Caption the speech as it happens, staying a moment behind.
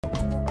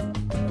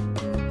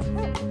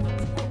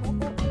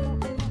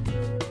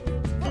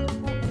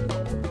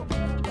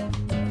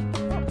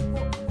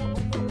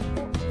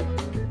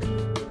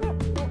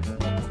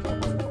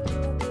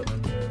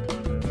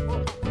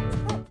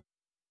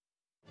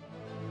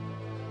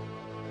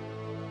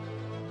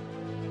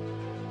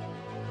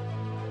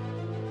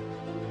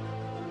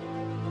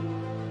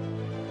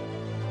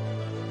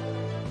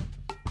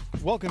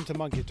Welcome to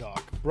Monkey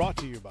Talk, brought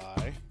to you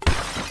by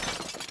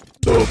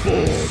The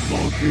Bald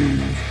Monkeys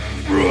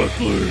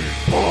Wrestling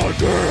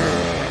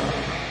Podcast.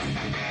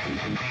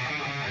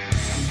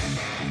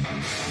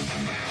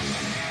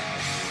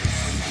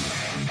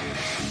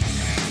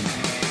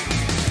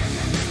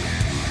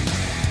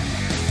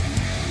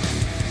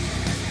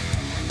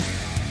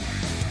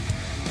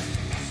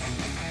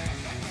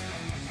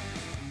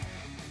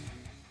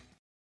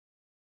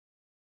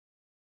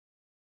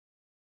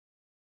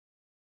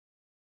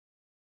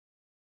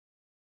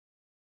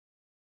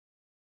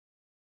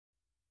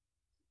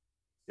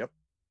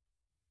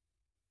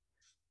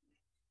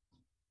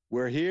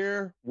 We're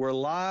here. We're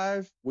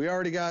live. We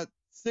already got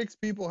 6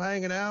 people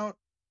hanging out.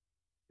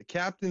 The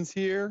captain's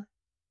here.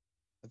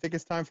 I think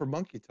it's time for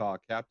Monkey Talk,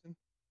 Captain.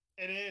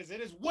 It is.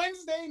 It is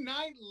Wednesday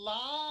Night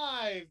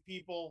Live,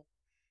 people.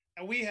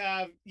 And we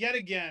have, yet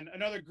again,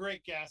 another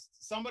great guest.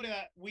 Somebody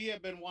that we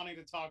have been wanting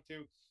to talk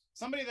to.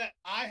 Somebody that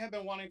I have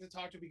been wanting to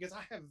talk to because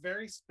I have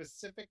very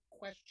specific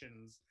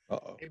questions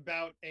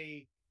about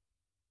a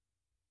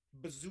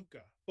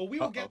bazooka. But we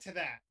will get to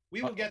that.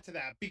 We will get to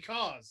that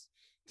because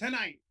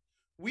tonight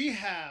we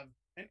have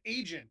an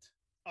agent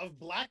of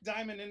Black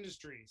Diamond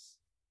Industries.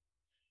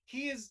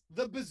 He is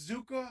the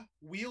bazooka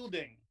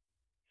wielding,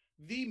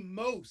 the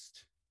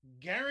most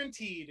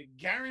guaranteed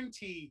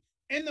guarantee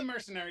in the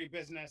mercenary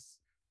business.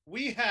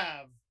 We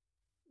have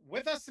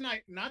with us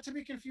tonight, not to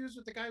be confused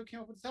with the guy who came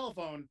up with the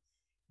telephone,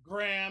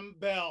 Graham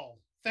Bell.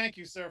 Thank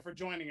you, sir, for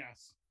joining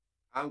us.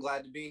 I'm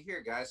glad to be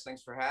here, guys.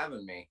 Thanks for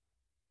having me.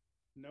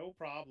 No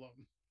problem.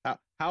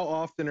 How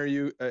often are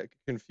you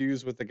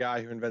confused with the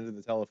guy who invented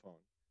the telephone?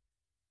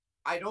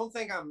 I don't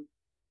think I'm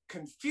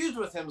confused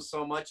with him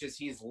so much as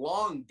he's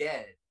long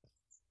dead,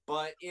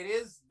 but it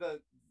is the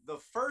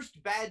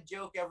first bad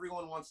joke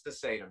everyone wants to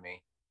say to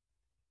me.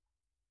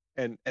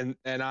 And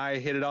I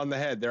hit it on the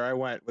head. There I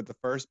went with the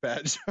first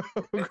bad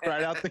joke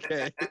right out the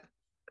gate.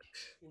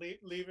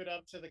 Leave it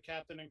up to the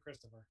captain and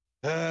Christopher.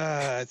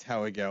 That's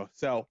how we go.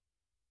 So,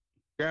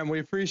 Graham, we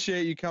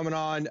appreciate you coming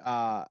on.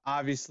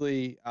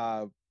 Obviously,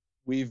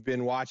 we've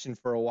been watching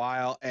for a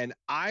while, and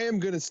I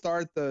am going to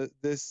start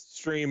this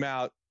stream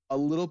out a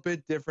little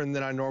bit different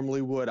than I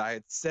normally would. I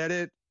had said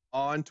it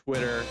on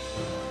Twitter,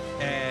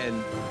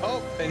 and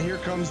here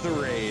comes the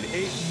raid.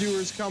 8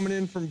 viewers coming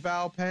in from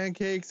Val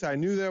Pancakes. I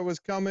knew that was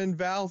coming.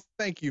 Val,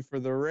 thank you for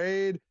the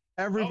raid.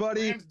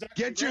 Everybody,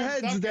 get your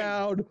heads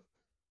down.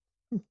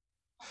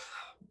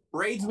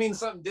 Raids mean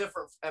something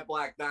different at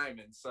Black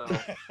Diamond, so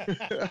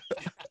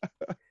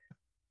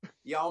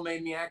y'all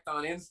made me act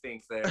on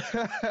instinct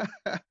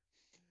there.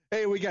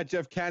 Hey, we got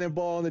Jeff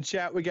Cannonball in the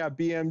chat. We got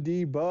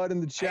BMD Bud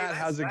in the chat.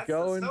 How's it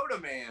going? The Soda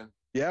Man.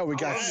 Yeah, we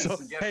got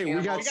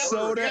we got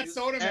soda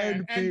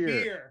and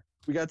beer.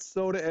 We got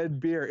soda and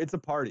beer. It's a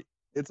party.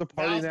 It's a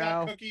party Val's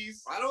now. Got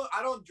cookies.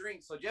 I don't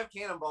drink, so Jeff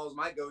Cannonball is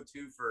my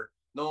go-to for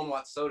knowing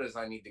what sodas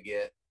I need to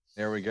get.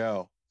 There we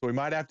go. So we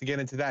might have to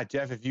get into that.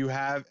 Jeff, if you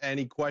have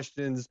any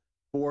questions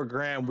for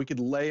Graham, we could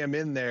lay them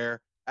in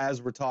there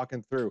as we're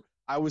talking through.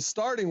 I was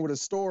starting with a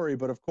story,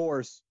 but of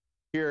course,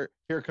 here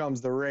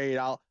comes the raid.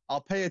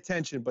 I'll pay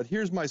attention, but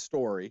here's my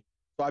story.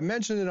 So I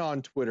mentioned it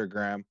on Twitter,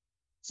 Graham.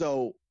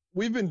 So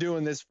we've been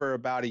doing this for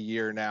about a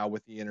year now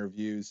with the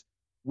interviews.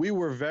 We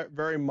were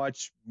very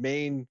much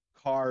main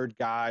card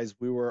guys.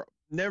 We were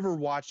never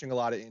watching a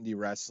lot of indie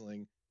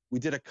wrestling. We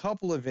did a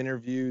couple of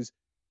interviews.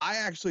 I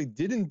actually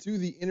didn't do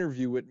the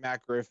interview with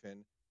Matt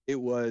Griffin. It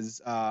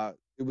was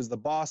the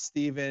boss,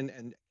 Steven,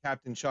 and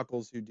Captain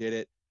Chuckles who did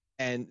it.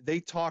 And they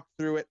talked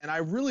through it. And I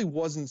really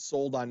wasn't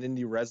sold on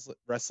indie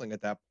wrestling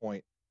at that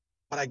point.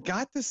 But I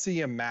got to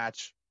see a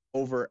match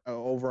over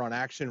on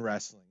Action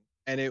Wrestling.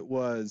 And it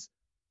was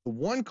the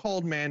one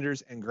called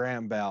Manders and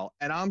Graham Bell.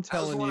 And I'm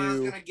telling you, I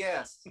was gonna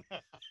guess.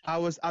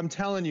 I'm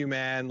telling you,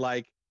 man,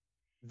 like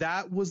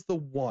that was the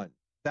one.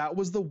 That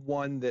was the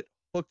one that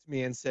hooked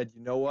me and said,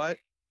 you know what?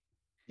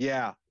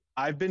 Yeah,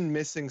 I've been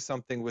missing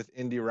something with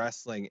indie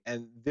wrestling,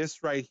 and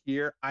this right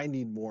here, I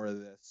need more of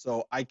this.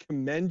 So I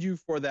commend you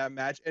for that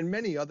match and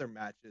many other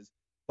matches,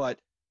 but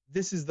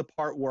this is the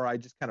part where I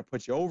just kind of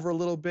put you over a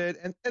little bit,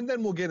 and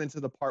then we'll get into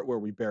the part where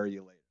we bury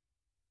you later.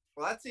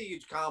 Well, that's a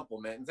huge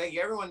compliment, and thank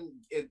you. Everyone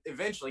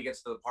eventually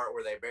gets to the part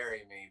where they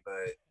bury me,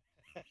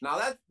 but now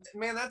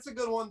that's a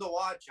good one to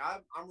watch.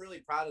 I'm really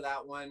proud of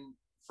that one.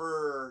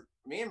 For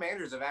me and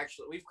Manders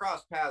we've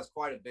crossed paths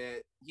quite a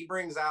bit. He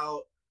brings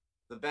out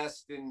the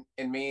best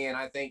in me, and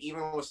I think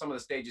even with some of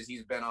the stages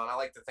he's been on, I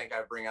like to think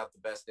I bring out the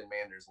best in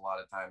Manders a lot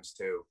of times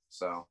too.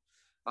 So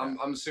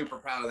I'm super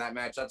proud of that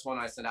match. That's one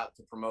I sent out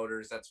to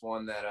promoters. That's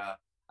one that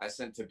I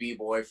sent to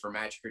B-Boy for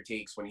match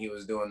critiques when he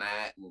was doing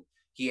that, and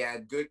he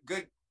had good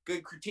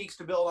critiques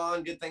to build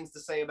on, good things to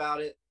say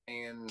about it,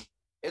 and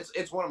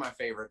it's one of my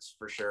favorites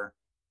for sure.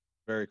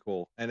 Very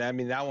cool. And I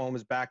mean, that one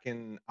was back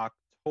in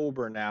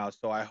October now,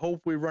 so I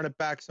hope we run it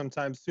back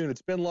sometime soon.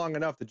 It's been long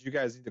enough that you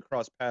guys need to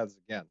cross paths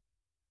again.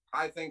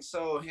 I think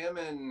so. Him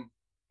and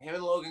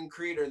Logan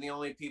Creed are the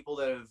only people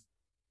that have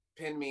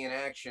pinned me in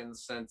action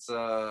since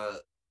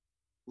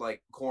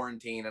like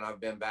quarantine, and I've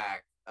been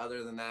back.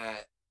 Other than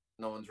that,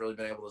 no one's really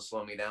been able to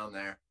slow me down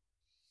there.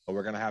 But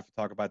we're gonna have to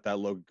talk about that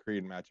Logan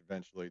Creed match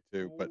eventually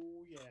too. But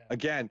Oh, yeah.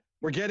 again,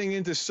 we're getting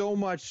into so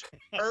much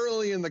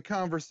early in the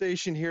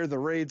conversation here. The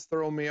raids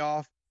throw me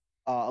off.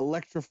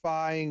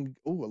 Electrifying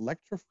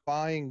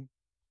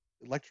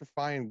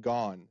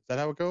gone. Is that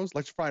how it goes?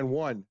 Electrifying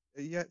one.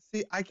 Yeah.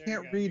 See, I There you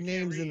can't go. read You can't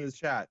names in read. the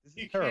chat. This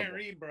You is terrible. can't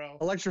read, bro.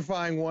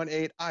 Electrifying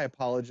 1-8. I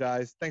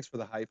apologize. Thanks for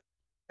the hype.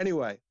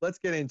 Anyway, let's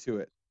get into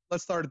it.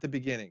 Let's start at the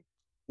beginning.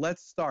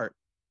 Let's start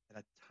at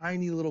a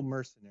tiny little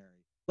mercenary.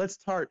 Let's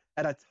start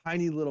at a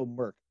tiny little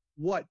merc.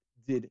 What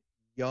did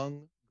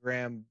young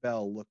Graham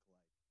Bell look like?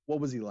 What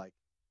was he like?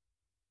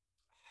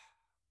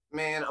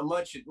 Man, a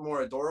much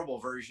more adorable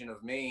version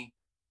of me.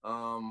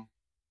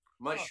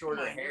 Much Oh,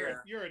 shorter come on.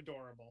 hair. You're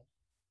adorable.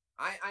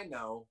 I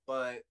know,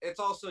 but it's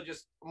also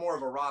just more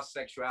of a raw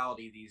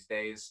sexuality these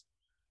days.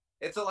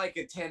 It's like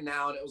a 10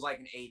 now, and it was like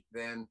an 8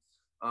 then.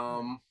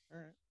 All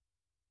right.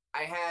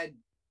 I had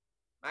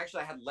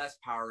less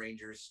Power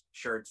Rangers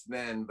shirts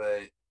then,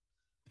 but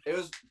it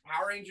was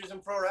Power Rangers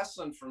and pro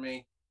wrestling for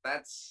me.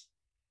 That's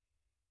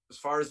as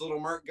far as Little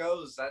Merc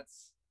goes.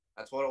 That's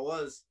what it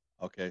was.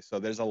 Okay, so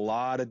there's a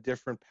lot of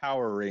different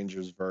Power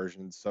Rangers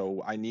versions.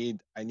 So I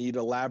need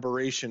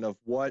elaboration of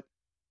what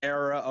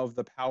era of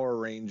the Power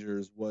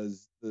Rangers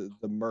was the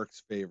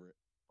Merc's favorite.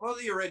 Well,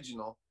 the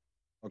original,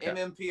 Okay.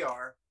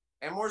 MMPR,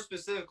 and more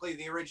specifically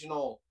the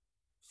original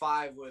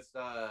 5 with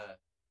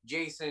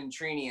Jason,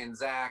 Trini, and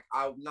Zach.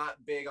 I'm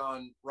not big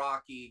on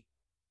Rocky.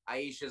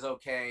 Aisha's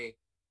okay,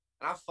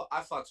 and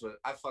I fucks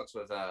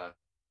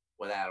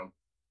with Adam.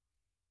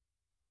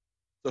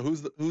 So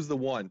who's the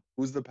one?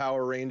 Who's the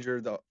Power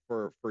Ranger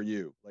for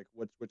you? Like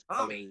which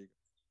color are you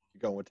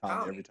going with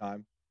Tommy every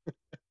time?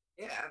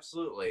 Yeah,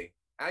 absolutely.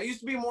 I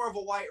used to be more of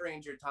a White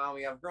Ranger,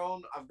 Tommy. I've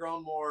grown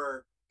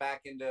more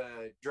back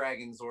into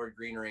Dragon Zord,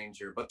 Green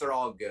Ranger, but they're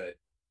all good.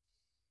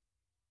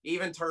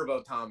 Even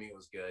Turbo Tommy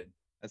was good.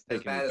 That's taking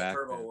me back. As bad as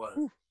Turbo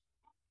was.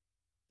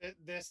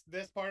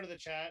 This part of the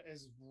chat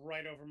is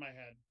right over my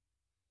head.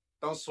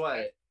 Don't sweat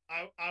it.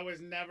 I was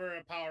never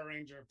a Power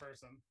Ranger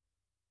person.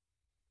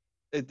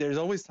 There's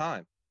always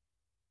time.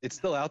 It's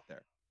still out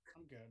there.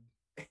 I'm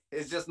good.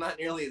 It's just not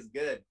nearly as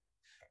good.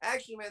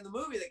 Actually, man, the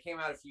movie that came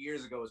out a few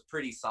years ago was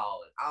pretty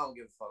solid. I don't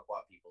give a fuck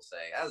what people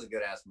say. That was a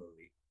good ass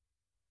movie.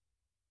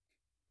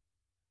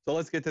 So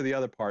let's get to the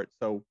other part.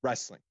 So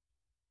wrestling.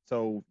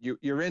 So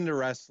you're into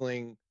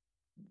wrestling.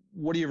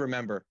 What do you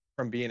remember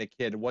from being a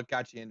kid? What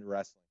got you into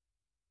wrestling?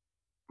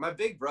 My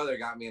big brother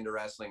got me into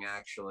wrestling,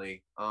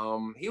 actually.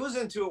 He was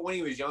into it when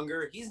he was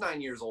younger. He's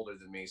 9 years older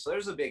than me, so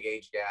there's a big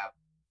age gap.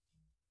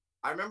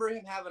 I remember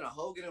him having a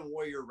Hogan and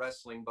Warrior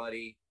wrestling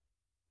buddy.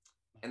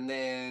 And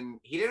then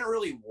he didn't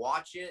really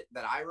watch it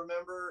that I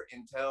remember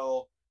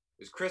until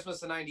it was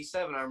Christmas of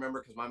 97. I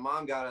remember because my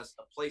mom got us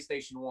a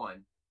PlayStation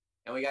 1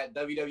 and we got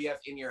WWF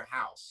In Your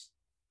House.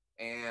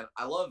 And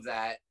I love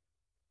that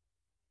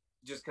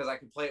just because I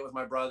could play it with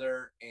my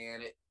brother,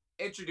 and it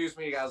introduced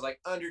me to guys like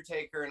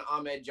Undertaker and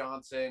Ahmed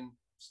Johnson,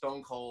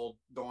 Stone Cold,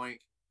 Doink.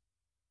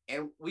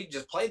 And we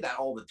just played that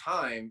all the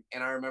time.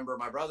 And I remember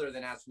my brother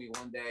then asked me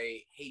one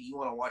day, hey, do you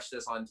want to watch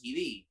this on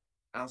TV?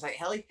 And I was like,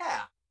 hell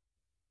yeah.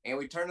 And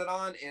we turned it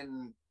on,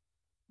 and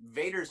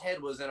Vader's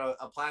head was in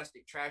a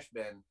plastic trash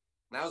bin. And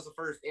that was the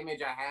first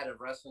image I had of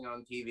wrestling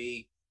on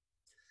TV.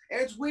 And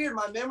it's weird.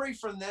 My memory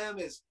from then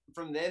is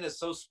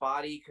so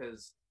spotty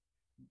because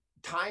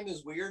time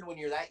is weird when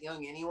you're that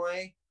young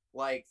anyway.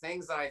 Like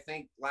things that I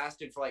think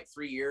lasted for like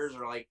 3 years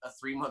or like a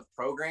 3-month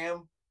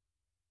program.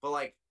 But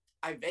like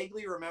I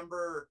vaguely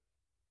remember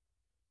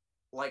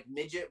like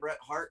midget Bret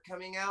Hart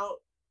coming out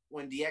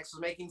when DX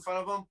was making fun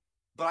of him.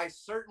 But I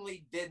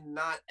certainly did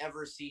not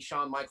ever see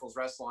Shawn Michaels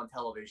wrestle on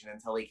television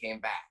until he came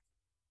back.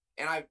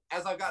 And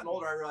as I've gotten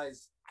older, I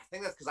realized I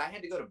think that's because I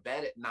had to go to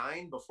bed at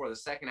 9 before the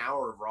second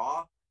hour of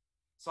Raw.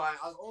 So I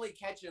was only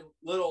catching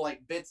little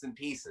like bits and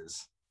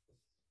pieces.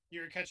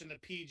 You were catching the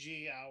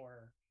PG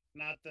hour,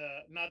 not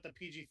the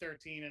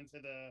PG-13 into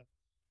the.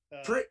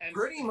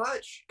 Pretty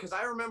much, because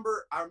I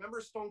remember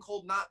Stone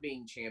Cold not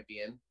being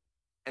champion,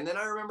 and then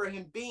I remember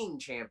him being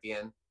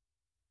champion.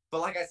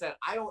 But like I said,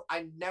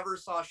 I never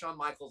saw Shawn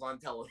Michaels on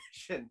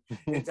television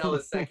until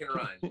his second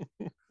run.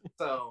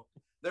 So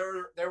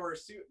there were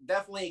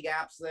definitely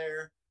gaps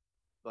there,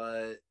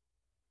 but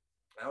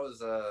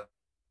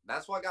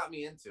that's what got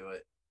me into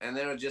it. And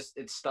then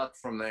it stuck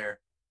from there.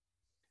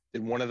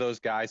 Did one of those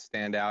guys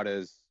stand out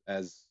as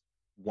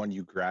one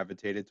you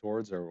gravitated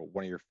towards or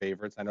one of your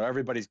favorites? I know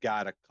everybody's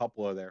got a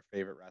couple of their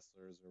favorite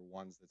wrestlers or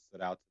ones that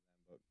stood out to them,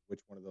 but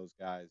which one of those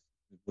guys?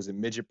 Was it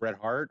midget Bret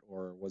Hart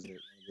or was it one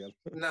of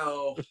the other?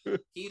 No,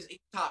 he's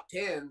top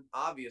 10,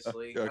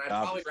 obviously. And I'd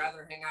probably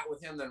rather hang out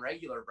with him than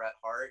regular Bret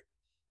Hart.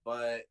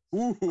 But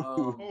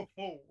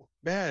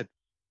man,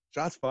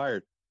 shots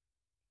fired.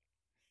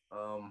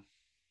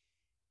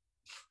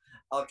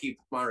 I'll keep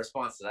my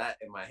response to that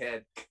in my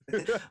head.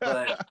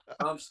 But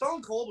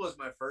Stone Cold was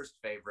my first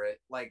favorite.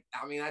 Like,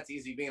 I mean, that's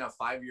easy being a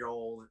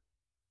 5-6-year-old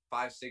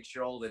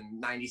in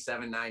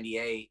 97,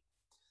 98.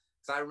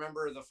 Because I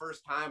remember the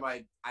first time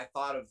I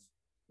thought of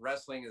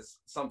wrestling is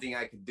something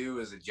I could do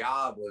as a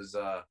job was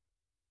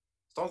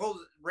Stone Cold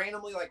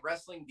randomly like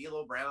wrestling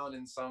D'Lo Brown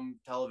in some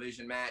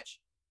television match,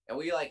 and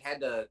we like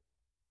had to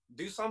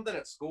do something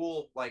at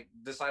school, like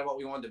decide what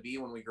we wanted to be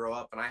when we grow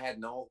up, and I had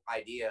no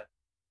idea.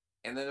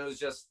 And then it was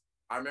just,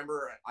 I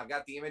remember I've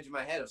got the image in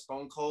my head of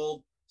Stone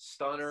Cold,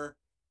 Stunner,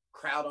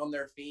 crowd on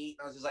their feet,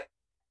 and I was just like,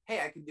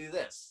 hey, I could do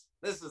this.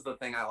 This is the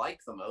thing I like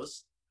the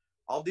most.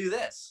 I'll do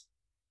this.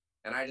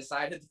 And I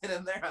decided then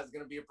and there I was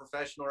going to be a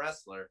professional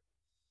wrestler.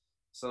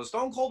 So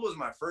Stone Cold was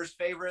my first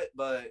favorite,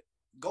 but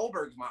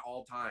Goldberg's my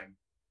all-time.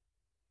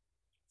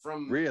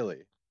 From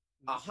Really?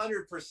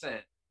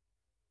 100%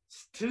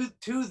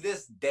 to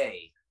this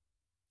day.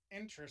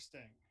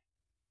 Interesting.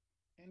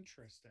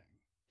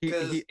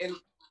 Because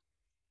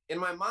in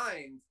my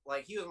mind,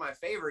 like he was my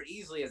favorite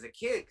easily as a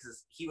kid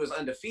because he was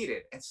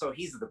undefeated, and so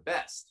he's the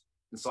best.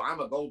 And so I'm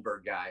a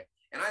Goldberg guy,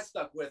 and I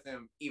stuck with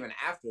him even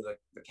after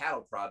the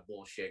cattle prod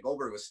bullshit.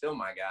 Goldberg was still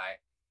my guy.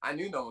 I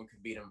knew no one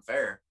could beat him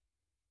fair.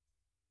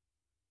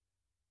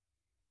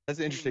 That's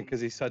interesting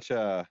because he's such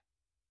a,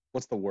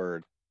 what's the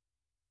word?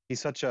 He's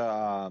such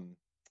a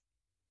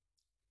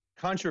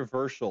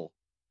controversial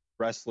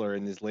wrestler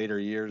in his later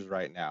years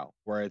right now,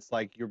 where it's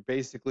like you're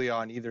basically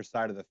on either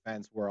side of the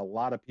fence, where a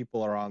lot of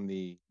people are on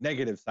the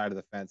negative side of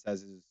the fence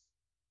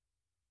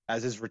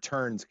as his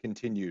returns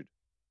continued.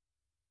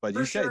 But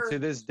you said to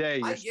this day,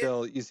 you're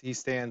still, he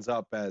stands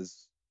up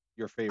as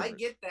your favorite. I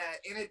get that,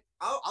 and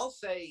I'll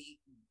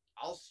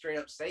straight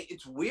up say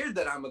it's weird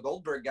that I'm a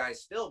Goldberg guy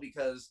still,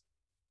 because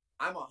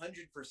I'm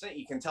 100%.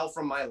 You can tell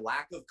from my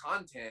lack of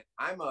content.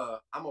 I'm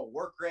a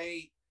work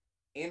rate,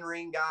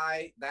 in-ring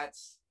guy.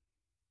 That's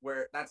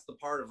the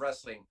part of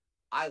wrestling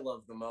I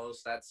love the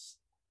most. That's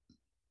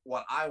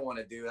what I want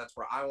to do. That's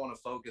where I want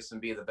to focus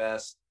and be the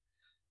best.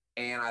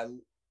 And I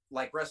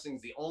like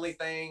wrestling's the only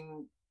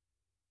thing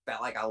that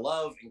like I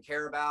love and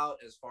care about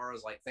as far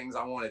as like things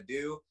I want to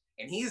do.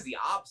 And he's the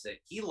opposite.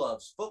 He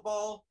loves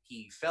football.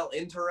 He fell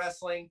into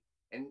wrestling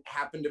and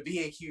happened to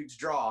be a huge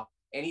draw.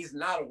 And he's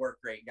not a work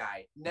rate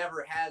guy.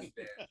 Never has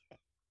been.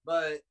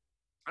 But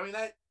I mean,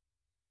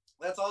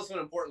 that's also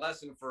an important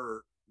lesson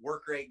for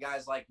work rate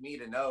guys like me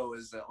to know,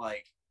 is that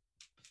like,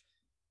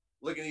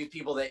 look at these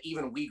people that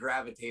even we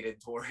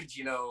gravitated towards,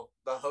 you know,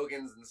 the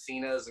Hogans and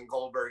Cenas and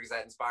Goldbergs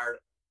that inspired,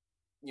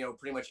 you know,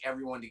 pretty much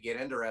everyone to get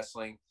into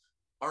wrestling,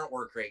 aren't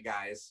work rate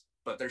guys,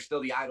 but they're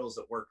still the idols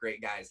that work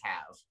rate guys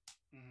have.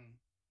 Mm-hmm.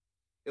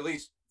 At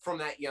least from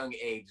that young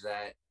age,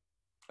 that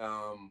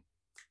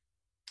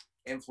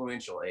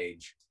influential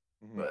age.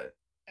 Mm-hmm. But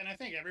and I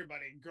think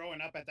everybody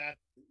growing up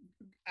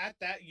at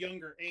that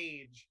younger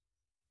age,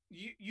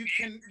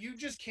 you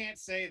just can't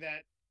say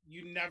that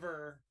you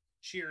never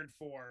cheered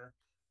for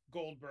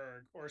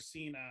Goldberg or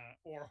Cena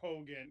or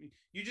Hogan.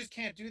 You just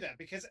can't do that,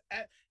 because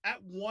at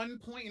one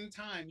point in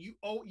time you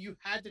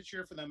had to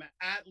cheer for them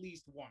at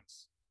least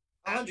once.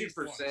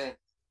 100%.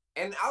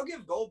 And I'll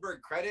give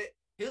Goldberg credit.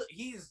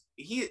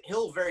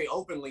 He'll very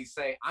openly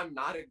say, I'm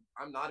not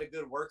a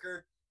good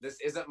worker. This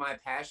isn't my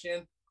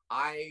passion.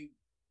 I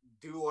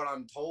do what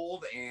I'm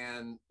told.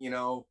 And you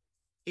know,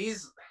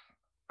 he's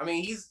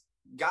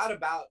got,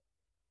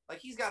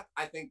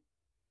 I think,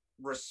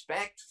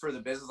 respect for the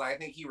business. I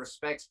think he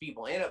respects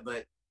people in it,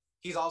 but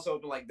he's also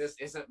open, like, this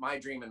isn't my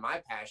dream and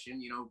my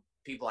passion. You know,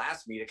 people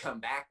ask me to come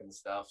back and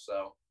stuff.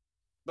 So,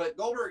 but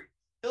Goldberg,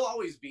 he'll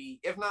always be,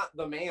 if not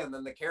the man,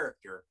 then the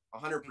character.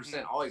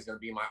 100% always going to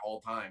be my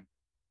all time.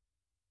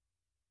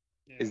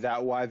 Yeah. Is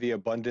that why the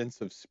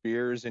abundance of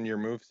spears in your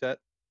moveset?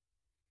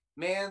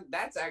 Man,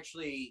 that's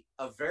actually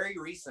a very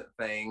recent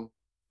thing.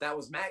 That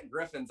was Matt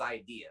Griffin's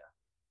idea.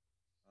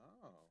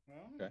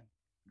 Oh, okay.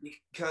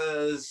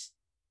 Because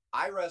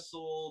I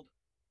wrestled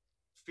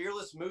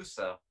Fearless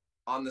Musa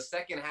on the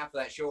second half of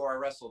that show where I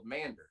wrestled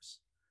Manders,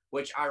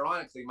 which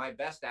ironically, my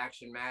best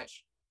action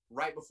match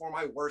right before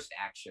my worst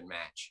action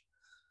match.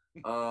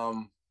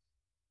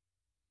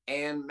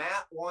 And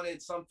Matt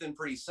wanted something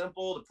pretty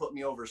simple to put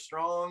me over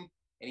strong,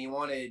 and he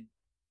wanted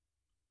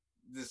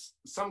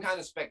some kind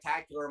of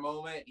spectacular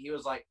moment. He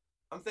was like,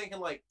 I'm thinking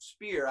like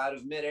spear out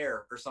of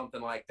midair or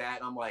something like that.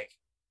 And I'm like,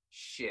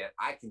 shit,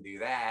 I can do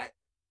that.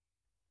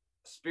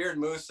 Speared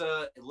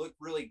Musa, it looked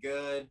really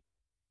good.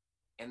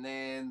 And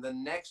then the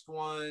next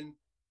one,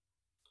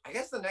 I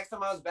guess the next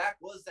time I was back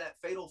was that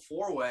Fatal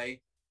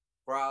 4-Way,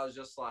 where I was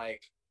just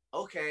like,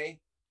 okay,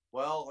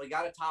 well, we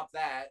got to top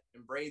that.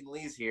 And Braden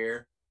Lee's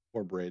here.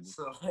 Or Braden.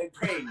 So, like,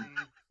 Braden,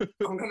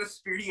 I'm going to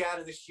spear you out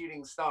of the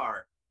shooting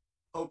star.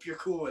 Hope you're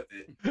cool with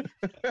it.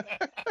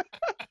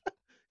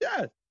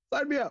 Yeah,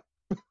 sign me up.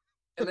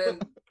 And then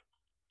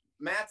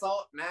Matt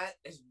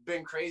has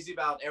been crazy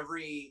about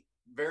every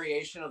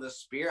variation of the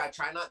spear. I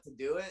try not to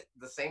do it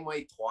the same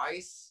way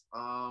twice.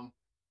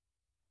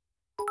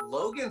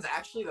 Logan's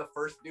actually the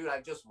first dude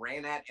I've just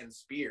ran at and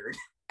speared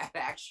at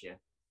Action.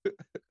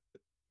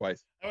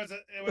 Twice.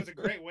 It was a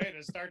great way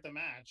to start the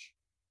match.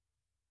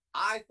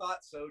 I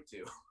thought so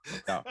too.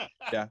 Oh,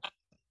 yeah.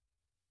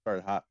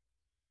 Started hot.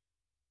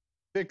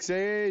 Big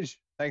Sage,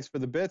 thanks for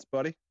the bits,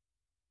 buddy.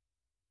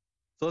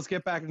 So let's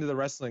get back into the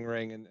wrestling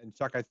ring. And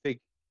Chuck, I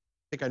think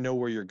think I know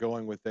where you're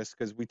going with this,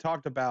 because we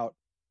talked about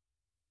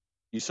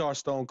you saw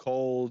Stone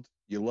Cold,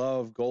 you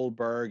love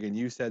Goldberg, and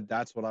you said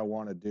that's what I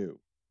want to do.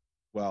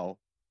 Well,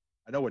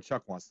 I know what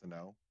Chuck wants to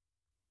know.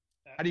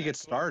 How do you get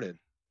That's what started?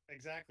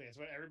 exactly. That's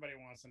what everybody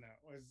wants to know.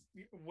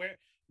 Was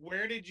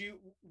where did you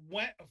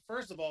when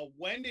first of all,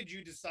 when did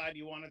you decide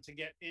you wanted to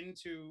get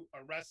into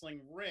a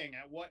wrestling ring?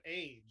 At what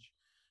age?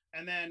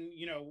 And then,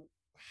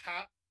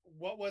 how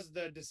what was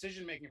the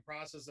decision making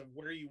process of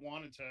where you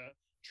wanted to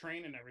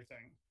train and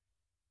everything?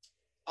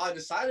 I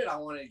decided I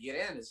wanted to get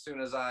in as soon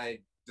as I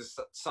just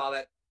saw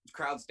that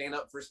crowd stand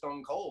up for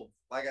Stone Cold.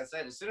 Like I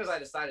said, as soon as I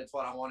decided it's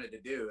what I wanted to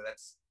do,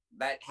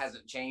 that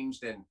hasn't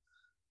changed in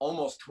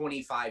almost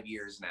 25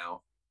 years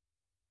now.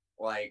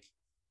 Like,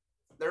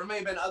 there may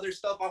have been other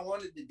stuff I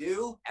wanted to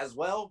do as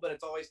well, but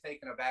it's always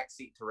taken a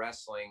backseat to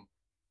wrestling.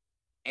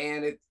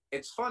 And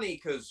it's funny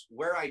because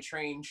where I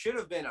trained should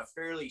have been a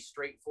fairly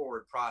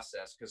straightforward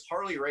process, because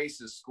Harley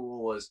Race's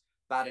school was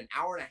about an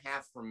hour and a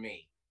half from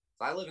me.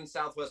 So I live in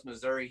Southwest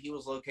Missouri. He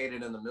was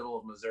located in the middle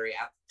of Missouri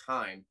at the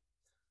time.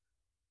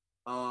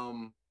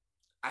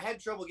 I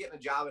had trouble getting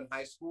a job in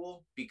high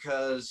school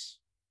because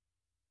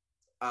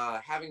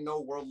having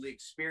no worldly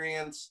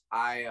experience,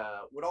 I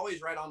would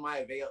always write on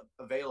my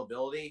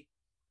availability.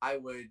 I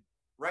would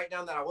write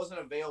down that I wasn't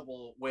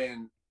available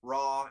when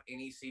Raw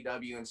and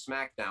ECW and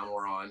SmackDown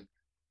were on,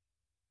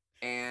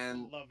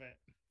 and Love it.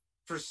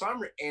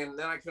 and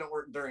then I couldn't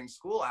work during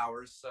school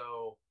hours,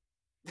 so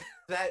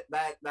that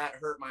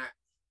hurt my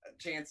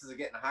chances of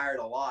getting hired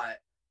a lot.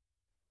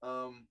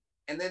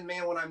 And then,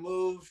 man, when I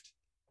moved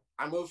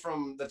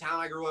from the town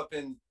I grew up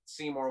in,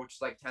 Seymour, which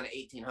is like town of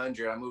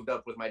 1,800. I moved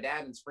up with my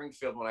dad in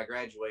Springfield when I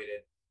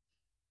graduated.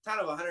 Town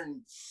of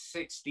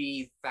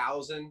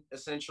 160,000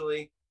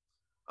 essentially.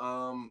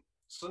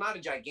 So not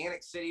a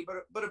gigantic city,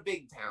 but a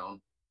big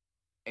town.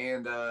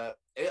 And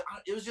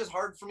it was just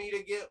hard for me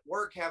to get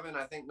work, having,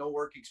 I think, no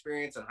work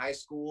experience in high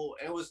school.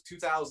 And it was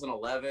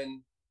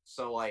 2011,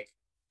 so like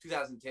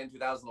 2010,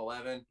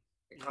 2011,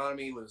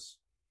 economy was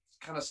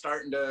kind of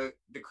starting to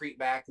creep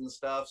back and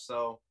stuff.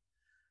 So,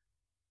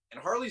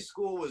 and Harley's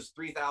school was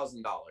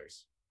 $3,000,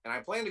 and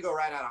I planned to go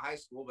right out of high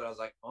school, but I was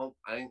like, oh,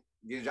 I didn't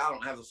get a job. I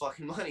don't have the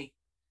fucking money.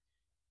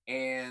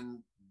 And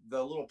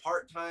the little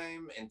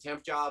part-time and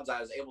temp jobs I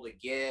was able to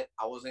get,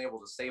 I wasn't able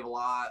to save a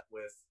lot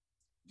with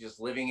just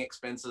living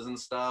expenses and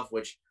stuff,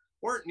 which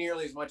weren't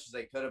nearly as much as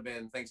they could have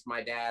been, thanks to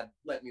my dad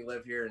letting me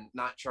live here and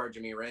not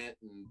charging me rent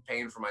and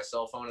paying for my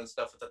cell phone and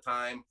stuff at the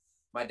time.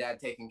 My dad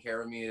taking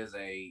care of me is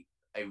a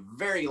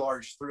very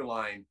large through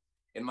line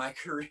in my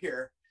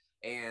career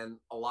and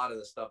a lot of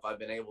the stuff I've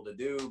been able to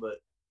do.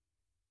 But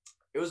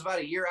it was about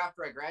a year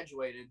after I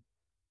graduated,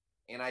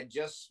 and I'd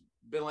just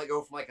been let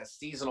go from like a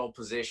seasonal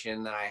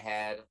position that I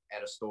had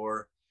at a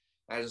store.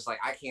 I was just like,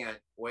 I can't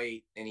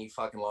wait any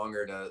fucking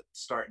longer to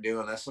start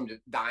doing this. I'm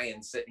just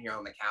dying sitting here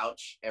on the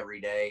couch every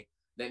day.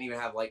 Didn't even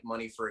have like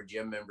money for a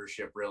gym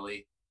membership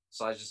really.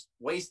 So I was just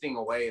wasting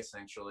away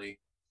essentially.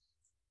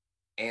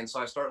 And so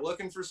I start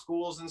looking for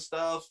schools and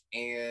stuff,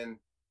 and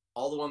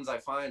all the ones I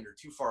find are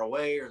too far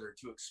away or they're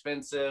too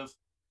expensive.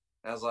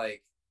 And I was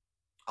like,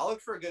 I'll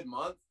look for a good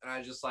month. And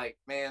I just like,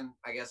 man,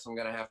 I guess I'm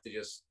going to have to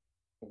just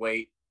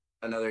wait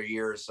another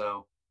year or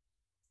so.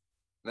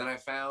 And then I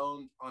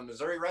found on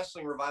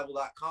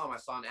MissouriWrestlingRevival.com, I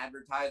saw an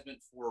advertisement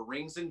for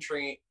Rings and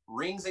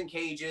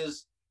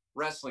Cages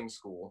Wrestling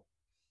School,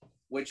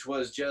 which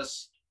was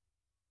just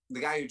the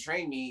guy who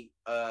trained me,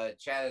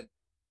 Chad.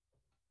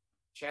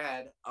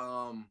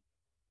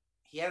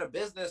 He had a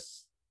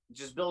business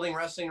just building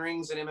wrestling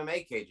rings and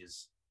MMA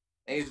cages,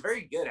 and he's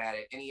very good at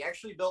it. And he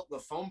actually built the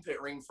foam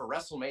pit ring for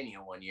WrestleMania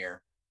one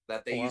year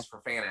that they used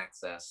for fan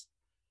access.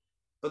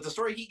 But the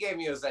story he gave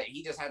me was that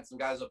he just had some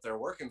guys up there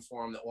working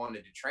for him that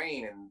wanted to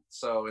train. And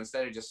so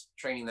instead of just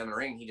training them in a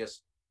ring, he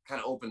just kind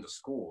of opened a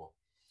school.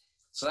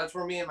 So that's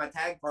where me and my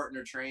tag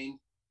partner trained.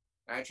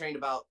 And I trained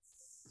about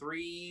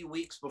 3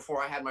 weeks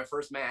before I had my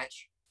first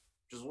match,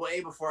 which was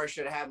way before I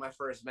should have had my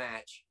first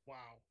match. Wow.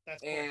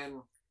 That's cool.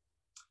 And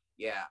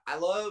yeah, I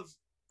love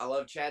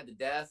Chad to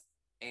death.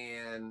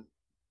 And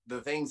the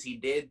things he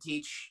did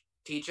teach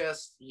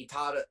us, he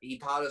taught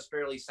us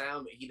fairly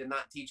sound, but he did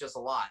not teach us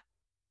a lot.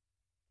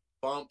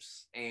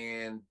 Bumps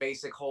and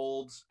basic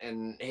holds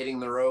and hitting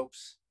the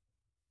ropes.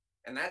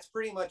 And that's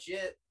pretty much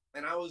it.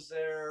 And I was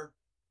there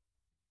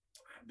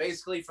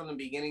basically from the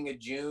beginning of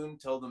June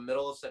till the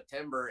middle of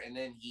September. And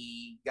then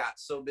he got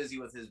so busy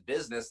with his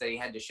business that he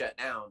had to shut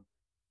down.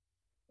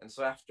 And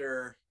so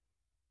after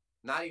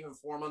not even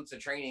 4 months of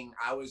training,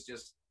 I was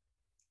just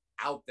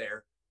out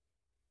there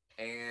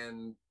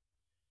and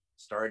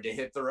started to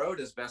hit the road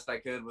as best I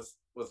could with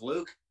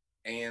Luke.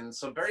 And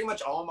so very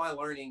much all my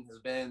learning has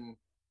been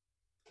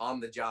on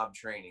the job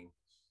training.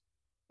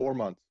 4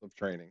 months of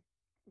training.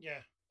 Yeah.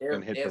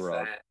 And hit the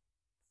road.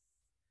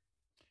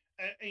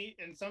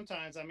 And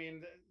sometimes, I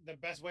mean, the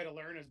best way to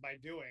learn is by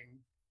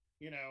doing.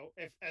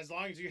 If as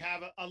long as you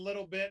have a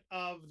little bit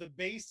of the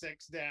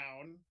basics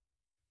down.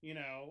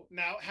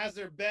 Now, has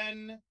there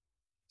been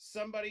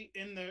somebody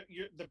in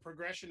the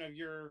progression of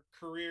your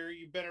career?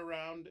 You've been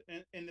around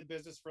in the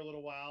business for a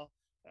little while.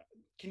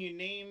 Can you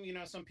name,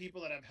 some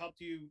people that have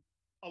helped you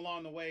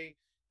along the way,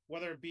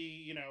 whether it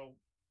be,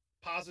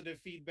 positive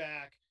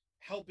feedback,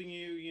 helping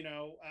you,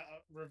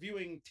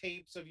 reviewing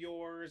tapes of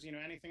yours,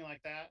 anything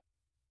like that?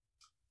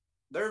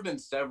 There have been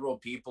several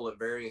people at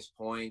various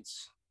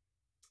points.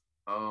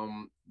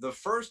 The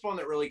first one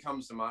that really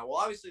comes to mind, well,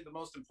 obviously the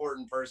most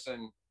important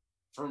person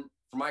for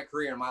my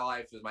career and my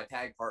life is my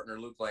tag partner,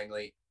 Luke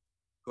Langley,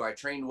 who I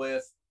trained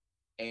with.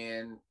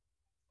 And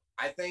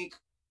I think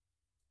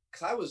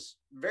because I was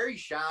very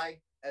shy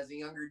as a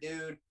younger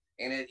dude,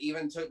 and it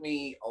even took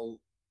me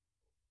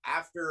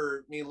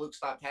after me and Luke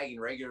stopped tagging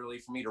regularly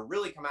for me to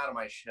really come out of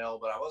my shell,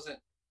 but I wasn't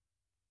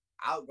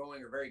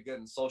outgoing or very good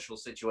in social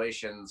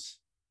situations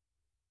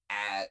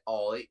at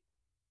all. It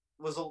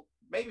was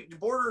maybe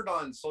bordered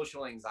on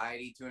social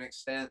anxiety to an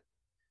extent.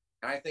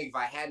 And I think if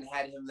I hadn't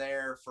had him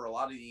there for a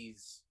lot of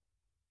these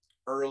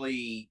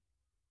early,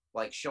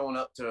 like showing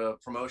up to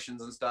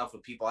promotions and stuff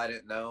with people I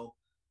didn't know,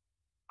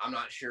 I'm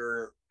not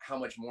sure how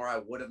much more I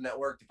would have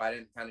networked if I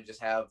didn't kind of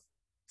just have,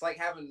 it's like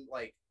having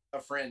like a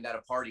friend at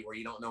a party where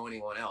you don't know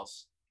anyone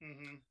else.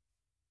 Mm-hmm.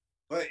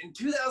 But in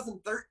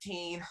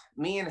 2013,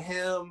 me and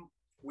him,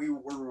 we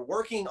were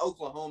working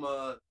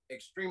Oklahoma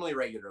extremely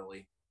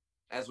regularly,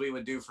 as we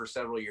would do for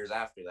several years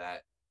after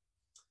that.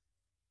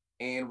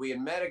 And we had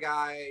met a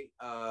guy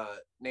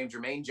named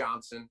Jermaine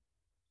Johnson,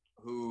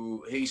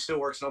 who he still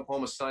works in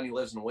Oklahoma Sun. He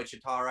lives in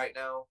Wichita right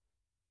now.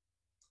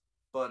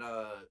 But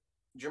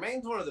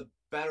Jermaine's one of the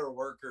better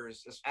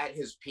workers at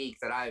his peak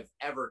that I've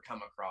ever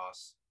come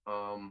across.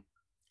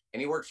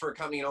 And he worked for a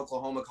company in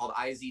Oklahoma called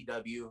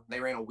IZW. They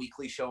ran a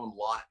weekly show in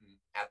Lawton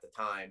at the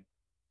time.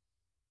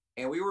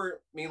 And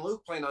me and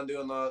Luke planned on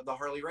doing the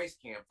Harley race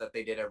camp that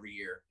they did every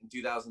year in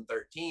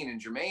 2013.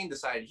 And Jermaine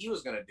decided he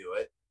was going to do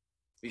it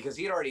because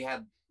he had already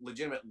had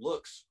legitimate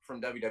looks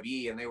from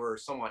WWE and they were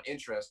somewhat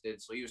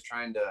interested. So he was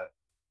trying to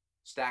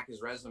stack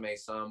his resume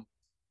some.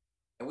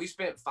 And we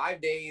spent 5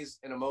 days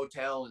in a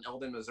motel in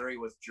Eldon, Missouri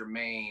with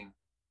Jermaine.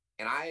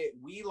 And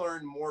we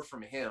learned more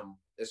from him,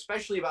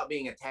 especially about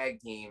being a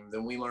tag team,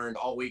 than we learned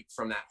all week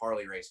from that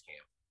Harley race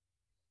camp.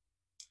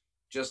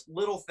 Just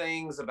little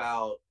things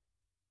about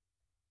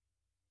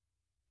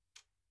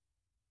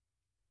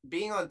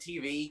being on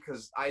TV,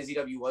 because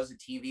IZW was a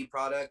TV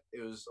product.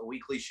 It was a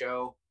weekly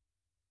show.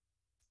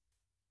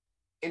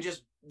 And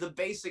just the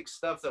basic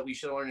stuff that we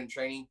should learn in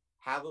training.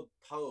 Have a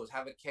pose,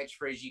 have a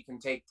catchphrase you can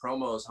take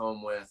promos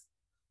home with.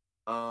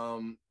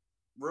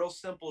 Real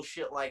simple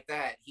shit like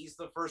that. He's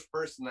the first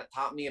person that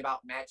taught me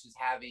about matches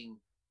having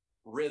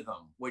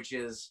rhythm, which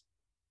is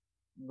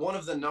one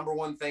of the number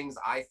one things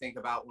I think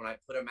about when I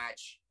put a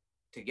match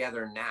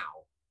together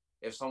now.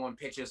 If someone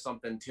pitches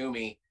something to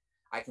me,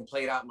 I can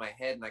play it out in my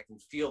head and I can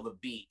feel the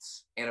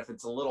beats. And if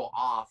it's a little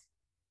off,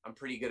 I'm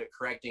pretty good at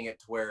correcting it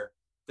to where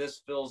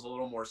this feels a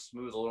little more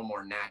smooth, a little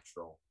more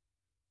natural.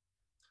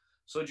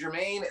 So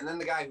Jermaine, and then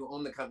the guy who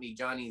owned the company,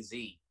 Johnny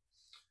Z,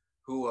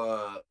 who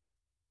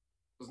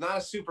was not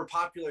a super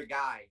popular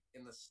guy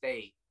in the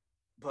state,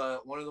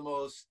 but one of the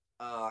most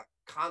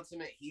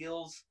consummate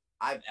heels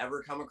I've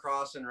ever come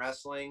across in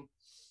wrestling.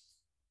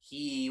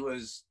 He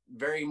was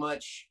very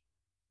much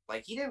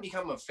like, he didn't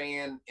become a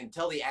fan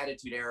until the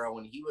Attitude Era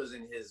when he was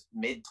in his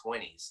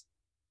mid-20s,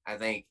 I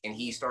think. And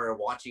he started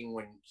watching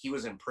when he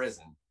was in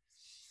prison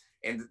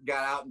and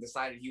got out and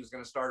decided he was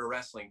going to start a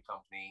wrestling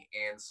company.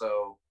 And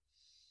so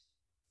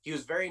he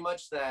was very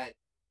much that,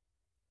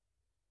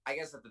 I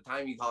guess at the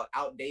time you call it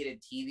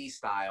outdated TV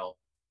style,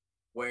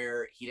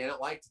 where he didn't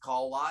like to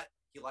call a lot.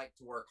 He liked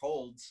to work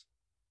holds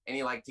and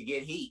he liked to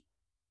get heat.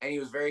 And he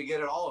was very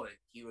good at all of it.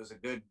 He was a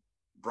good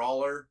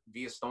brawler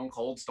via Stone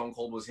Cold. Stone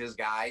Cold was his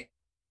guy.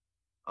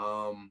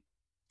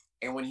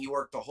 And when he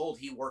worked a hold,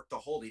 he worked a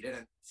hold. He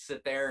didn't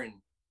sit there and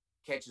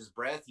catch his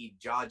breath. He'd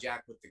jaw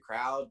jack with the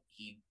crowd.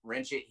 He'd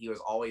wrench it. He was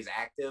always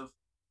active.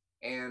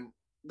 And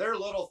there are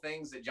little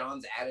things that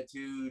John's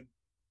attitude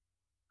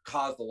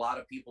caused a lot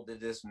of people to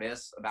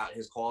dismiss about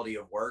his quality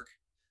of work.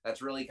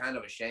 That's really kind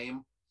of a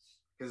shame,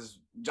 because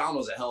John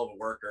was a hell of a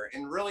worker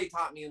and really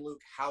taught me and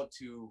Luke how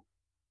to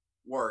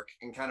work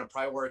and kind of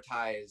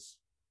prioritize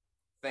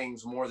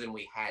things more than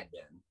we had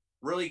been.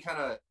 Really kind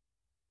of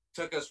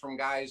took us from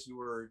guys who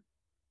were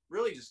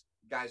really just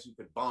guys who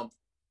could bump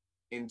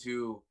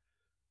into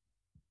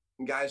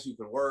guys who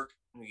could work,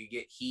 who could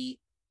get heat,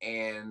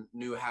 and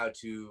knew how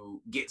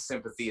to get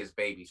sympathy as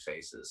baby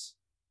faces.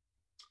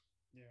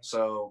 Yeah.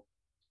 So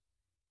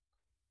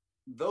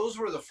those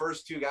were the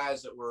first two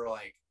guys that were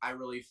like, I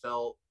really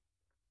felt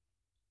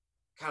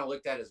kind of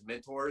looked at as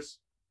mentors.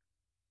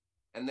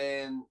 And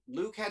then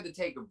Luke had to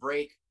take a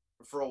break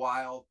for a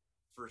while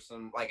for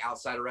some like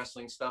outside of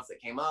wrestling stuff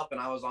that came up, and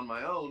I was on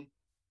my own.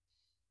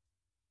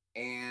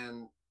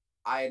 And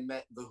I had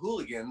met the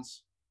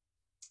Hooligans,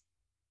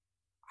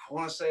 I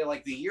want to say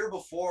like the year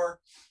before.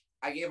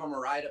 I gave them a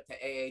ride up to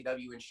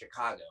AAW in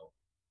Chicago.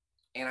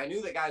 And I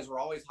knew that guys were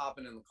always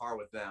hopping in the car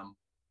with them.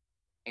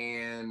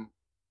 And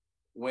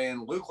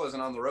when Luke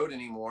wasn't on the road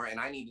anymore and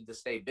I needed to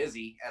stay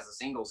busy as a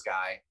singles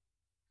guy,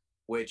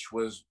 which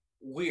was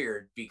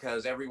weird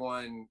because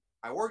everyone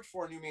I worked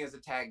for knew me as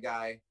a tag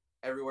guy.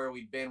 everywhere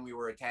we'd been, we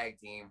were a tag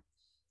team,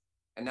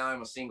 and now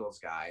I'm a singles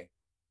guy.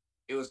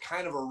 It was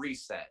kind of a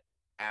reset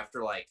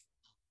after like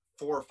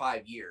 4 or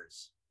 5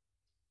 years.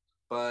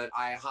 But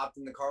I hopped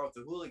in the car with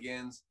the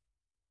Hooligans,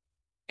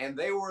 and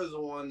they were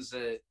the ones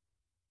that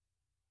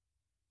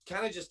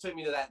kind of just took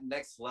me to that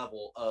next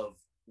level of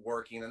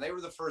working. And they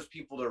were the first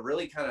people to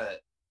really kind of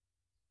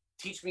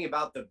teach me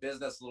about the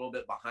business a little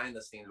bit behind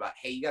the scenes about,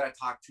 hey, you got to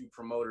talk to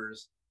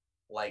promoters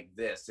like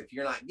this. If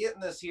you're not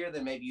getting this here,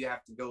 then maybe you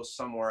have to go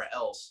somewhere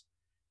else.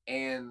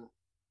 And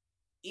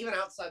even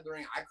outside the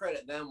ring, I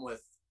credit them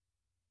with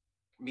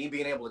me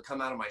being able to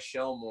come out of my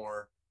shell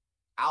more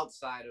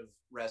outside of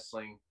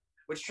wrestling,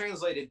 which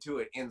translated to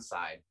it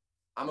inside.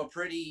 I'm a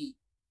pretty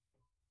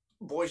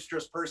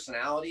boisterous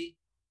personality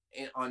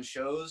on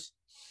shows.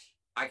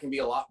 I can be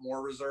a lot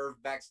more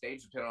reserved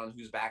backstage depending on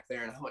who's back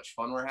there and how much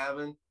fun we're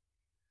having.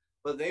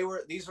 But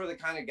these were the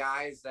kind of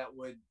guys that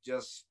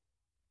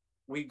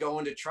we'd go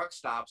into truck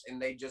stops and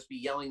they'd just be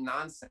yelling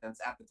nonsense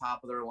at the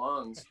top of their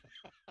lungs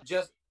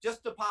just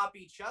to pop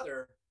each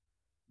other,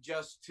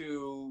 just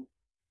to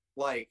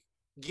like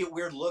get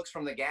weird looks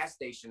from the gas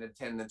station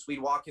attendants.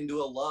 We'd walk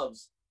into a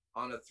Love's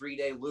on a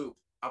 3-day loop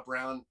up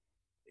around,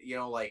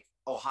 like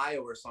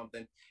Ohio or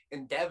something.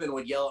 And Devin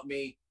would yell at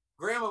me,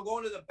 "Graham, I'm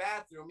going to the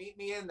bathroom. Meet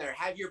me in there.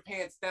 Have your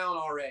pants down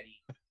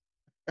already."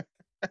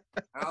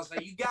 And I was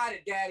like, "You got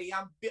it, Daddy.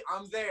 I'm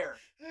there.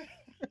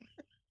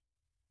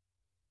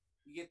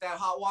 You get that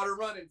hot water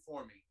running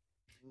for me."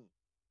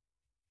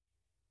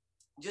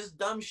 Just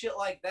dumb shit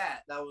like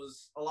that. That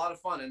was a lot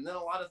of fun. And then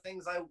a lot of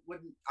things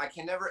I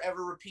can never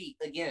ever repeat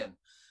again.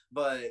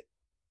 But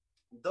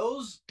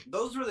those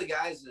were the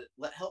guys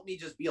that helped me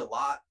just be a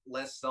lot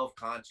less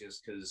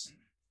self-conscious, because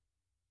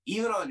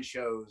even on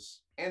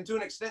shows, and to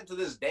an extent to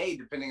this day,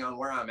 depending on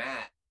where I'm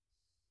at,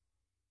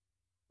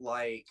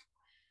 like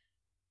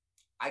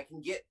I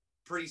can get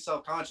pretty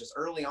self-conscious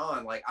early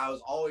on. Like I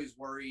was always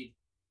worried,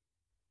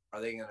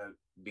 are they going to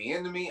be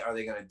into me? Are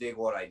they going to dig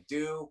what I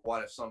do?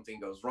 What if something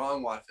goes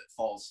wrong? What if it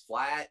falls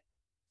flat?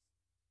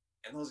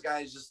 And those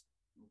guys just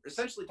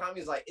essentially taught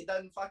me, is like, it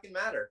doesn't fucking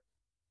matter.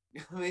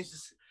 I mean,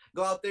 just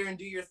go out there and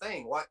do your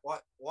thing.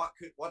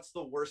 What's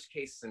the worst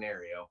case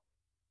scenario?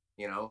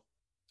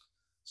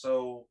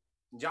 So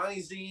Johnny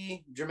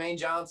Z, Jermaine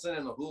Johnson,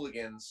 and the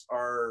Hooligans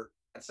are,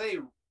 I'd say,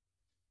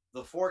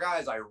 the 4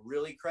 guys I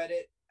really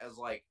credit as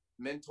like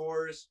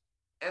mentors.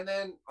 And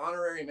then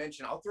honorary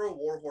mention, I'll throw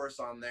Warhorse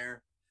on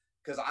there,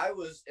 because I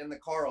was in the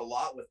car a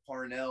lot with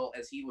Parnell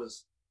as he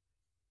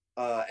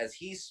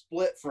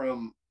split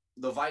from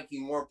the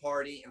Viking War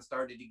Party and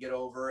started to get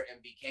over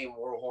and became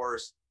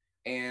Warhorse.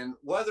 And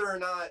whether or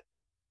not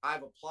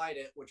I've applied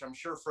it, which I'm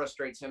sure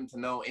frustrates him to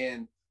no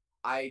end,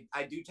 I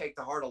do take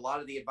to heart a lot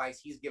of the advice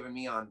he's given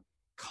me on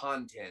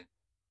content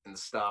and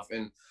stuff.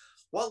 And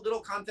what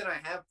little content I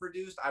have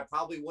produced, I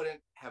probably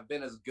wouldn't have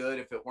been as good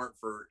if it weren't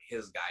for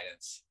his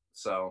guidance.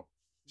 So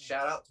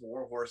shout out to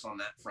Warhorse on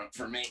that front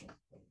for me.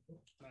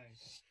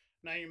 Nice.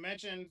 Now you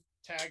mentioned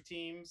tag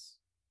teams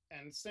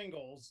and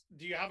singles.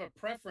 Do you have a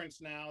preference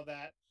now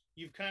that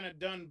you've kind of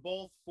done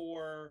both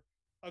for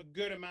a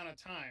good amount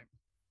of time?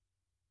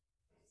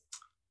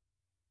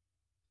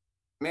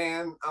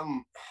 Man,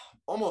 I'm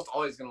almost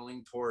always going to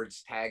lean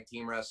towards tag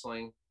team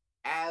wrestling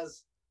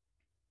as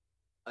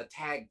a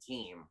tag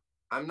team.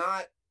 I'm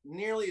not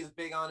nearly as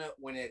big on it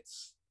when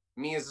it's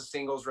me as a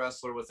singles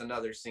wrestler with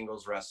another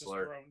singles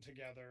wrestler.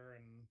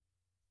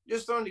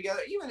 Just thrown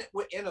together, even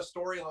in a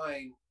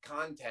storyline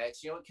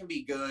context, it can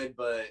be good,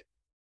 but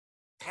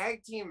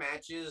tag team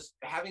matches,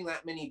 having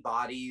that many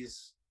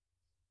bodies,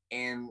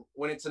 and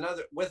when it's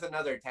with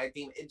another tag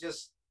team,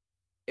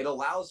 it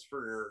allows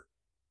for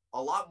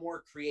a lot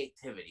more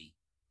creativity.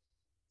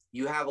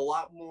 You have a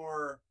lot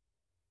more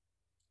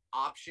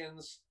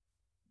options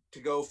to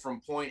go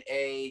from point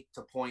A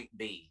to point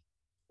B,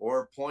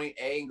 or point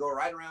A and go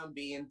right around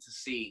B into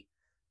C.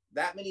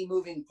 That many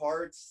moving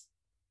parts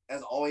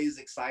has always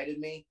excited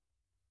me.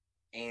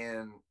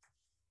 And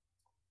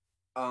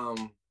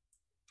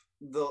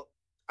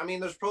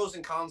there's pros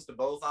and cons to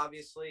both,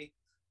 obviously.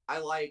 I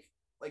like,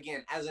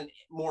 again, as a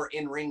more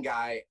in-ring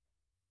guy,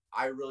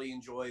 I really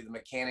enjoy the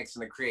mechanics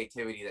and the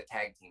creativity that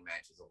tag team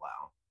matches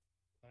allow.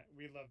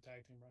 We love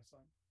tag team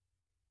wrestling.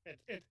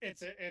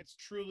 It's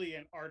truly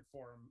an art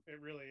form.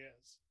 It really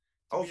is.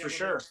 Oh, for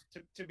sure.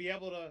 To be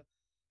able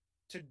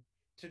to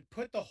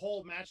put the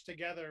whole match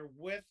together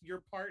with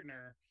your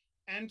partner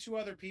and 2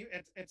 other people,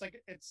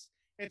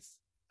 it's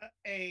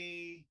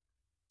a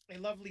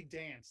lovely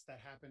dance that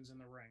happens in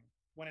the ring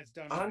when it's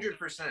done.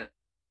 100%.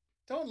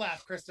 Don't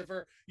laugh,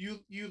 Christopher.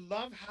 You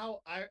love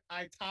how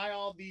I tie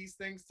all these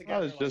things together. I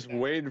was just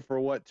waiting for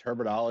what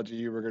terminology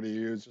you were going to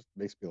use. Just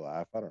makes me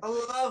laugh. I don't know. A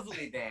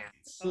lovely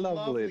dance.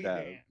 Lovely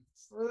dance.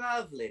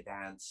 Lovely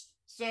dance.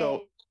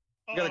 So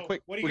we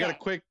got a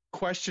quick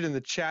question in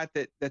the chat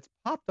that's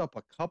popped up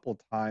a couple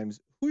times.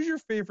 Who's your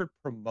favorite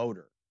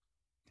promoter?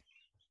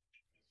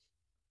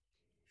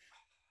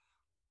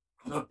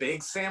 I'm a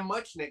big Sam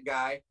Muchnick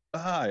guy.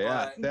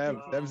 Yeah.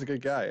 Sam's a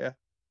good guy, yeah.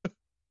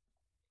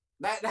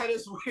 That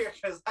is weird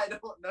because I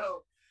don't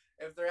know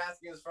if they're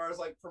asking as far as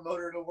like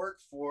promoter to work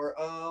for,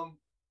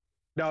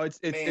 No, it's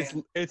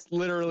man. it's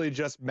literally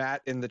just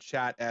Matt in the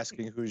chat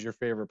asking who's your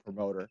favorite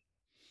promoter.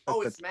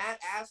 Oh, That's it's Matt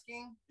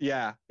asking.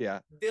 yeah, yeah.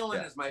 Dylan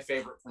Yeah. is my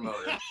favorite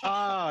promoter.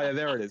 Oh, yeah,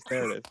 there it is.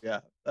 There it is. Yeah,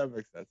 that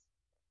makes sense.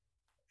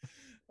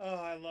 Oh,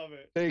 I love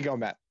it. There you go,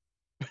 Matt.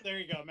 There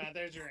you go, Matt.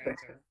 There's your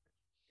answer.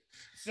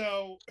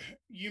 So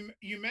you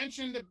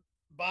mentioned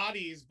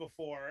bodies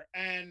before,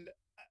 and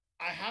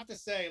I have to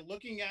say,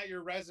 looking at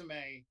your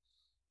resume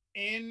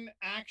in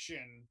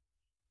action,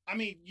 I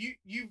mean,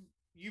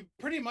 you've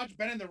pretty much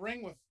been in the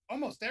ring with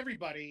almost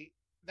everybody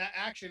that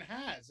action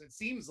has. It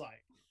seems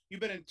like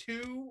you've been in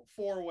 2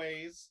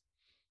 4-ways,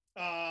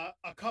 a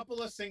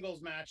couple of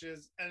singles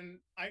matches, and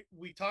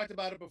we talked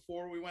about it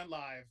before we went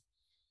live,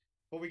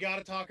 but we got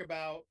to talk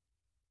about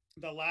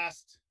the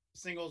last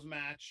singles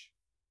match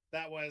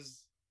that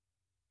was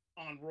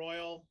on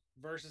Royal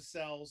versus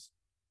Cells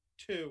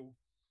 2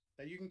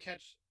 that you can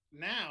catch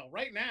now,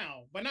 right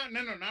now, but not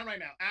right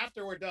now.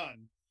 After we're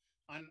done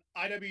on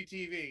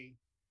IWTV,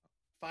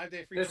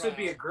 5-day free This trial. would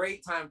be a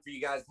great time for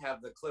you guys to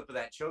have the clip of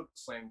that choke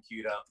slam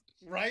queued up.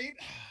 Right?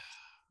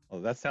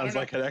 Oh, that sounds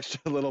like an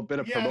extra little bit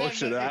of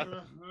promotion.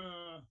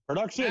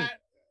 Production. That,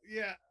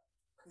 yeah.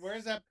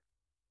 Where's that?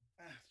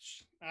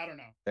 I don't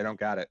know. They don't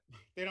got it.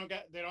 They don't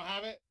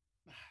have it.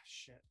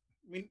 Shit.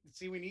 We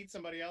need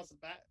somebody else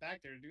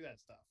back there to do that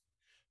stuff.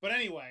 But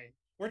anyway,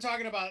 we're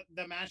talking about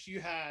the match you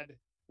had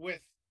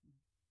with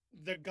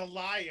the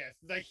Goliath,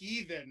 the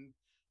heathen,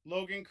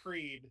 Logan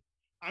Creed.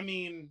 I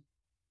mean,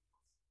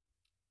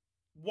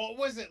 what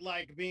was it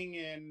like being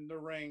in the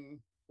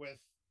ring with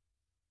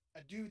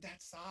a dude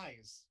that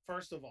size,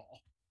 first of all?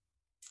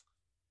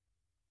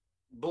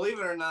 Believe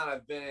it or not,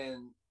 I've been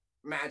in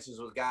matches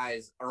with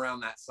guys around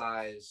that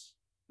size,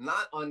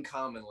 not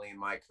uncommonly in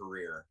my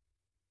career.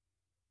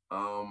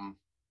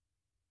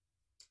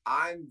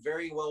 I'm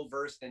very well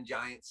versed in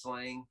giant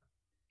slaying.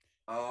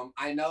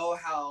 I know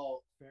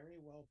how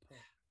very well put.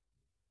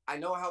 I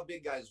know how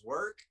big guys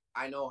work.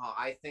 I know how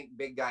I think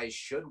big guys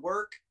should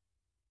work.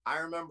 I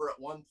remember at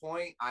one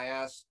point I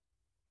asked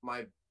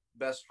my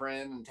best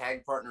friend and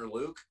tag partner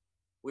Luke.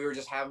 We were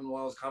just having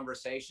one of those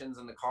conversations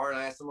in the car, and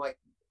I asked him, like,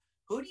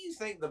 who do you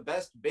think the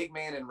best big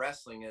man in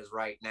wrestling is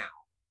right now?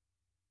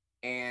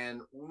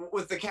 And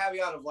with the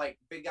caveat of like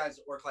big guys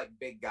that work like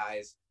big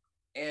guys.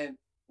 And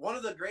one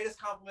of the greatest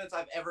compliments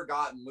I've ever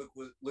gotten,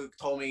 Luke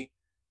told me,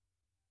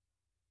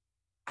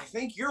 I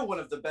think you're one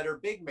of the better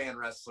big man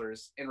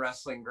wrestlers in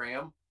wrestling,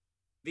 Graham,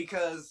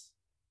 because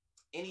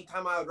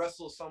anytime I would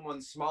wrestle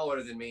someone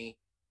smaller than me,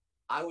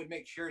 I would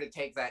make sure to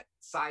take that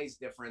size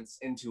difference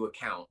into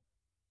account.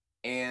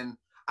 And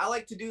I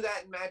like to do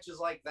that in matches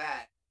like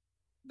that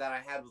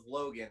I had with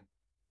Logan.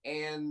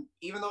 And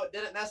even though it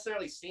didn't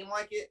necessarily seem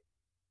like it,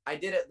 I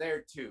did it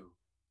there too.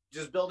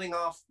 Just building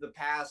off the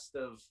past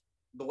of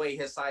the way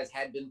his size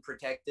had been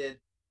protected.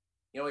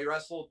 You know, he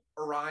wrestled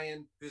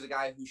Orion, who's a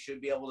guy who should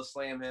be able to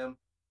slam him.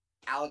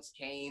 Alex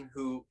Kane,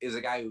 who is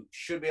a guy who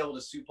should be able to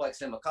suplex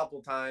him a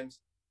couple times.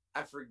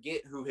 I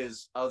forget who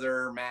his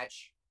other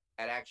match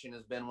at Action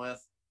has been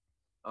with.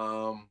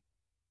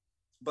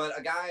 But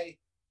a guy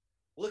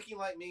looking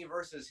like me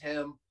versus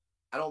him,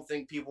 I don't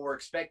think people were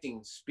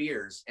expecting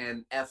spears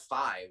and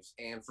F5s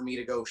and for me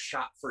to go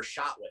shot for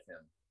shot with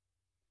him.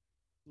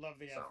 Love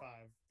the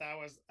F5.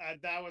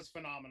 That was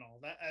phenomenal.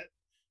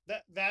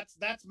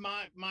 That's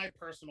my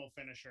personal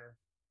finisher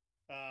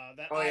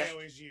that I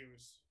always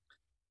use.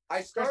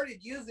 I started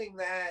using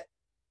that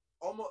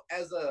almost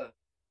as a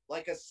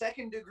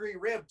second degree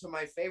rib to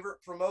my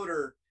favorite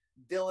promoter,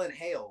 Dylan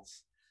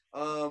Hales,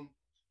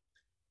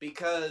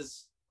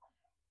 because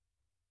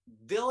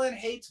Dylan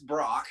hates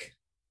Brock,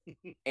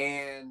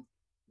 and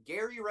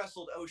Gary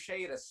wrestled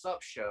O'Shea at a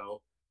SUP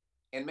show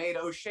and made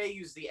O'Shea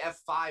use the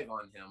F5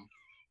 on him.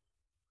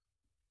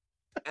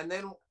 And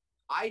then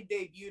I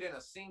debuted in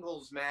a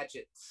singles match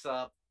at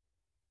SUP,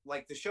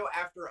 like the show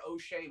after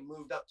O'Shea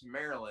moved up to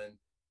Maryland,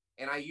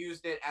 and I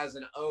used it as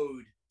an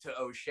ode to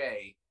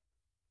O'Shea.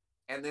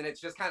 And then it's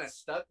just kind of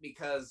stuck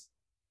because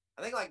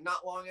I think like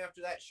not long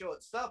after that show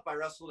at SUP, I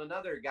wrestled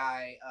another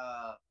guy,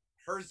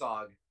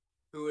 Herzog,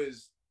 who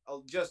is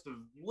just a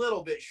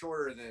little bit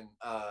shorter than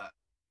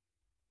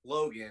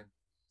Logan.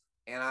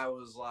 And I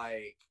was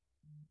like,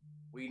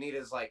 we need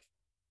is like,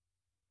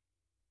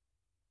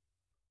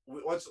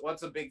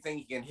 what's a big thing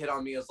he can hit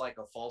on me as like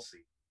a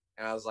falsie?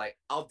 And I was like,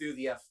 I'll do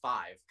the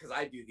F5 because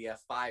I do the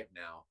F5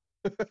 now.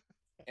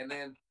 And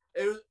then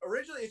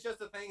originally it's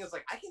just a thing is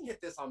like, I can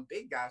hit this on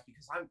big guys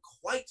because I'm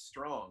quite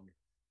strong.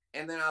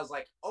 And then I was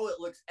like, oh, it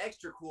looks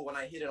extra cool when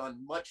I hit it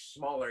on much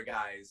smaller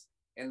guys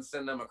and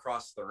send them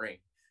across the ring.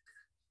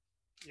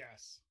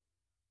 Yes.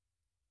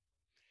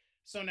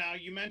 So now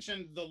you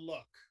mentioned the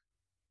look,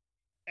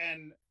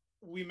 and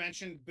we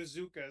mentioned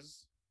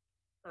bazookas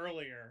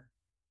earlier.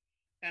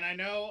 And I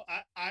know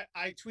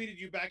I tweeted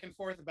you back and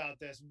forth about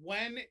this.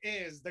 When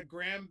is the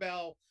Graham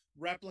Bell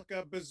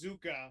replica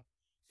bazooka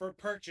for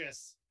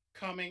purchase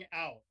coming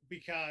out?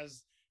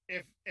 Because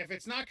if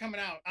it's not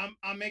coming out,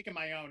 I'm making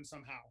my own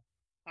somehow.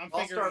 I'm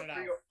figuring it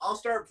out. I'll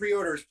start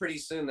pre-orders pretty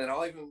soon. Then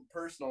I'll even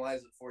personalize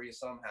it for you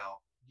somehow.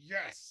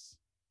 Yes.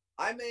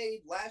 I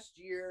made last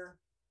year,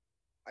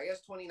 I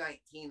guess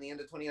 2019, the end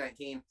of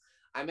 2019.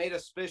 I made a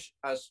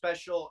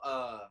special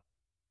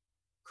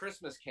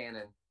Christmas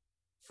cannon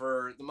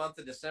for the month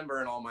of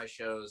December in all my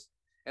shows,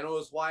 and it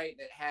was white.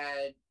 And it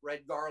had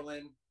red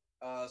garland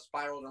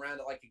spiraled around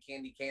it like a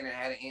candy cane. It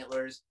had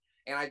antlers,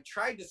 and I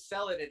tried to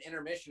sell it at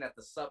intermission at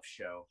the SUP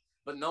show,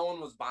 but no one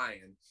was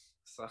buying.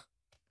 So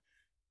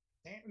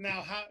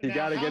now, how You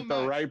got to get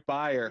the right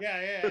buyer.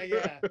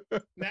 Yeah.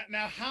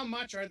 now, how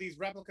much are these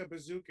replica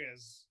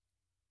bazookas?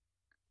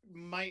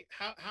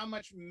 How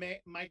much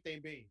might they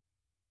be?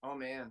 Oh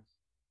man,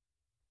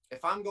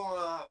 if I'm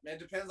going up, it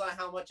depends on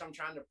how much I'm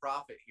trying to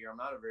profit here. I'm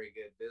not a very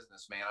good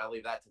businessman. I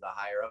leave that to the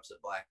higher ups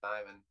at Black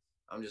Diamond.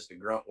 I'm just a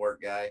grunt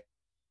work guy.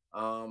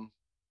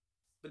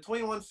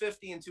 Between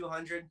 150 and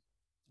 200.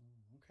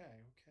 Okay.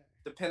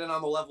 Depending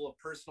on the level of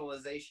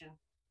personalization.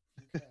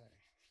 Okay.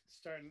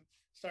 Starting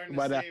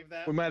to save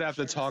that. We might have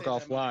to talk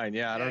offline.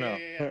 Yeah, I don't know.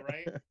 Yeah,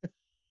 right.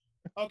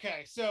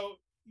 Okay, so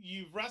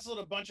you've wrestled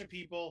a bunch of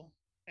people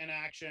in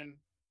action.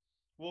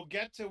 We'll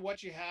get to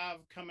what you have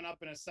coming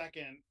up in a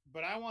second,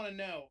 but I want to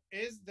know,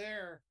 is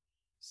there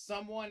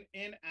someone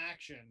in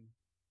action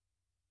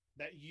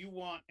that you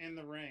want in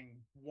the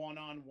ring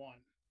one-on-one?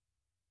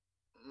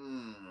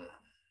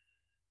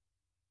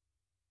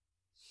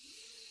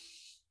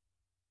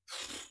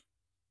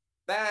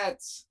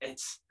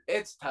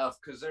 It's tough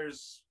because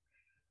there's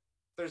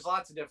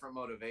lots of different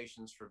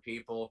motivations for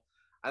people.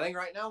 I think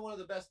right now one of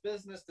the best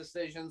business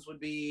decisions would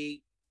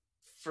be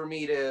for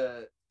me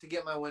to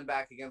get my win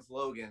back against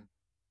Logan.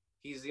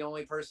 He's the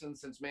only person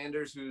since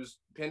Manders who's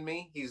pinned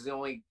me. He's the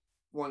only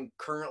one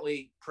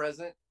currently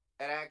present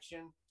at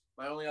Action.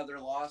 My only other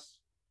loss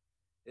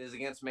is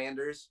against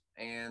Manders,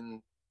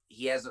 and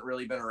he hasn't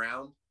really been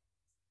around.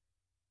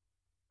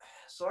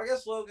 So I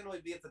guess Logan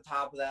would be at the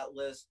top of that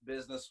list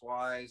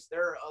business-wise.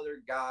 There are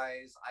other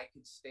guys I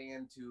could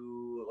stand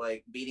to,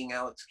 like beating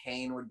Alex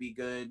Kane would be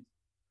good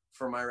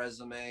for my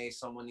resume.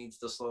 Someone needs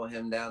to slow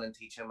him down and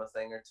teach him a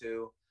thing or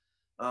two.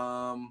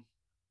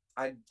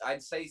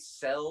 I'd say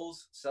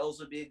Sells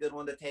would be a good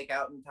one to take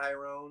out in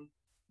Tyrone.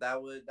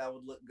 That would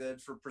look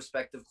good for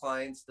prospective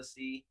clients to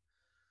see.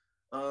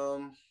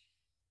 Who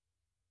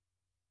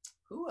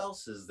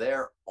else is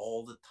there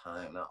all the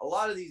time? Now, a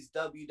lot of these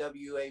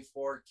WWA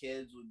 4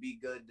 kids would be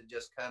good to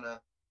just kind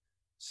of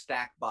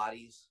stack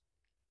bodies.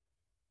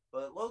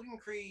 But Logan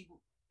Creed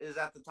is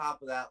at the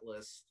top of that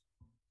list.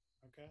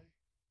 Okay.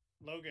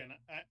 Logan,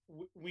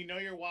 we know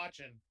you're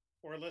watching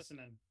or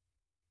listening.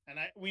 And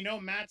we know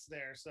Matt's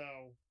there,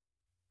 so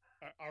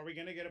are we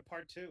going to get a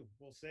part 2?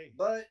 We'll see.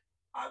 But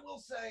I will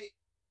say,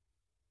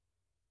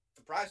 if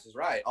the price is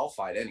right, I'll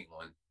fight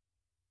anyone.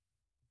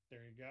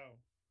 There you go.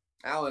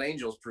 Alan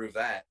Angels proved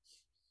that.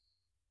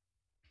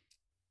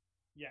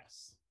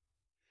 Yes.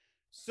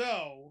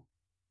 So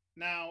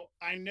now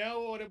I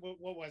know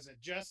what was it?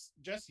 Just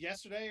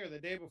yesterday or the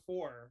day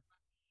before,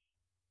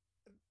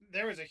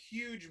 there was a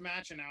huge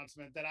match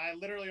announcement that I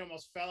literally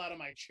almost fell out of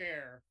my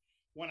chair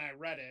when I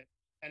read it,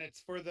 and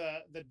it's for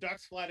the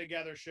Ducks Fly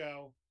Together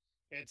show.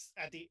 It's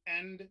at the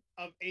end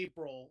of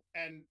April,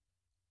 and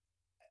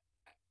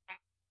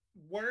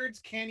words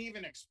can't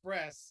even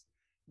express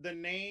the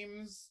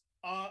names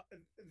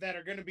that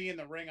are going to be in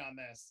the ring on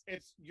this.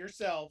 It's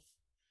yourself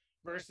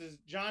versus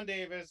John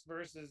Davis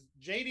versus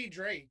JD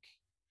Drake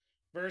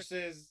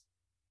versus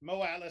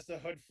Mo Atlas the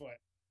Hoodfoot.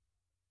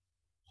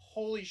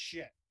 Holy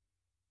shit.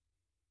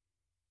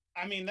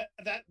 I mean,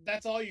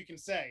 that's all you can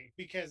say,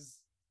 because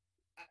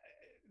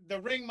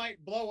the ring might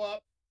blow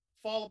up,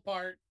 fall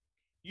apart.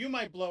 You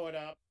might blow it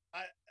up.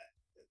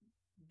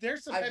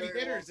 There's some heavy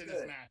hitters in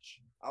this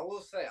match. I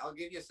will say, I'll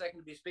give you a second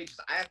to be speechless.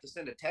 I have to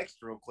send a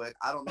text real quick.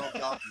 I don't know if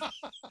y'all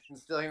can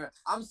still hear me.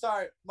 I'm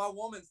sorry. My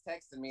woman's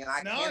texting me, and I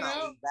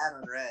cannot leave that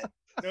unread.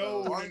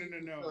 No.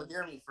 Still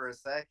hear me for a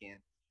second.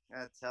 I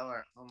gotta tell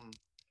her.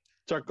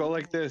 Chuck, go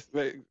like this.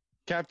 Wait,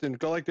 Captain,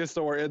 go like this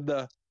so we're in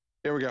the...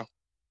 Here we go.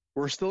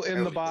 We're still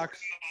in the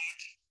box.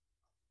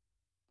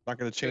 Not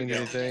going to change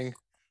anything.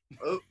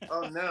 Oh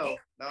no.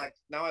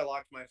 Now I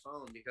locked my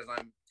phone because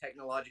I'm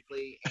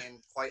technologically and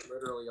quite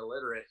literally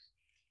illiterate.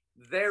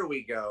 There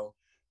we go.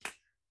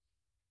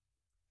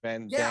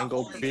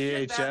 Fandango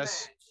VHS.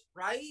 Match,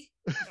 right?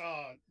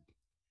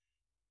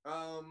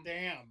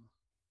 Damn.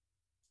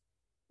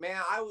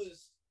 Man,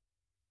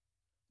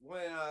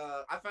 when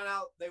I found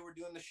out they were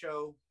doing the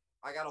show,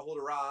 I got a hold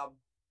of Rob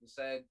and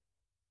said,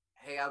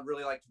 hey, I'd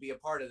really like to be a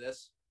part of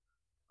this.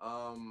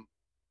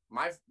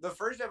 The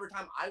first ever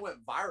time I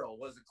went viral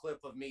was a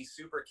clip of me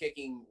super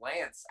kicking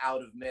Lance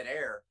out of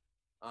midair.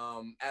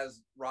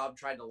 As Rob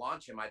tried to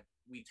launch him,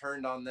 we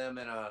turned on them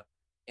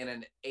in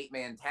an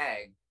 8-man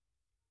tag,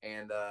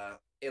 and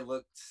it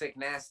looked sick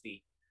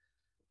nasty.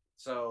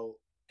 So,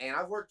 and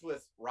I've worked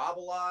with Rob a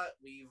lot.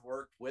 We've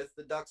worked with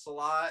the Ducks a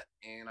lot,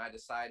 and I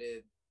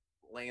decided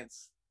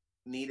Lance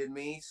needed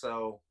me,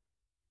 so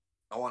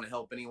I want to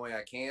help any way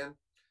I can.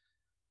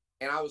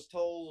 And I was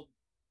told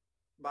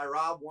by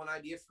Rob one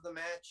idea for the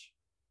match,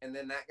 and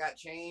then that got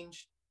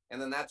changed,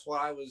 and then that's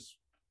what I was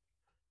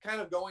kind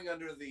of going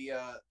under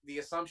the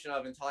assumption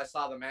of until I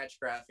saw the match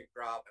graphic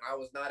drop, and I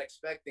was not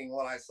expecting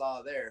what I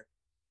saw there.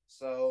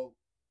 So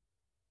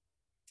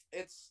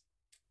it's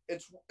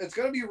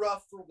going to be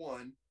rough for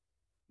one,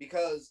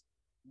 because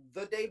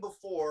the day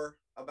before,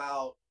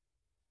 about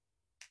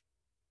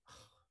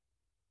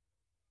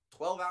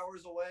 12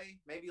 hours away,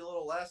 maybe a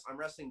little less, I'm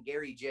wrestling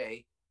Gary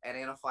J at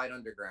Anafight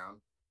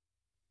Underground.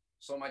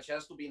 So my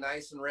chest will be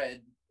nice and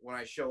red when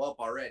I show up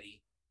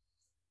already.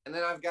 And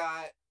then I've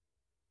got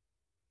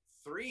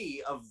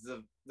three of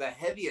the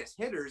heaviest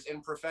hitters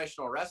in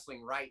professional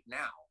wrestling right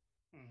now.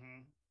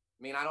 Mm-hmm.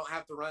 I mean, I don't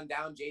have to run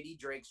down JD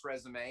Drake's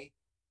resume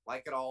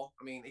like at all.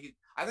 I mean,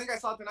 I think I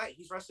saw tonight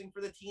he's wrestling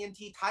for the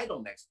TNT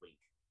title next week,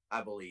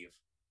 I believe.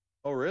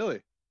 Oh,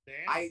 really?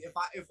 Damn.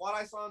 If what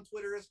I saw on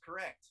Twitter is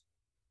correct.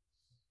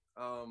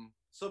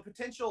 So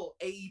potential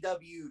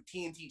AEW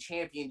TNT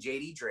champion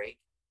JD Drake,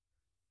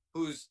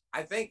 who's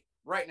I think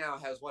right now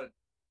has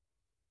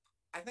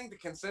I think the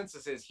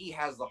consensus is he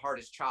has the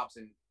hardest chops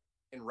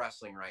in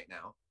wrestling right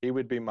now. He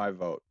would be my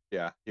vote.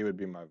 Yeah, he would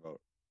be my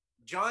vote.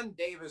 John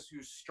Davis,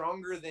 who's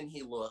stronger than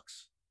he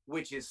looks,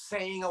 which is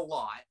saying a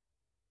lot.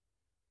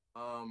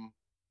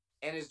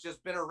 And has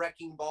just been a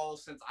wrecking ball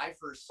since I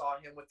first saw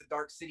him with the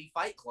Dark City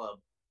Fight Club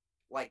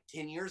like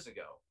 10 years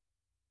ago.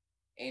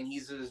 And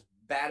he's as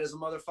bad as a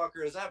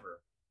motherfucker as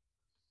ever.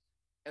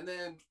 And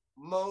then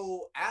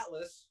Mo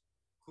Atlas,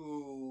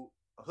 who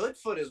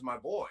Hoodfoot is my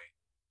boy.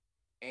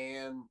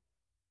 And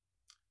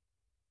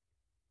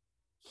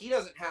he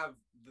doesn't have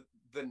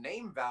the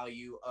name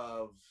value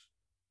of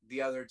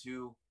the other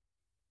two.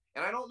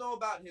 And I don't know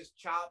about his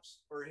chops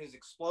or his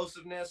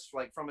explosiveness,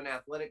 like from an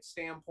athletic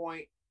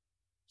standpoint.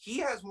 He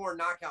has more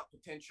knockout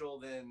potential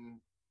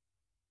than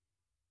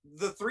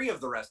the three of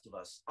the rest of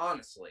us,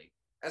 honestly.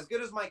 As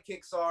good as my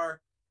kicks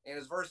are, and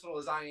as versatile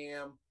as I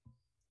am,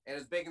 and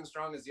as big and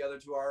strong as the other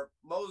two are,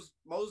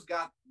 Mo's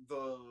got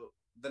the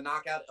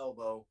knockout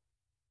elbow,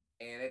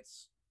 and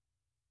it's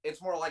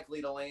more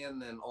likely to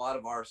land than a lot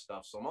of our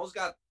stuff. So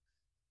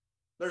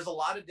there's a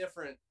lot of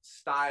different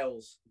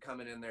styles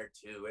coming in there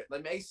too.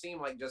 It may seem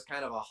like just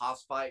kind of a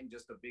house fight and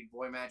just a big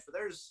boy match, but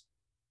there's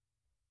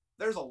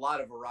a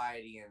lot of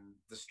variety in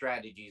the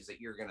strategies that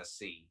you're going to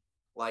see.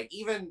 Like,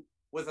 even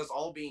with us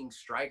all being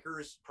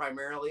strikers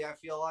primarily, I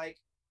feel like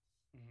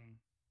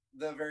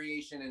the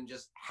variation in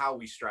just how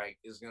we strike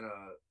is going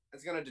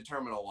to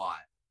determine a lot.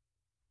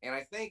 And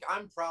I think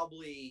I'm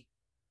probably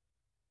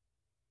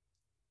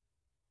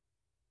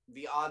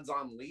the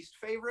odds-on least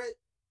favorite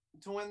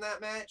to win that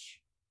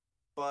match,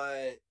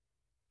 but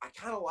I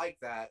kind of like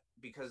that,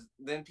 because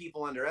then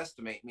people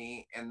underestimate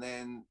me, and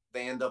then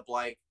they end up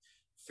like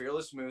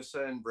Fearless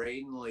Musa and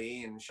Braden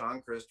Lee and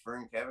Sean Christopher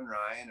and Kevin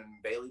Ryan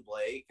and Bailey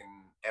Blake and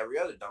every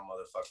other dumb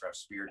motherfucker I've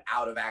speared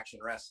out of Action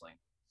Wrestling.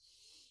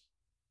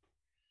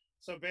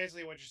 So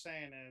basically, what you're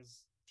saying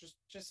is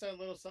just a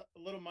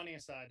little money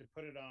aside to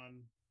put it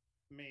on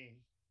me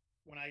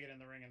when I get in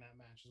the ring in that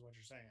match is what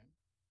you're saying.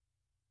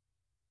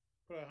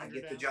 Put 100 I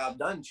get down. the job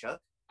done,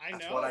 Chuck.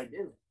 That's what I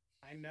do.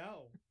 I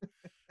know.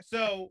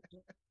 So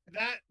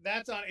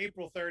that's on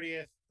April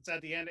 30th. It's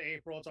at the end of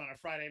April. It's on a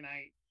Friday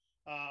night.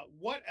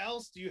 What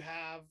else do you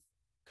have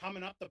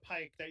coming up the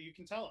pike that you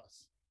can tell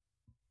us?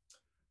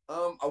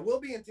 I will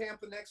be in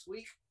Tampa next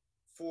week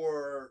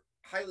for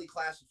highly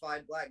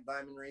classified Black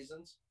Diamond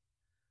reasons.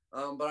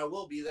 But I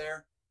will be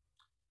there.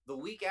 The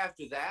week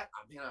after that,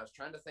 I was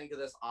trying to think of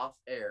this off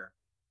air.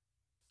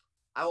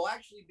 I will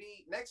actually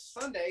be, next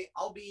Sunday,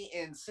 I'll be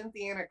in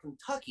Cynthiana,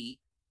 Kentucky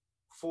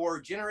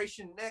for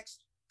Generation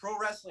Next Pro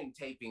Wrestling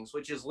tapings,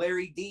 which is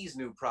Larry D's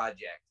new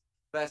project.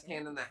 Best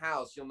hand in the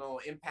house. You'll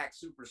know, Impact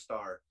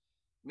Superstar.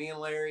 Me and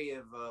Larry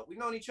we've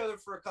known each other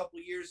for a couple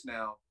of years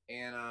now,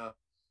 and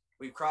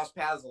we've crossed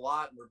paths a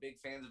lot, and we're big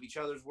fans of each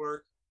other's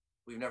work.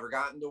 We've never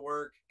gotten to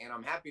work, and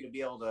I'm happy to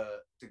be able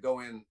to go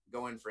in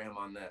for him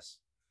on this.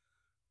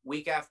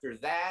 Week after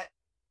that,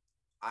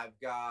 I've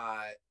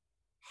got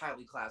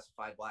highly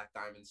classified Black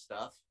Diamond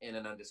stuff in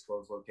an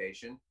undisclosed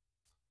location.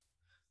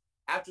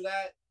 After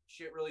that,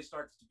 shit really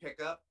starts to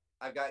pick up.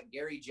 I've got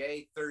Gary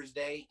J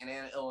Thursday in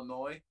Anna,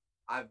 Illinois.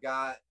 I've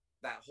got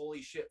that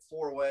holy shit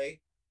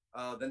 4-way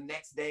the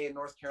next day in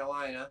North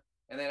Carolina.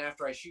 And then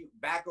after I shoot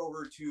back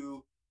over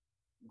to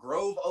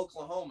Grove,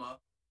 Oklahoma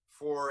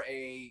for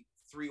a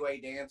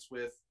 3-way dance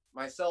with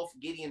myself,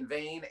 Gideon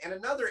Vane, and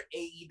another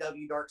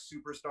AEW Dark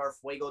Superstar,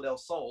 Fuego del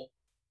Sol,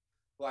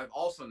 who I've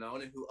also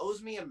known and who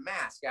owes me a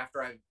mask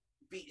after I've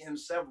beaten him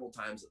several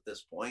times at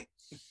this point.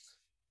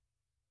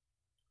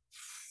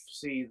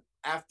 See,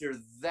 after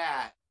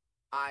that,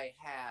 I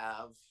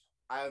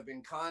have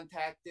been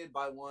contacted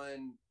by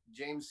one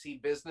James C.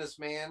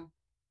 Businessman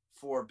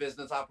for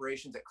business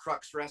operations at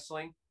Crux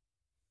Wrestling.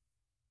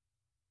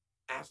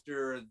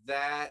 After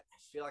that, I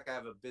feel like I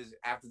have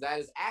after that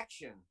is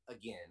Action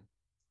again.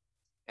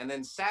 And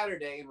then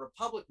Saturday in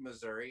Republic,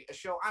 Missouri, a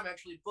show I'm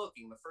actually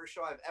booking, the first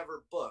show I've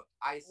ever booked,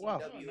 ICWF.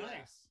 Wow. Oh,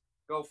 nice.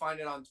 Go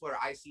find it on Twitter,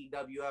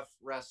 ICWF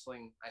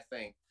Wrestling, I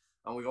think.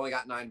 We've only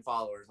got 9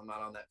 followers. I'm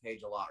not on that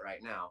page a lot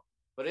right now.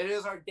 But it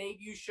is our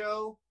debut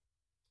show.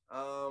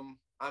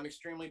 I'm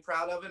extremely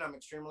proud of it. I'm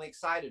extremely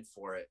excited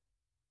for it.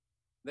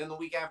 Then the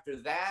week after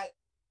that,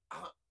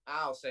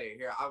 I'll say it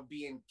here, I'll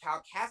be in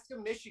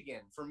Kalkaska,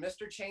 Michigan for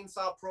Mr.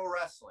 Chainsaw Pro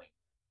Wrestling.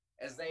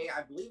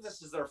 I believe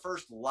this is their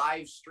first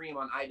live stream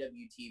on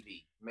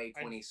IWTV, May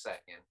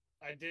 22nd.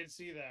 I did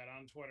see that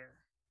on Twitter.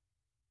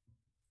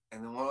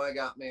 And then what do I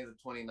got May the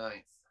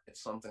 29th?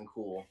 It's something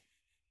cool.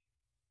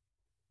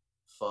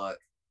 Fuck.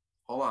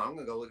 Hold on, I'm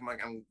gonna go look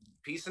at I'm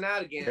piecing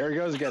out again. There he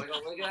goes again. I'm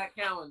gonna go look at that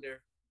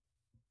calendar.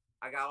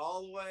 I got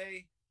all the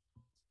way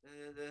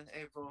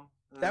April.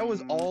 That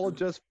was all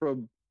just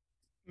from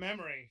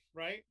memory,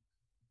 right?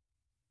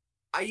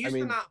 I used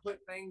to not put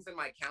things in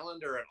my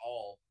calendar at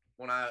all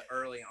when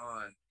early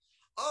on.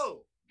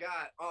 Oh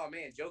God! Oh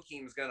man,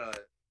 Joakim's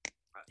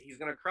he's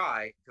gonna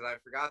cry because I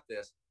forgot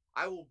this.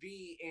 I will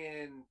be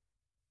in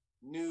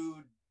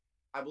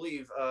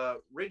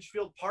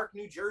Ridgefield Park,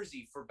 New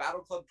Jersey for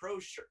Battle Club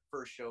Pro's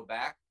first show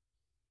back.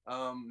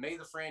 May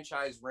the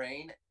franchise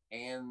reign,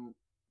 and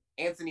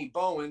Anthony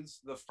Bowens,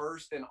 the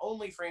first and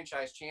only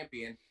franchise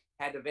champion,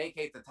 had to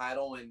vacate the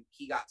title when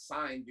he got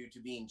signed due to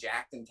being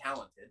jacked and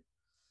talented.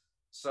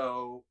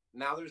 So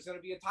now there's going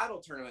to be a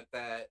title tournament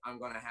that I'm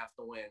going to have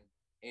to win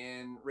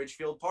in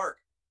Ridgefield Park.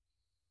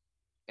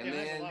 And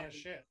then that's a lot of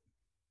shit.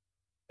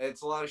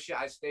 It's a lot of shit.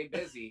 I stay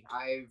busy.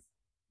 I've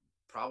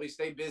probably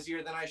stayed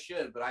busier than I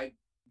should, but I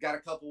got a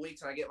couple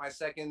weeks and I get my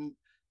second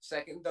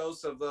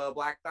dose of the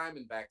Black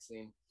Diamond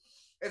vaccine.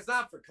 It's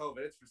not for COVID.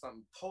 It's for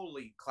something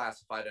totally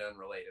classified and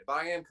unrelated. But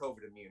I am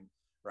COVID immune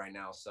right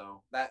now,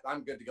 so that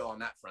I'm good to go on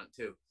that front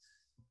too.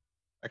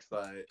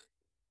 Excellent.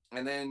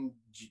 And then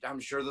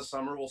I'm sure the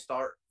summer will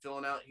start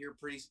filling out here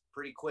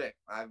pretty quick.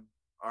 I've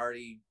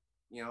already,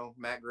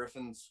 Matt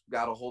Griffin's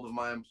got a hold of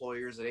my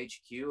employers at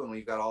HQ, and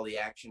we've got all the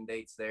action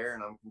dates there,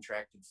 and I'm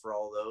contracted for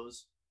all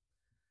those.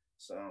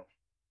 So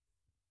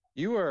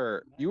you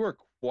are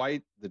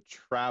quite the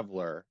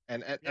traveler,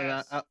 and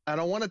yes. I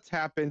want to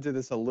tap into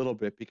this a little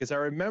bit because I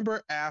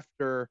remember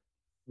after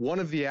one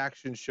of the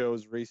action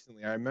shows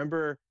recently, I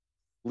remember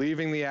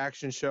leaving the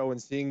action show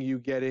and seeing you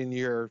get in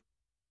your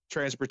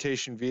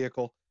transportation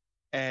vehicle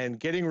and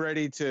getting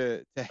ready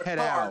to head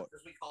out.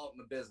 As we call it in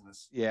the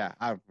business. Yeah,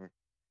 I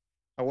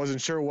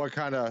wasn't sure what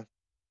kind of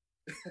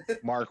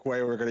mark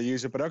way we were going to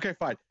use it, but okay,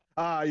 fine.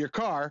 Your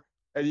car,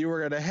 and you were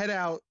going to head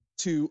out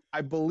to,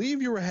 I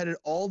believe you were headed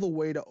all the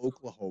way to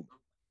Oklahoma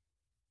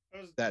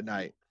that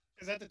night.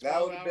 Is that the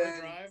 12-hour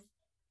drive?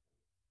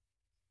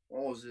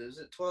 What was it? Is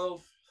it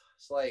 12?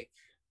 It's like,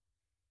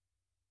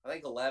 I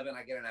think 11.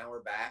 I get an hour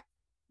back.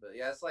 But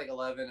yeah, it's like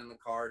 11 in the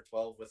car,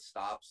 12 with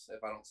stops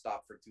if I don't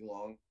stop for too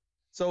long.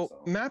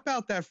 So map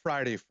out that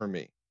Friday for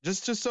me.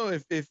 Just so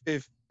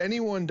if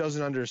anyone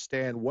doesn't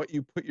understand what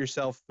you put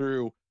yourself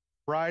through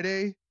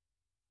Friday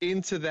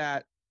into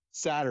that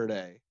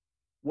Saturday,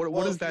 what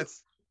does that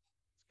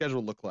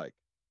schedule look like?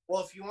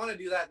 Well, if you want to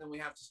do that, then we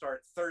have to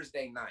start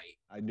Thursday night.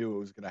 I knew it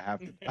was going to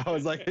happen. I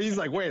was like, he's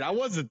like, wait, I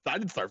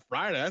didn't start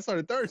Friday. I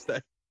started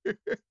Thursday.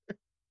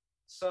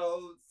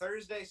 So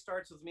Thursday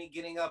starts with me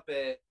getting up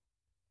at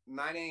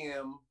 9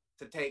 a.m.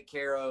 to take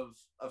care of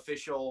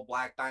official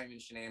Black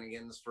Diamond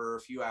shenanigans for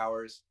a few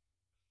hours.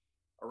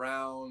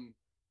 Around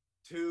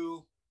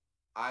 2,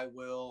 I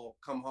will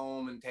come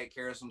home and take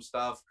care of some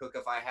stuff, cook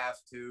if I have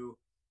to,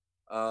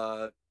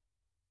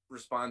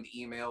 respond to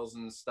emails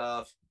and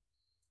stuff.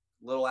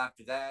 A little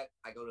after that,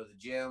 I go to the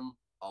gym,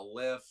 I'll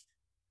lift.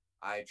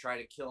 I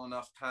try to kill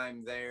enough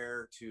time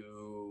there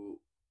to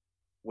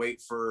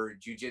wait for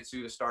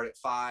jiu-jitsu to start at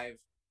 5.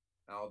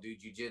 I'll do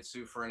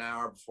jiu-jitsu for an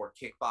hour before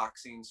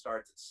kickboxing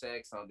starts at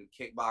 6. I'll do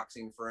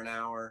kickboxing for an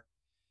hour.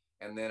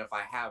 And then if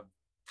I have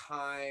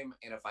time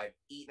and if I've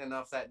eaten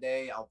enough that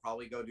day, I'll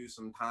probably go do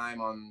some time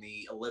on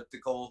the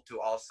elliptical to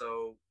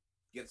also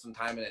get some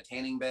time in a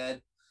tanning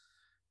bed.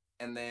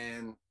 And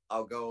then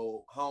I'll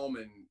go home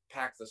and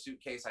pack the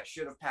suitcase I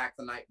should have packed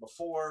the night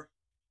before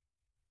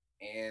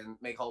and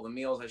make all the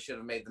meals I should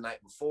have made the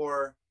night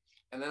before.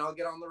 And then I'll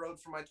get on the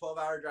road for my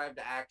 12-hour drive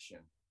to action.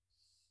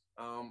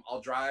 I'll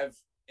drive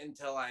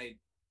until I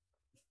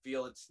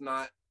feel it's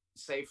not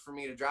safe for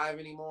me to drive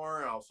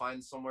anymore. I'll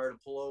find somewhere to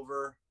pull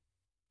over.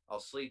 I'll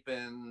sleep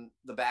in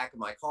the back of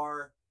my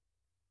car.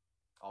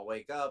 I'll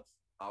wake up.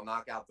 I'll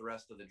knock out the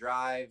rest of the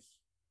drive.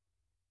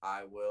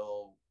 I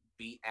will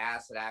beat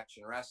ass at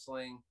Action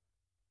Wrestling.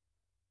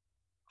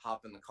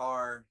 Hop in the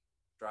car,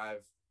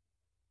 drive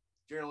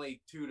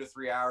generally 2 to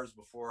 3 hours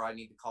before I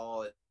need to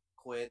call it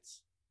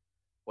quits.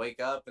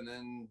 Wake up and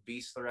then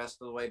beast the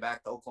rest of the way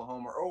back to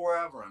Oklahoma or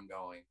wherever I'm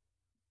going.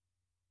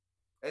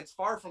 It's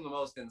far from the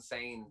most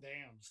insane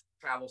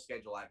travel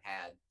schedule I've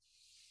had.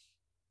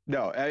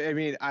 No, I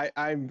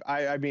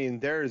mean,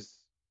 there's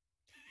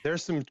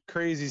some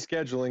crazy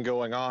scheduling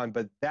going on,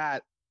 but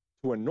that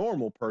to a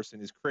normal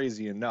person is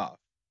crazy enough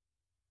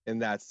in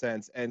that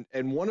sense. And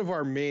one of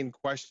our main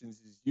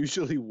questions is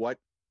usually what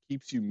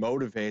keeps you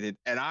motivated.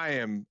 And I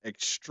am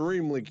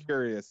extremely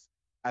curious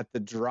at the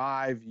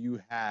drive you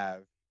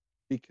have,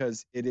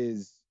 because it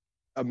is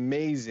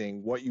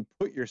amazing what you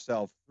put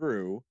yourself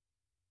through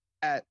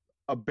at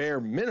a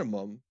bare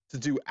minimum to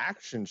do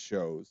action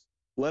shows,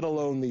 let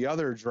alone the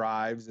other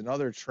drives and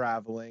other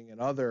traveling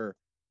and other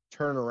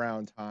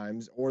turnaround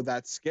times, or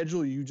that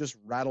schedule you just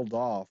rattled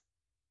off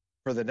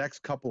for the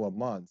next couple of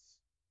months,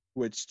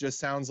 which just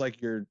sounds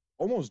like you're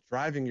almost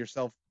driving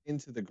yourself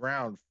into the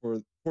ground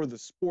for the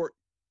sport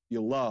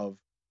you love,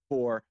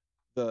 for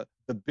the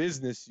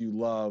business you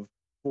love,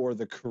 for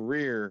the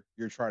career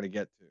you're trying to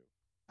get to.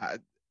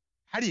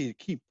 How do you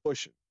keep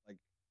pushing, like,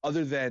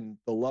 other than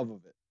the love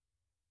of it?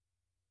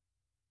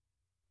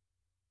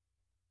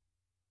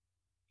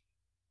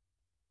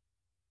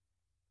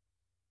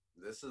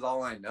 This is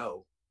all I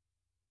know.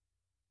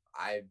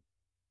 I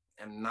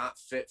am not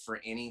fit for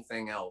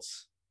anything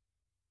else.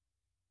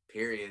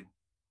 Period.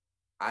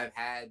 I've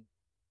had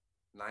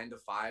 9 to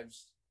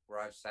 5s where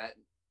I've sat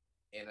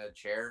in a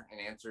chair and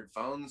answered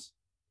phones.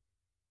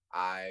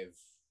 I've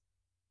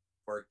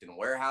worked in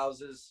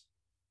warehouses.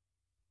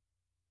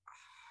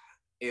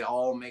 It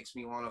all makes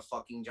me want to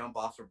fucking jump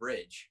off a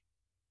bridge.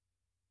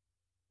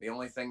 The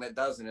only thing that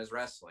doesn't is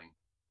wrestling.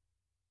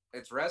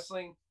 It's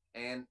wrestling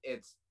and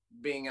it's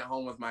being at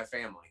home with my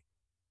family.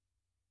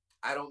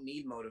 I don't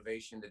need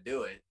motivation to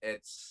do it.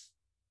 It's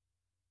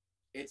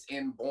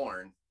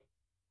inborn.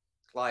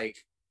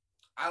 Like,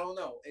 I don't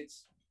know.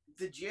 It's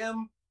the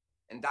gym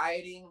and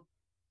dieting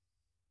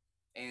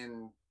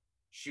and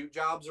shoot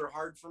jobs are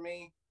hard for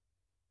me.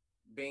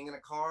 Being in a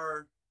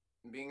car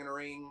and being in a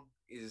ring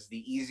is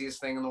the easiest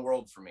thing in the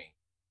world for me.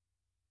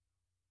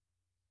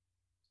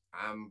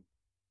 I'm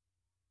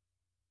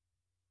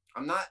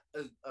not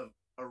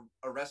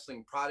a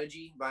wrestling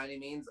prodigy by any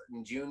means.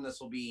 In June, this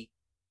will be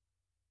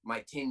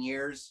my 10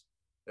 years.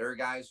 There are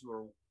guys who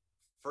are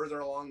further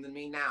along than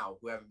me now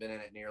who haven't been in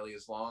it nearly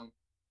as long.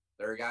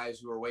 There are guys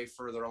who are way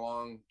further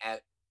along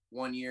at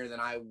 1 year than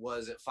I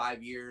was at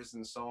 5 years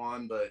and so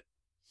on. But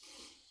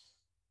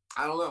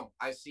I don't know.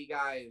 I see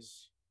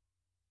guys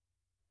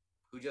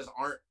who just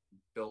aren't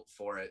built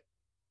for it.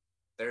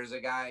 There's a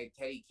guy,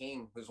 Teddy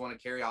King, who's one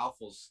of Kerry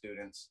Awful's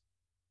students,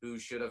 who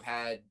should have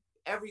had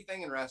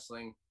everything in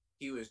wrestling.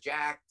 He was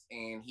jacked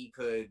and he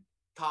could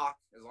talk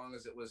as long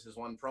as it was his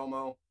one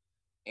promo,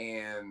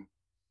 and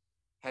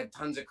had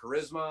tons of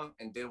charisma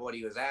and did what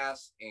he was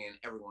asked, and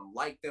everyone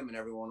liked him and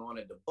everyone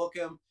wanted to book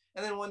him.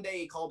 And then one day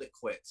he called it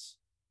quits.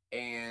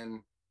 And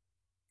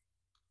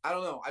I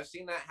don't know. I've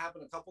seen that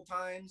happen a couple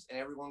times and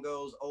everyone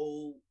goes,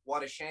 oh,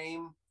 what a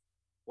shame.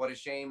 What a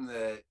shame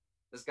that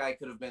this guy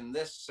could have been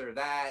this or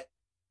that.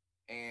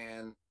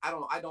 And I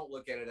don't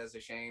look at it as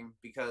a shame,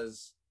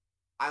 because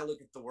I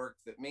look at the work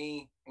that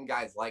me and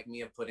guys like me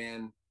have put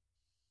in.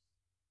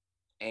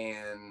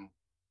 And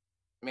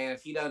man,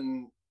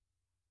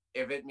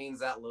 if it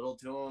means that little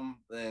to him,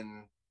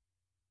 then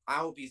I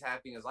hope he's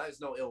happy in his life. There's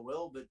no ill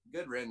will, but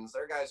good riddance.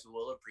 There are guys who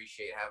will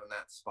appreciate having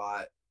that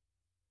spot,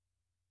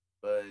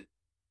 but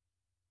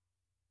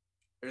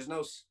there's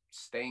no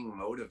staying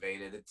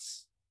motivated.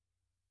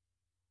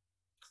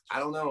 I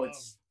don't know.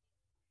 It's,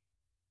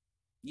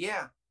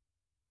 yeah.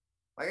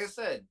 Like I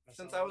said,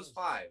 since I was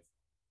 5,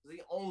 it's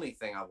the only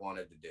thing I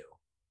wanted to do.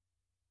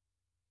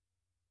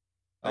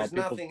 There's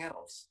nothing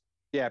else.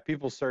 Yeah,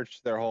 people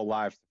search their whole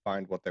lives to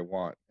find what they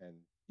want, and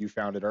you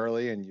found it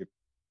early, and you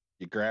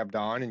grabbed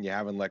on, and you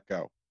haven't let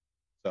go.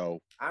 So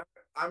I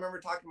remember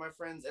talking to my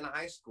friends in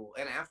high school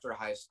and after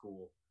high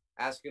school,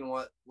 asking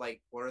what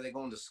are they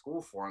going to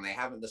school for, and they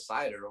haven't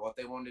decided, or what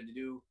they wanted to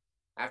do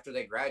after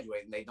they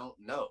graduate, and they don't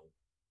know.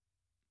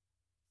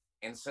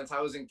 And since I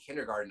was in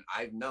kindergarten,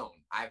 I've known.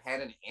 I've had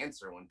an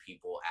answer when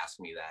people ask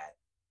me that.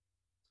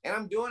 And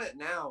I'm doing it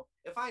now.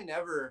 If I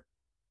never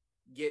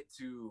get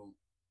to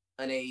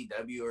an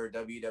AEW or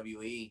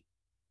WWE,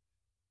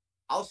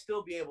 I'll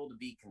still be able to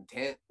be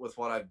content with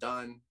what I've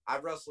done.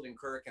 I've wrestled in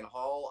Kurikan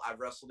Hall. I've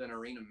wrestled in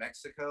Arena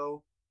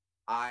Mexico.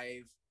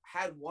 I've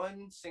had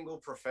one single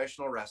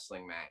professional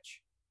wrestling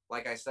match.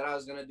 Like I said I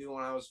was going to do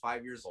when I was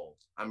 5 years old.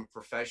 I'm a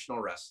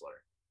professional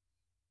wrestler.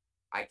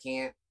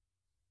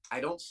 I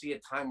don't see a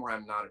time where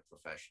I'm not a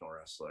professional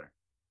wrestler.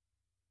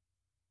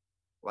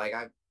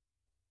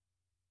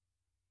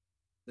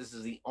 This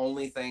is the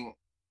only thing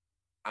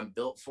I'm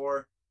built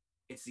for.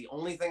 It's the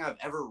only thing I've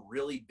ever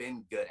really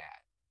been good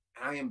at.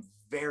 And I am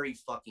very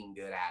fucking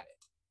good at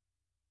it.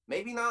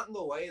 Maybe not in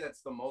the way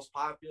that's the most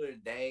popular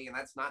today, and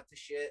that's not to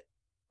shit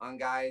on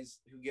guys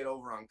who get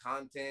over on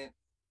content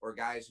or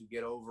guys who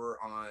get over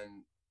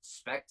on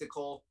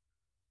spectacle.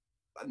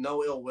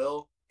 No ill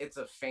will. It's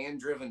a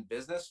fan-driven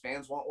business.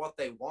 Fans want what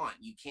they want.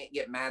 You can't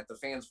get mad at the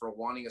fans for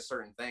wanting a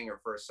certain thing or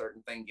for a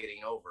certain thing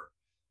getting over.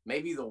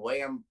 Maybe the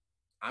way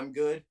I'm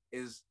good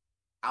is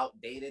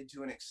outdated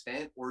to an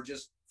extent, or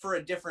just for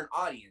a different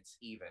audience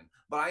even.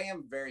 But I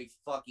am very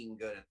fucking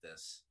good at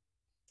this.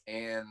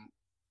 And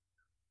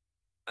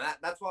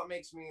that's what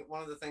makes me,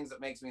 one of the things that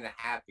makes me the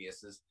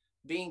happiest is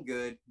being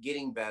good,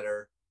 getting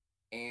better.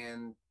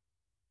 And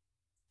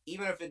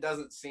even if it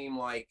doesn't seem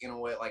like, in a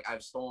way, like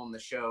I've stolen the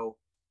show,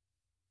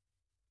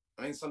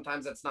 I mean,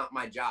 sometimes that's not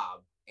my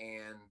job.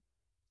 And,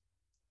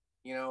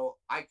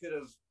 I could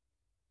have,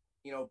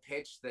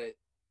 pitched that,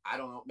 I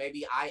don't know,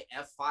 maybe I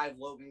F5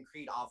 Logan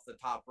Creed off the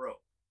top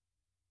rope.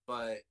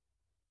 but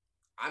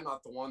I'm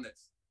not the one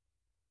that's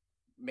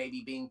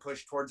maybe being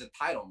pushed towards a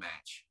title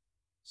match.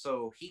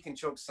 So he can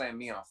choke slam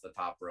me off the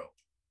top rope.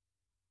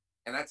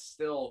 And that's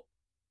still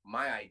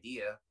my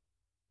idea.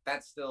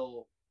 That's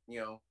still,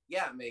 I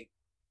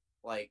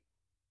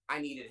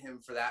needed him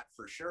for that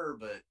for sure,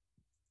 but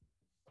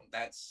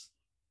I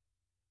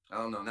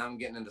don't know. Now I'm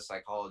getting into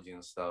psychology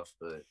and stuff,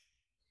 but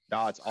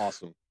no, it's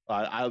awesome.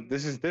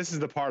 This is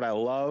the part I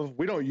love.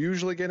 We don't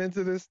usually get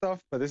into this stuff,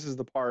 but this is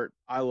the part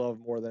I love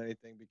more than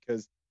anything,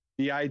 because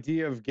the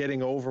idea of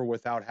getting over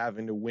without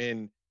having to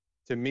win,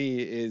 to me,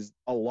 is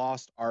a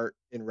lost art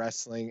in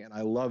wrestling, and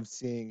I love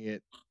seeing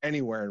it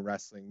anywhere in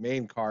wrestling,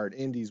 main card,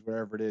 indies,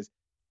 wherever it is.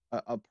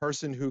 A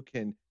person who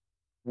can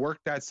work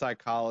that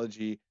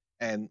psychology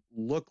and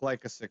look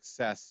like a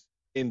success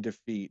in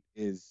defeat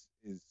is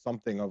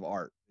something of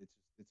art.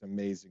 It's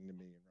amazing to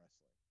me in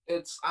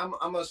wrestling.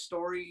 I'm a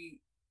story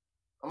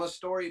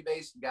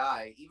based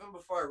guy. Even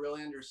before I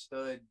really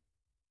understood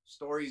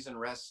stories in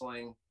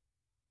wrestling,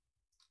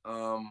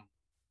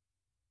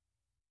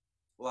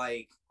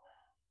 like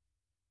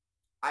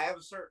I have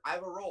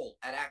a role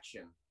at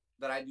Action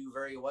that I do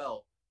very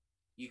well.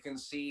 You can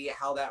see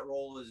how that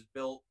role is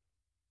built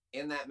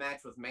in that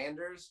match with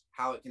Manders,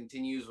 how it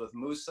continues with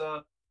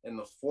Musa in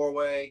the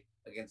 4-way,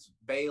 against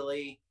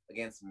Bailey,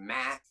 against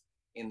Matt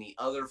in the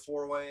other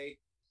 4-way.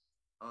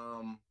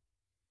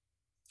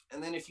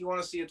 And then if you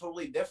want to see a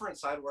totally different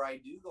side where I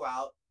do go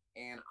out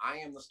and I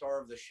am the star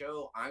of the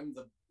show, I'm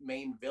the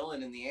main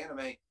villain in the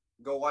anime,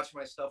 go watch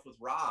my stuff with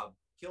Rob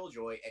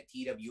Killjoy at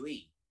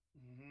TWE.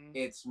 Mm-hmm.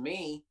 It's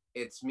me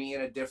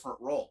in a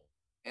different role.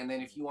 And then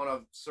if you want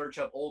to search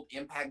up old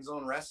Impact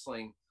Zone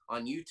Wrestling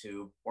on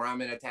YouTube, where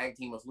I'm in a tag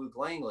team with Luke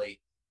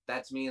Langley,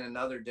 that's me in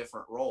another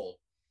different role.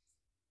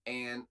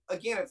 And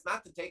again, it's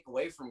not to take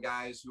away from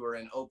guys who are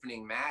in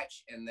opening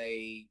match and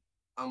they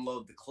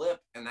unload the clip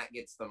and that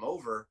gets them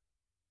over.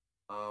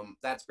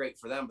 That's great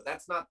for them, but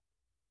that's not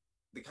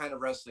the kind of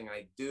wrestling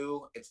I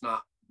do. It's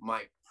not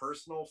my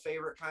personal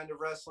favorite kind of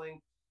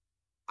wrestling.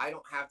 I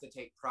don't have to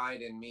take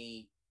pride in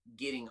me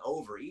getting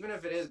over, even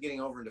if it is getting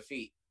over in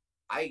defeat.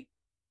 And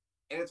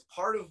it's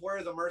part of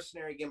where the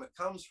mercenary gimmick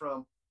comes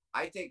from.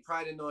 I take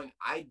pride in knowing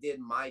I did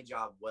my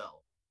job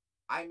well.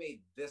 I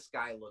made this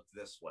guy look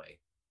this way.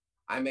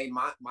 I made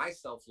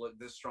myself look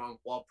this strong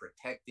while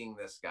protecting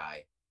this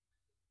guy.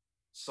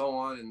 So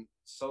on and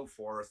so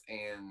forth.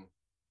 And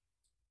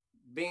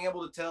being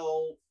able to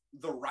tell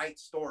the right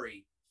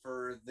story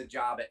for the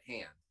job at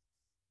hand.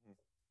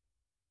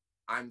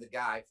 I'm the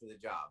guy for the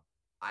job.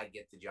 I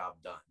get the job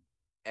done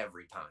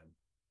every time.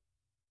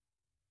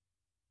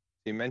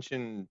 You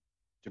mentioned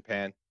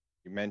Japan.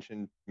 You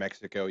mentioned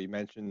Mexico. You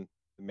mentioned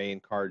the main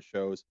card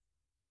shows.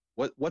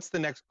 What's the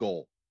next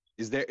goal?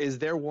 Is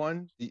there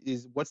one?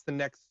 What's the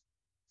next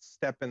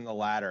step in the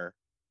ladder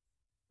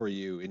for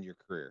you in your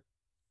career?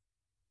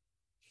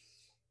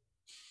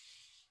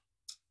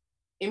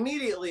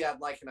 Immediately, I'd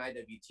like an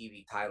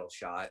IWTV title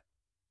shot.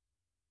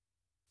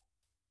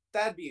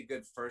 That'd be a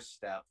good first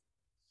step.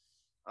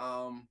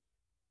 I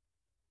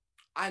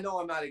know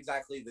I'm not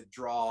exactly the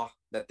draw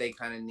that they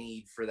kind of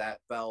need for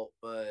that belt,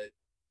 but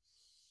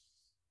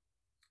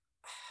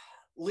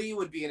Lee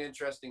would be an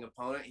interesting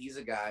opponent. He's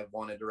a guy I've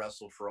wanted to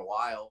wrestle for a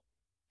while,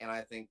 and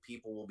I think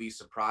people will be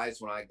surprised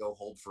when I go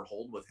hold for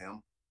hold with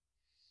him.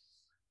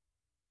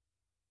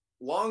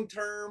 Long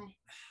term,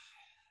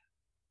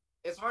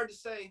 it's hard to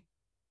say.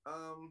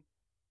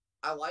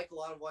 I like a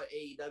lot of what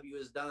AEW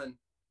has done.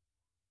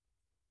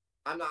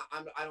 I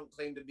don't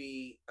claim to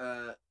be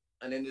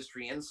an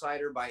industry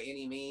insider by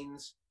any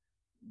means.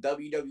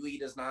 WWE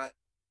does not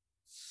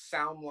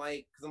sound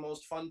like the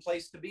most fun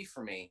place to be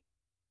for me.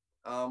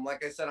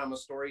 Like I said, I'm a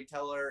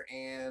storyteller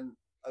and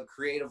a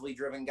creatively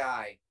driven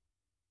guy.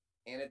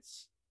 And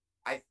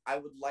I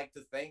would like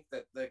to think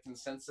that the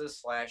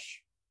consensus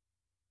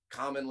 /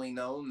 commonly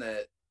known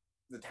that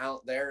the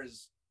talent there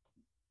is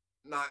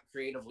not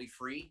creatively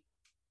free.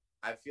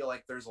 I feel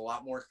like there's a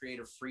lot more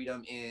creative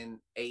freedom in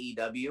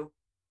AEW.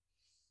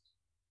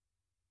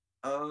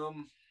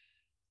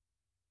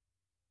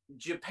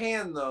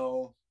 Japan,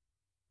 though,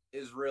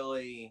 is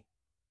really,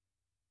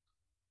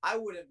 I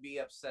wouldn't be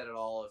upset at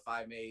all if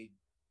I made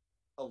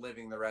a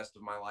living the rest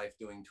of my life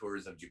doing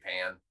tours of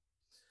Japan.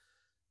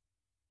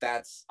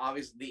 That's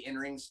obviously the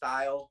in-ring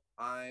style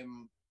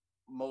I'm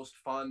most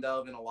fond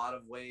of in a lot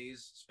of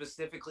ways,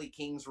 specifically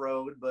King's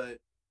Road, but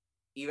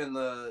even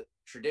the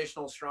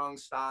traditional strong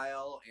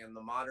style and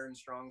the modern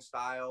strong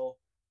style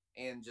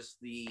and just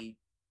the,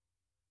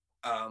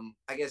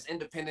 I guess,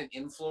 independent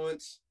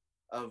influence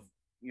of,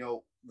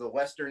 the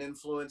Western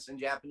influence in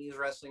Japanese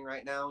wrestling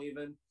right now,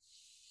 even.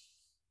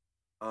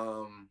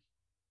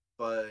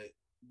 But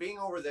being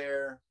over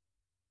there,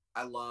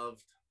 I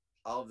loved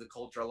all of the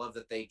culture. I love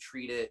that they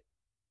treat it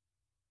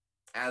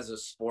as a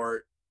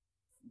sport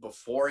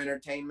before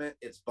entertainment.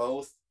 It's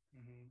both,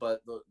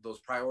 but those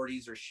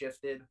priorities are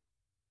shifted.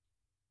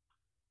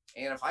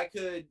 And if I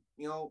could,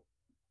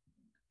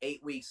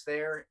 8 weeks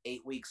there,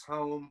 8 weeks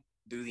home,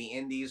 do the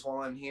indies while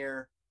I'm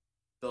here,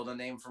 build a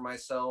name for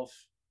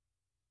myself,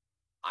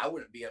 I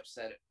wouldn't be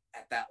upset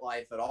at that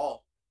life at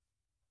all.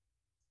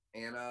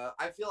 And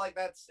I feel like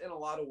that's in a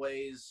lot of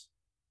ways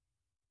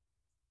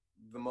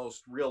the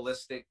most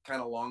realistic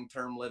kind of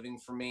long-term living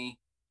for me.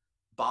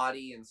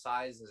 Body and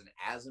size isn't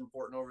as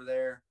important over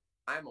there.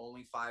 I'm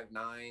only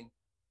 5'9".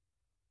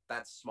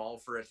 That's small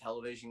for a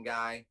television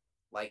guy.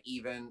 Like,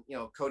 even,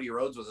 Cody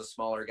Rhodes was a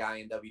smaller guy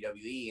in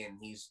WWE, and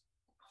he's,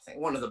 I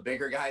think, one of the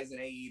bigger guys in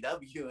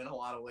AEW in a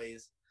lot of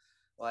ways.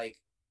 Like,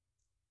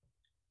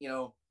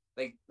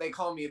 they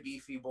call me a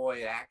beefy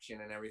boy at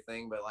Action and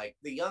everything, but like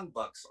the Young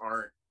Bucks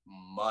aren't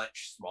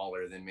much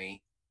smaller than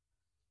me,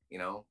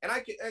 and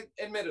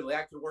admittedly,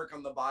 I could work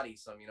on the body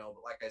some,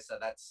 but like I said,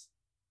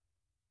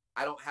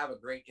 I don't have a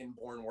great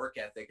inborn work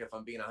ethic, if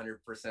I'm being 100%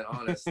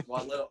 honest.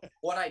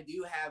 What I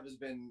do have has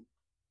been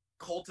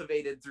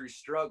cultivated through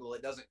struggle.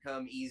 It doesn't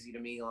come easy to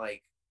me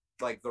like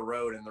the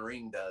road and the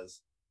ring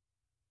does.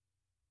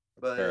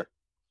 But fair.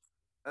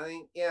 I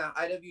think,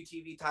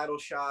 IWTV title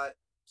shot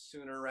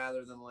sooner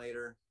rather than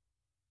later.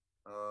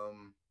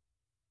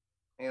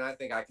 And I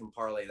think I can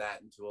parlay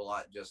that into a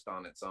lot just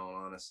on its own,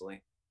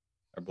 honestly.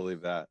 I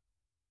believe that.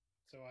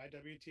 So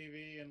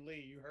IWTV and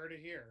Lee, you heard it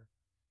here.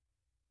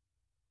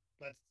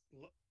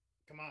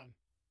 Come on.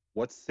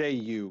 What say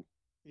you?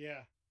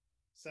 Yeah,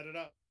 set it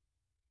up.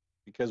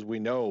 Because we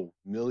know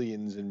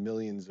millions and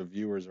millions of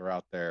viewers are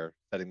out there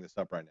setting this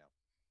up right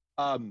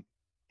now.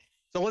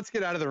 So let's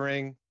get out of the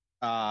ring.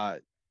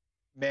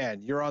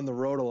 Man, you're on the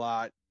road a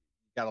lot.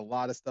 You got a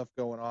lot of stuff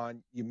going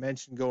on. You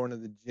mentioned going to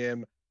the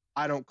gym.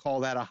 I don't call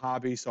that a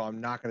hobby, so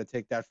I'm not going to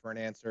take that for an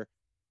answer.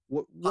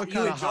 What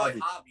kind of hobby?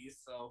 Hobbies,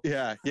 so.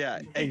 Yeah,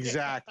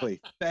 exactly.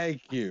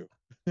 Thank you.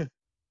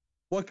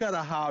 What kind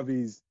of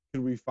hobbies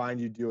can we find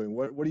you doing?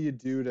 What do you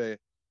do to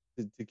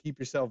keep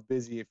yourself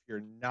busy if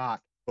you're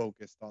not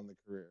focused on the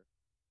career?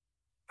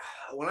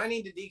 When I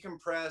need to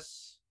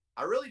decompress,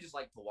 I really just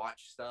like to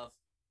watch stuff,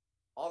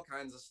 all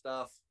kinds of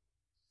stuff.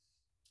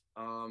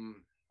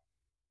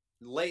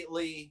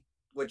 Lately,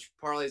 which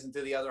parlays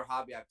into the other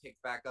hobby I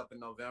picked back up in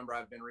November,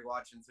 I've been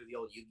rewatching through the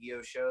old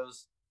Yu-Gi-Oh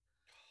shows.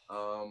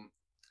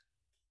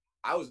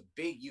 I was a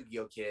big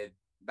Yu-Gi-Oh kid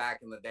back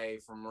in the day,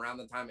 from around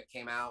the time it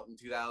came out in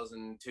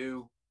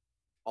 2002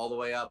 all the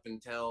way up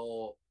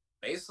until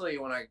basically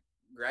when I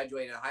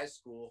graduated high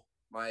school.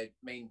 My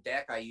main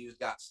deck I used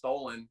got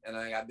stolen, and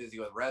I got busy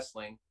with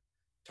wrestling.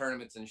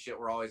 Tournaments and shit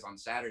were always on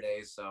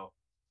Saturdays, so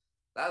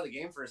out of the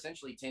game for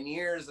essentially 10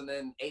 years. And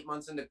then 8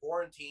 months into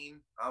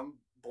quarantine, I'm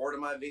bored of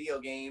my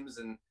video games,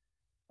 and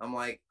I'm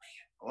like,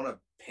 man, I want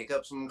to pick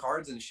up some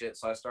cards and shit.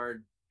 So I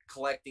started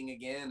collecting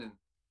again, and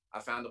I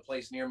found a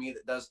place near me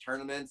that does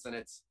tournaments, and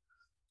it's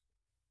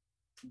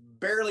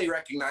barely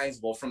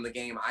recognizable from the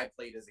game I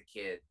played as a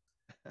kid.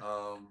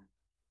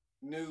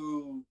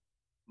 New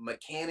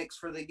mechanics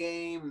for the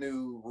game,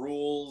 new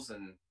rules,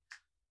 and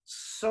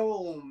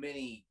so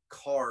many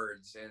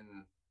cards,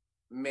 and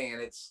man,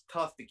 it's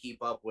tough to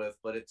keep up with,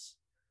 but it's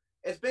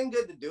been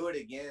good to do it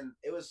again.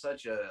 It was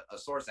such a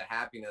source of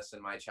happiness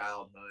in my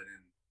childhood,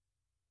 and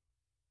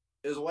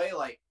it was a way,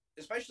 like,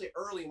 especially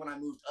early when I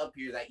moved up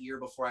here that year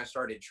before I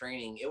started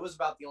training, it was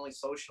about the only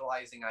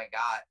socializing I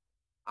got.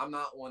 I'm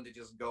not one to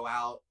just go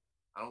out.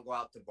 I don't go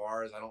out to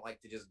bars. I don't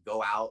like to just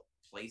go out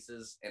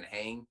places and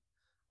hang.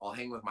 I'll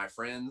hang with my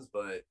friends,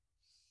 but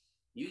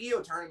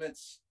Yu-Gi-Oh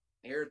tournaments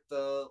here at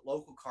the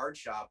local card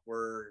shop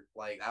were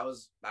like, that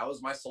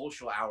was my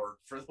social hour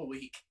for the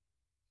week.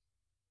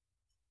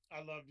 I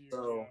loved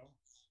Yu-Gi-Oh.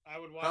 I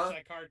would watch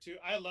that cartoon.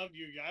 I loved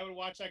Yu-Gi-Oh. I would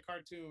watch that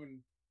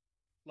cartoon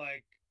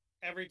like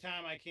every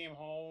time I came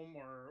home,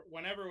 or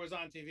whenever it was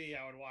on TV,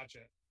 I would watch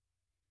it.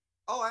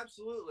 Oh,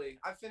 absolutely.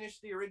 I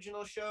finished the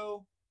original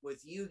show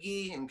with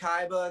Yugi and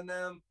Kaiba and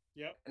them.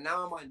 Yep. And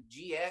now I'm on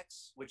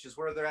GX, which is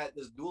where they're at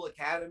this duel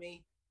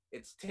academy.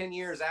 It's 10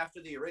 years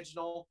after the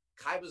original.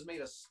 Kaiba's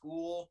made a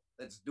school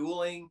that's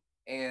dueling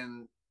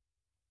and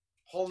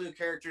whole new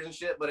characters and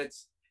shit, but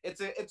it's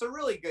a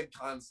really good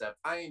concept.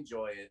 I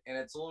enjoy it, and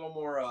it's a little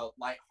more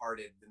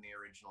lighthearted than the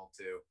original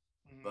too.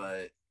 Mm-hmm.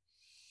 But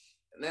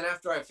and then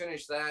after I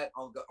finish that,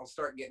 I'll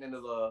start getting into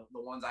the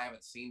ones I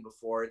haven't seen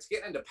before. It's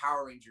getting into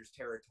Power Rangers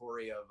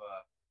territory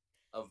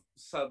of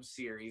sub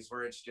series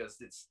where it's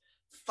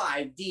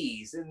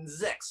 5Ds and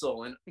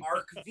Zexal and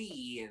Arc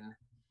V and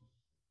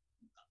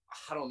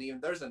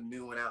there's a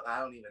new one out. I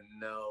don't even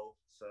know.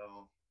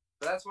 So,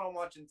 but that's what I'm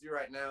watching through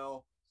right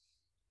now.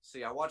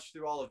 See, I watched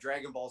through all of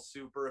Dragon Ball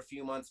Super a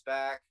few months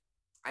back.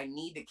 I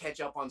need to catch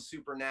up on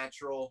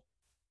Supernatural.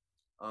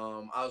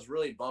 I was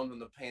really bummed when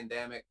the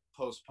pandemic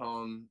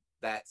postponed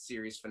that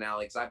series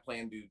finale, because I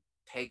plan to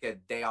take a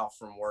day off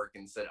from work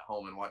and sit at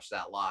home and watch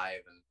that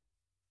live. And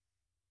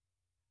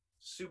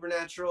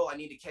Supernatural, I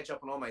need to catch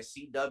up on all my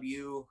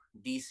CW,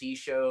 DC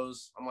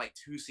shows. I'm like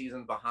 2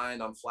 seasons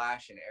behind on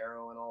Flash and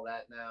Arrow and all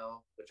that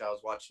now, which I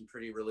was watching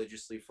pretty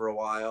religiously for a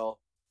while.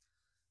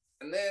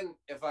 And then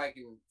if I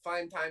can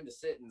find time to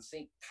sit and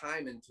sink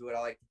time into it,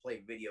 I like to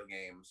play video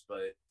games.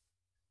 But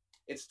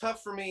it's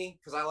tough for me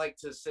because I like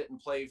to sit and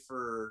play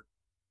for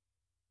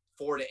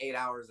 4 to 8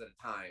 hours at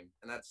a time.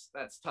 And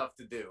that's tough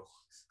to do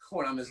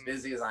when I'm as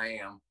busy as I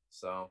am.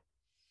 So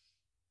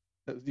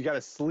You got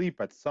to sleep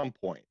at some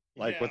point.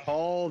 Like with Yeah.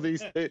 all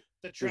these, The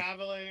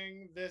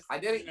traveling, this I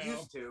didn't you know.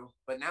 used to,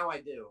 but now I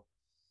do.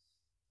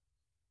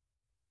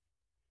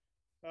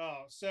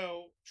 Oh,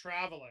 so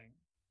traveling.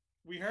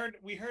 We heard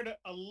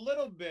a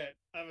little bit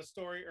of a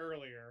story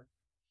earlier,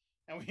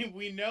 and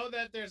we know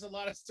that there's a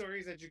lot of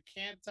stories that you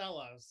can't tell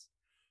us.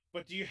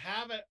 But do you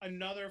have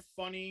another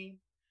funny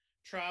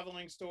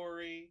traveling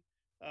story?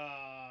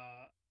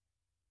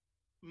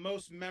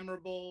 Most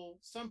memorable,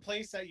 some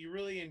place that you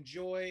really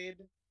enjoyed?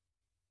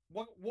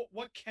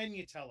 What can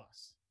you tell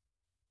us?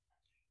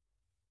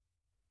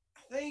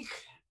 I think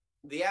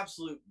the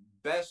absolute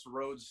best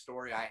road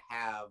story I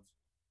have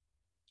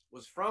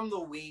was from the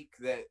week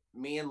that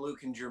me and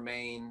Luke and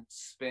Jermaine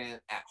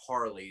spent at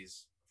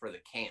Harley's for the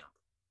camp.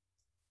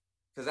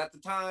 Because at the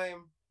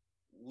time,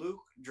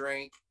 Luke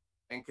drank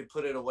and could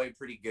put it away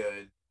pretty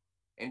good,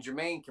 and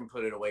Jermaine can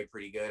put it away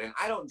pretty good, and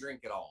I don't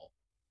drink at all.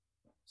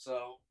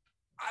 So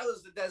I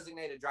was the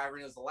designated driver,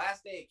 and it was the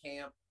last day of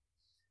camp,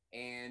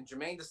 and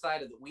Jermaine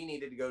decided that we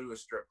needed to go to a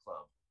strip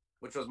club,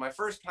 which was my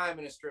first time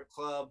in a strip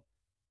club.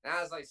 And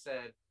as I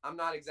said, I'm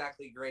not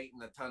exactly great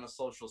in a ton of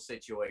social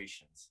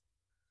situations,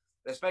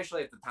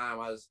 especially at the time.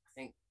 I was, I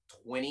think,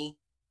 20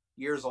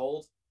 years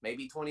old,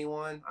 maybe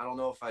 21. I don't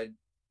know if I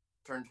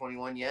turned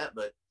 21 yet,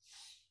 but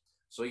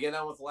so we get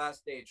done with the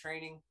last day of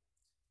training.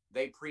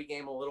 They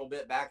pregame a little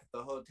bit back at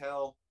the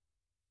hotel,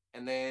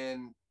 and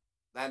then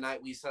that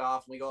night we set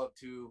off and we go up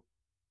to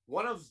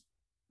one of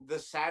the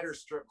sadder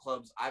strip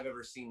clubs I've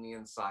ever seen the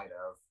inside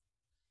of.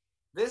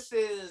 This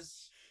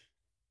is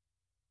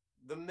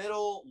the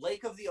middle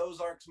Lake of the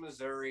Ozarks,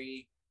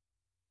 Missouri,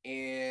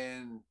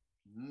 in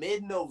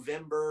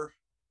mid-November.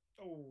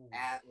 Oh.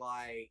 At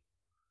like,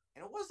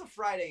 and it was a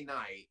Friday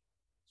night.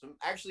 So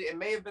actually, it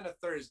may have been a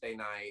Thursday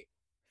night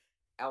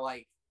at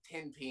like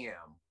 10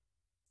 p.m.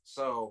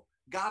 So,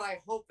 God, I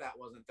hope that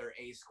wasn't their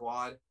A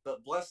squad,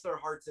 but bless their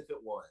hearts if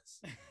it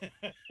was.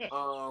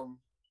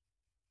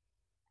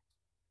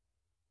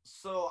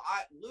 So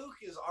Luke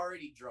is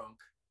already drunk,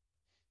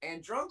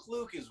 and drunk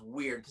Luke is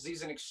weird because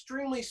he's an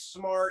extremely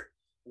smart,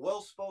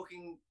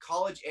 well-spoken,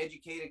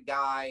 college-educated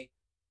guy,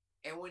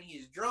 and when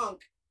he's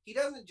drunk, he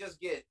doesn't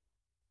just get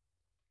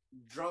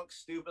drunk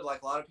stupid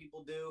like a lot of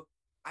people do.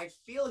 I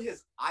feel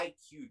his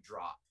IQ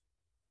drop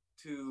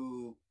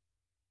to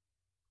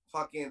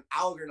fucking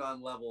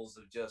Algernon levels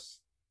of just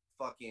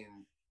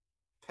fucking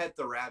Pet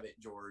the Rabbit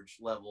George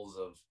levels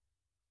of,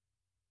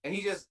 and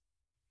he just,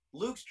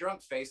 Luke's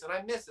drunk face, and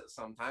I miss it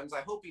sometimes. I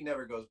hope he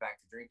never goes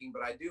back to drinking,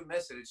 but I do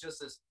miss it. It's just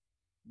this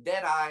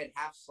dead-eyed,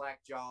 half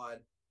slack-jawed,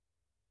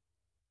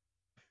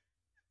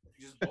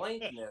 just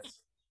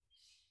blankness.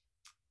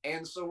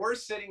 And so we're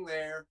sitting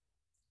there,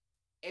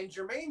 and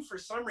Jermaine, for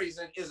some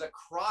reason, is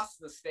across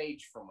the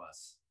stage from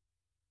us.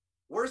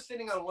 We're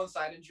sitting on one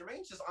side, and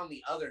Jermaine's just on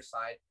the other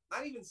side,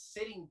 not even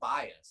sitting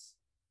by us.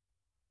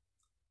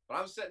 But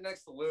I'm sitting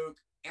next to Luke,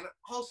 and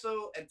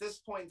also, at this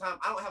point in time,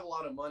 I don't have a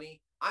lot of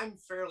money. I'm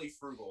fairly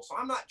frugal, so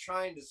I'm not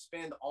trying to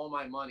spend all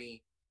my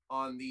money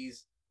on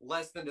these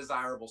less than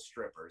desirable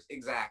strippers.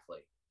 Exactly.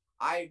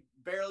 I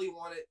barely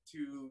want it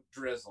to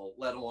drizzle,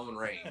 let alone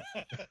rain.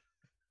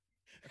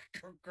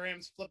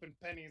 Graham's flipping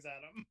pennies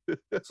at him.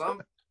 So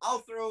I'll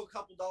throw a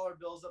couple dollar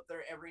bills up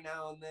there every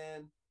now and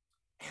then.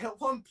 And at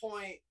one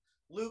point,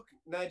 Luke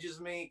nudges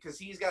me because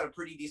he's got a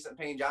pretty decent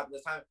paying job at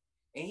this time,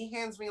 and he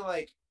hands me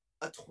like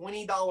a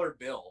 $20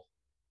 bill.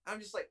 I'm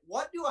just like,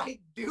 what do I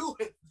do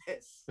with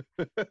this?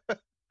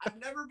 I've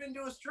never been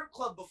to a strip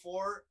club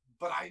before,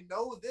 but I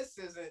know this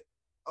isn't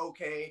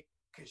okay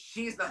because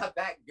she's not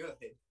that good.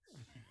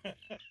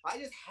 I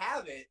just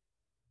have it,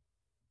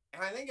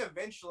 and I think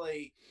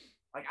eventually,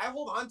 like, I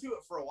hold on to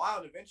it for a while,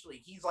 and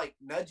eventually he's like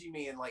nudging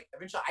me, and like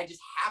eventually I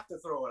just have to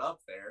throw it up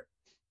there.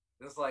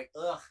 And it's like,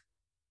 ugh,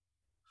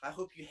 I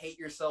hope you hate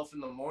yourself in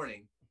the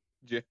morning.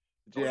 Did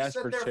you ask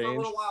for there change? for a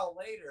little while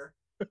later,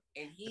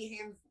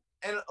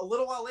 and a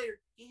little while later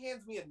he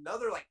hands me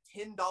another like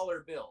 $10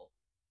 bill.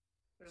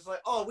 It's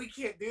like, oh, we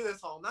can't do this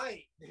all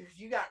night.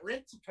 You got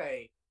rent to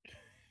pay.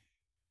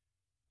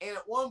 And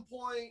at one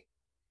point,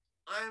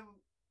 I'm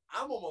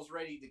almost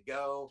ready to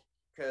go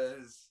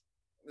because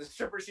the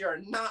strippers here are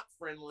not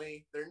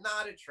friendly. They're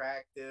not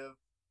attractive.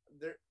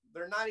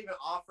 They're not even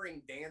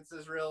offering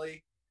dances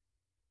really.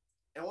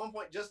 At one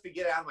point, just to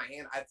get it out of my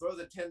hand, I throw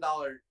the $10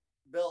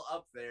 bill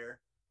up there,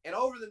 and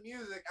over the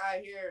music, I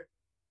hear,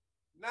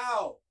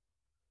 "No."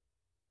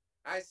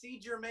 I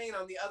see Jermaine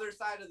on the other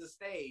side of the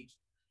stage.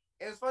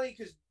 And it's funny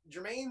because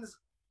Jermaine's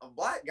a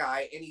black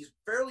guy and he's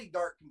fairly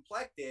dark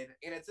complected,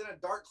 and it's in a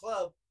dark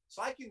club,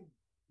 so I can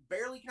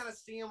barely kind of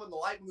see him when the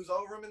light moves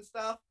over him and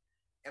stuff.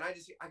 And I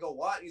go,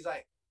 what? And he's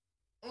like,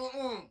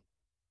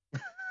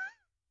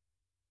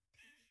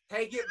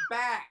 take it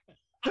back.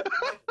 I'm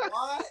like,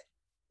 what?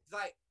 He's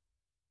like,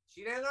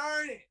 she didn't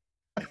earn it.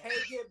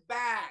 Take it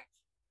back.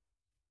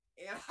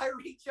 And I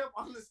reach up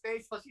on the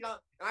stage so she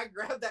don't, and I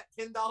grab that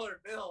 $10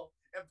 bill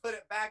and put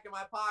it back in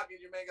my pocket.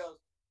 Jermaine goes,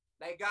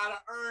 they gotta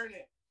earn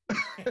it.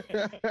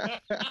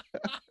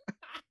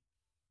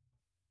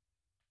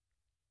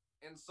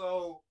 And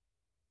so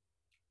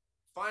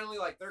finally,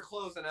 like, they're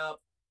closing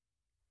up.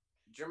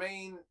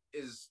 Jermaine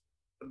is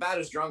about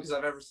as drunk as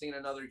I've ever seen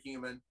another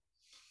human.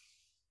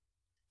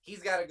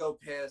 He's got to go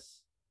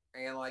piss,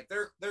 and like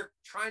they're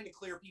trying to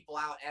clear people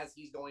out as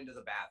he's going to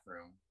the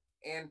bathroom.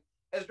 And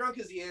as drunk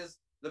as he is,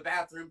 the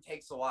bathroom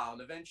takes a while.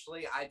 And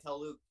eventually, I tell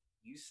Luke,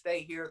 "You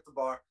stay here at the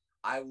bar.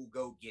 I will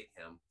go get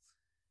him."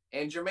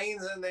 And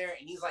Jermaine's in there,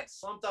 and he's like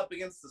slumped up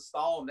against the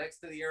stall next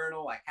to the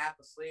urinal, like half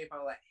asleep.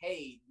 I'm like,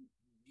 "Hey,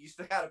 you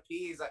still got to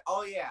pee?" He's like,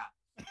 "Oh yeah."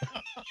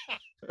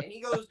 And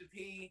he goes to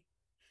pee,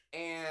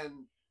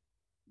 and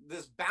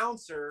this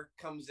bouncer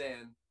comes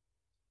in,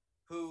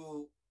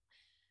 who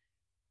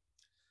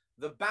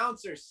the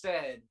bouncer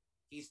said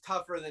he's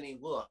tougher than he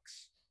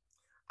looks.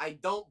 I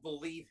don't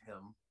believe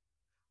him.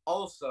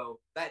 Also,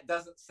 that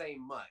doesn't say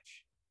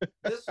much.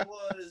 This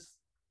was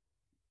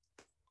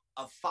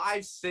a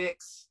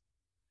 5'6"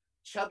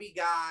 chubby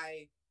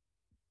guy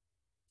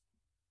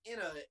in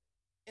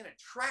a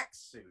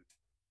tracksuit.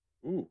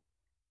 Ooh.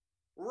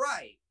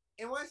 Right.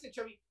 And when I say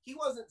chubby, he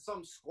wasn't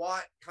some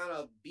squat kind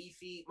of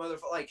beefy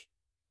motherfucker. Like,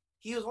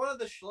 he was one of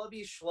the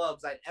schlubbiest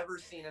schlubs I'd ever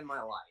seen in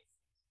my life.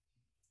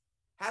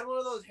 Had one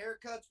of those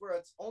haircuts where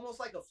it's almost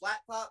like a flat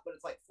top, but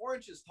it's like 4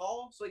 inches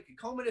tall, so he could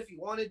comb it if he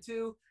wanted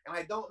to. And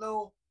I don't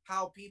know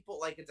how people,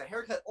 like, it's a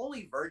haircut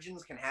only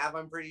virgins can have,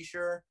 I'm pretty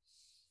sure.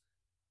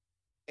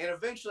 And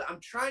eventually,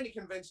 I'm trying to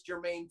convince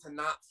Jermaine to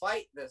not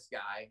fight this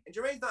guy. And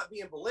Jermaine's not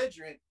being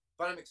belligerent,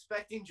 but I'm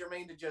expecting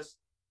Jermaine to just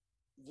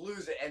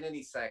lose it at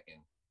any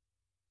second.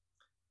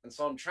 And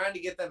so I'm trying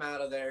to get them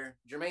out of there.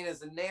 Jermaine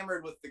is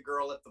enamored with the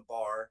girl at the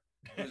bar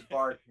who's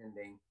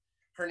bartending.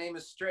 Her name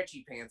is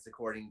Stretchy Pants,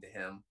 according to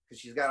him, because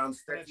she's got on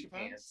stretchy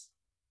pants.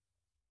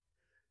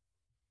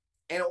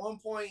 And at one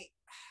point,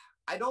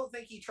 I don't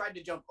think he tried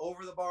to jump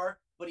over the bar,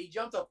 but he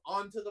jumped up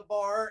onto the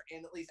bar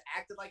and at least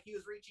acted like he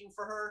was reaching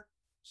for her.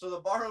 So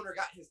the bar owner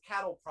got his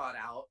cattle prod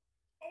out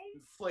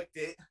and flicked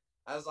it.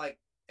 I was like,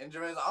 and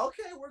Jermaine's like,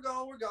 "Okay, we're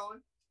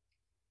going.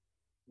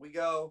 We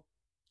go.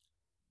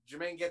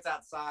 Jermaine gets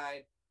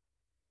outside.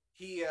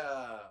 He,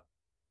 I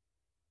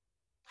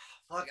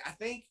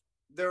think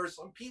there were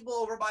some people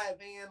over by a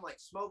van, like,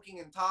 smoking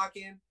and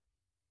talking.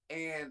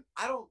 And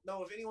I don't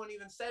know if anyone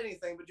even said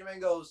anything, but Jermaine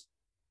goes,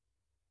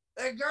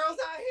 "There girls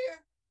out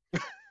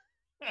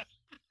here?"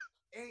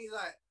 And he's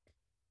like,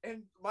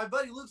 and my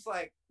buddy Luke's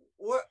like,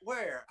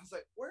 Where? I was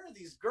like, "Where are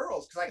these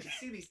girls?" Because I can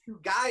see these two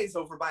guys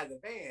over by the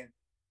van.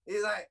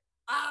 He's like,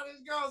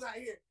 "There's girls out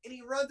here." And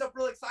he runs up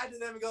real excited to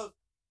them and goes,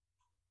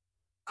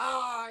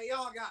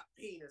 "Y'all got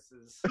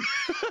penises."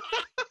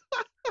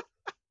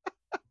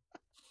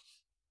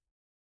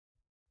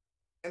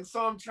 And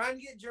so I'm trying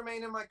to get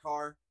Jermaine in my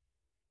car.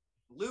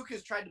 Luke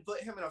has tried to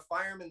put him in a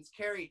fireman's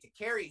carry to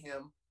carry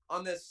him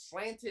on this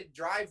slanted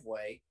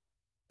driveway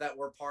that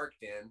we're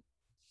parked in.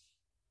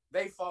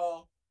 They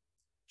fall.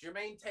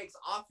 Jermaine takes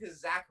off his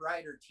Zack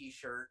Ryder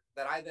t-shirt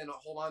that I then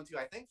hold on to,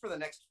 I think, for the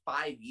next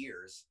 5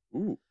 years.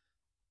 Ooh.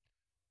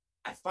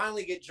 I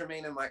finally get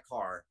Jermaine in my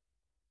car.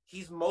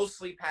 He's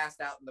mostly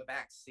passed out in the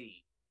back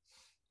seat.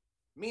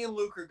 Me and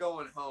Luke are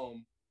going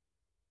home,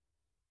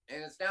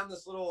 and it's down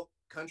this little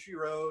country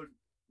road,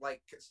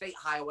 like state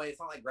highway. It's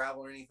not like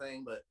gravel or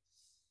anything,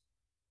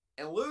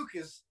 and Luke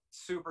is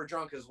super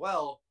drunk as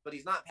well, but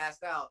he's not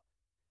passed out.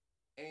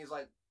 And he's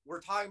like,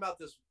 we're talking about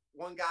this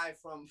one guy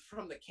from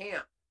the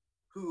camp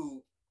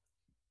who,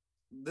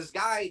 this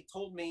guy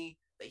told me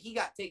that he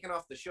got taken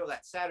off the show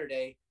that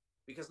Saturday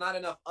because not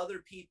enough other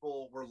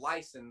people were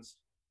licensed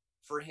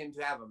for him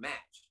to have a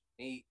match.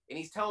 And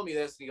he's telling me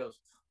this, and he goes,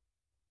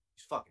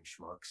 "These fucking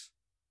schmucks."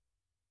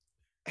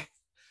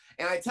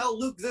 And I tell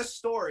Luke this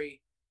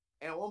story,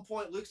 and at one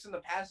point Luke's in the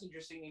passenger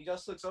seat, and he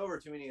just looks over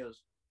to me and he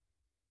goes,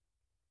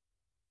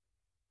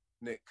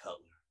 "Nick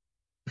Cutler."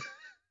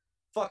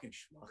 Fucking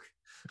schmuck.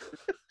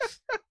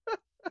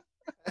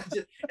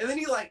 And then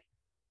he like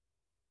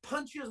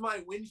punches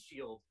my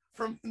windshield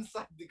from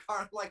inside the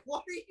car. I'm like,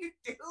 "What are you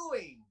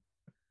doing?"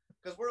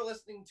 Because we're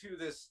listening to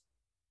this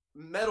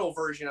metal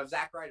version of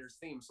Zack Ryder's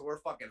theme, so we're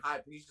fucking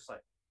hyped. And he's just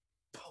like,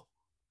 boom,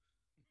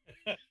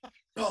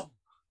 boom.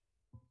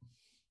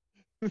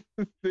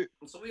 And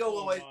so we go a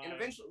little ways, and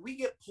eventually we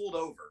get pulled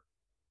over.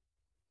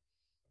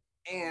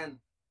 And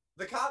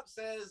the cop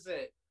says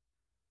that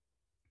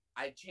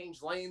I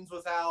changed lanes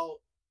without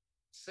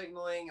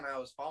signaling, and I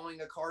was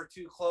following a car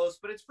too close.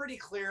 But it's pretty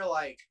clear,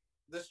 like,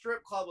 the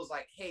strip club was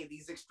like, "Hey,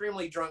 these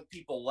extremely drunk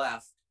people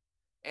left."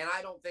 And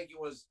I don't think it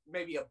was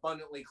maybe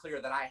abundantly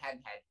clear that I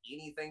hadn't had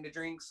anything to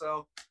drink.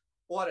 So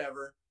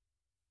whatever.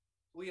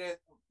 We didn't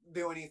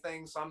do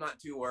anything, so I'm not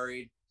too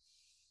worried.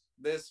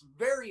 This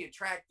very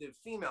attractive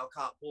female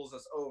cop pulls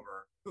us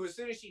over, who, as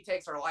soon as she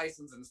takes our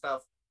license and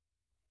stuff,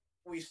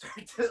 we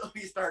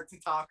start to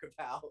talk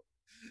about.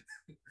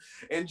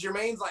 And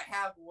Jermaine's like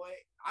half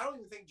awake. I don't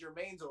even think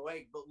Jermaine's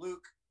awake, but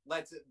Luke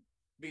lets it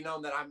be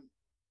known that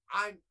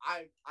I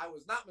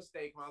was not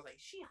mistaken. I was like,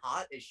 "She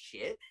hot as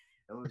shit."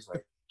 And Luke's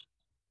like,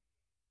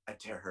 "I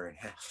tear her in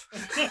half."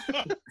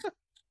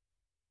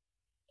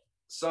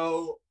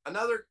 So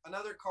another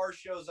car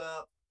shows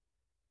up,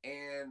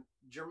 and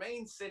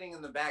Jermaine's sitting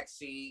in the back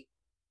seat,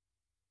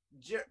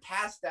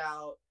 passed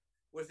out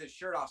with his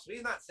shirt off. So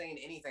he's not saying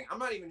anything. I'm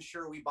not even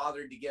sure we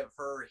bothered to give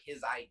her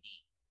his ID.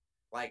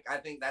 Like, I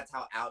think that's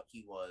how out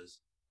he was.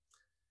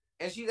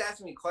 And she's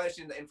asking me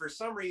questions. And for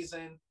some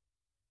reason,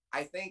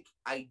 I think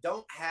I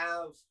don't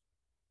have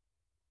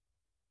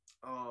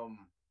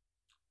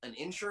an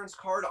insurance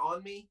card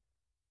on me.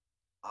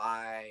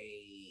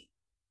 I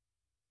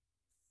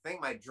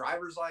think my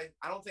driver's license,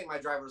 I don't think my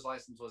driver's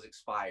license was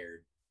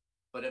expired,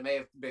 but it may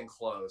have been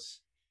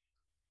close.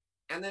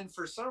 And then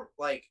for some,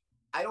 like,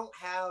 I don't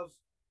have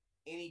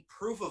any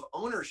proof of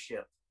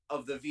ownership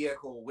of the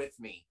vehicle with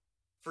me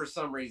for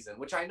some reason,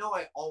 which I know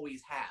I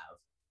always have,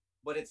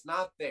 but it's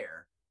not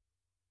there.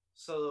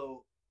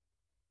 So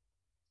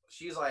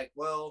she's like,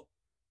 well,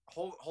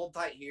 hold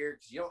tight here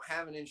because you don't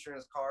have an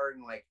insurance card.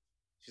 And like,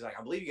 she's like,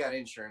 I believe you got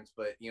insurance,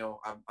 but you know,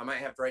 I might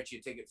have to write you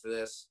a ticket for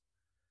this,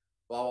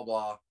 blah, blah,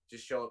 blah.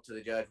 Just show up to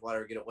the judge,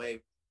 whatever, get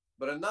away.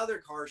 But another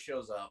car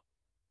shows up.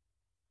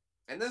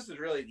 And this is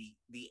really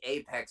the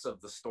apex of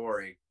the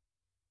story,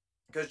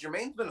 because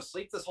Jermaine's been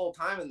asleep this whole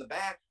time in the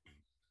back.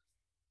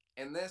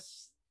 And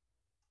this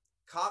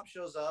cop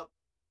shows up,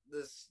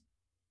 this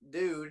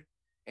dude,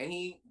 and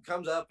he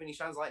comes up and he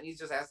shines light and he's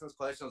just asking us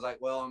questions like,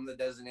 well, I'm the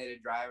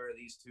designated driver.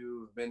 These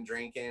two have been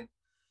drinking.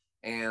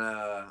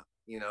 And,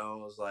 you know,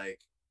 it was like,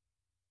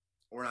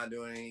 we're not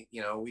doing any,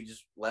 you know, we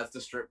just left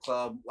the strip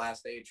club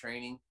last day of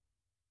training.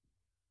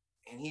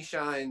 And he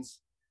shines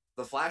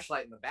the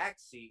flashlight in the back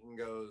seat and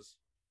goes,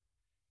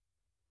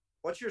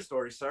 what's your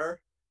story, sir?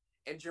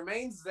 And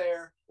Jermaine's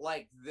there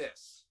like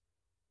this.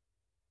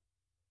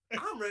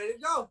 I'm ready to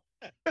go.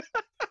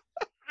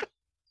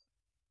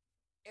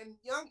 And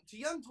young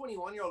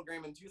 21-year-old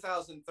Graham in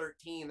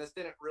 2013, this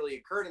didn't really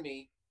occur to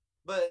me,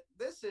 but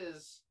this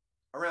is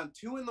around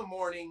 2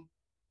 a.m.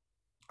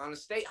 on a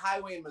state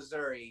highway in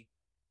Missouri.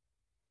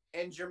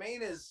 And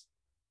Jermaine is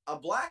a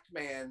black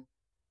man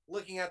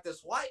looking at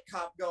this white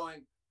cop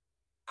going,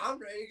 I'm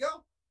ready to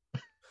go.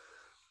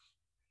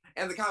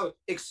 And the cop goes,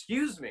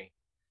 excuse me.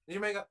 And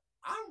Jermaine goes,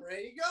 I'm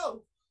ready to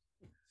go.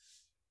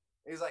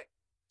 And he's like,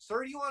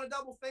 sir, do you want to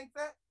double think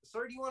that?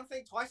 Sir, do you want to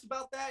think twice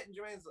about that? And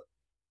Jermaine's like,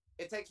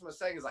 it takes him a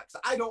second. He's like, so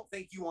I don't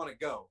think you want to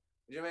go.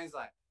 And Jermaine's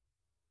like,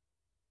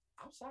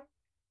 I'm sorry.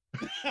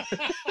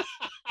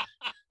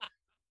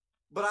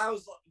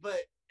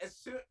 But as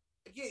soon,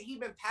 again, he'd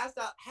been passed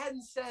out,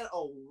 hadn't said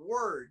a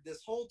word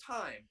this whole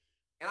time.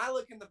 And I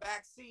look in the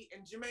back seat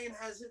and Jermaine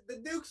has the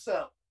dukes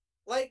up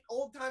like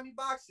old-timey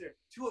boxer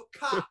to a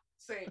cop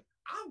saying,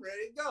 I'm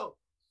ready to go.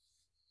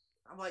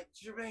 I'm like,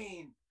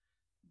 Jermaine,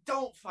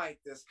 don't fight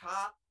this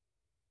cop.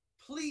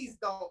 Please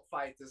don't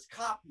fight this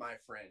cop, my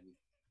friend.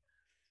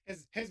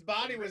 His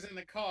body was in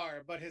the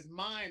car, but his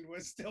mind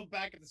was still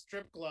back at the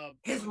strip club.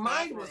 His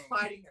mind was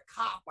fighting a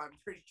cop, I'm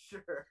pretty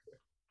sure.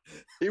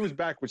 He was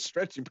back with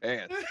stretchy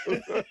pants.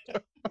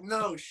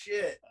 No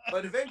shit.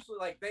 But eventually,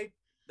 like,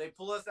 they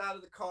pull us out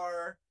of the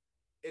car.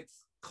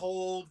 It's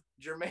cold.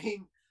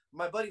 Jermaine,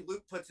 my buddy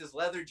Luke puts his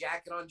leather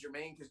jacket on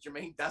Jermaine because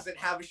Jermaine doesn't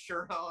have a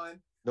shirt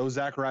on. No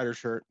Zack Ryder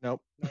shirt.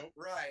 Nope.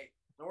 Right.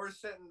 And we're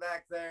sitting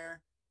back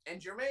there. And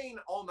Jermaine,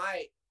 all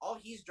night, all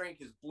he's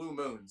drank is Blue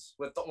Moons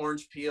with the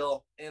orange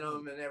peel in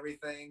them and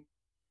everything.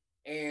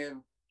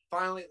 And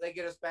finally, they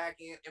get us back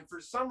in. And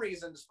for some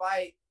reason,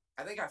 despite,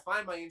 I think I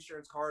find my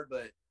insurance card,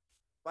 but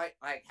by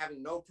like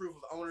having no proof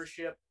of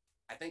ownership,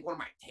 I think one of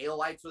my tail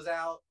lights was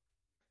out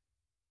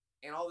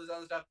and all this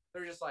other stuff.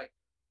 They're just like,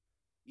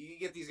 you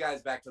get these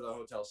guys back to the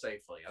hotel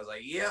safely. I was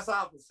like, yes,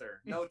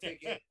 officer. No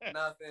ticket,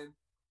 nothing.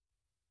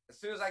 As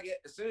soon as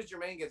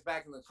Jermaine gets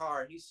back in the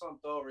car, he's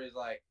slumped over. He's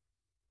like,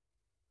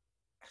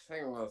 I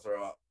think I'm going to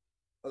throw up.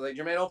 I was like,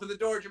 Jermaine, open the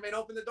door. Jermaine,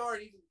 open the door.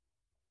 And he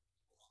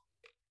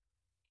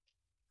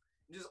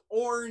just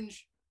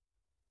orange,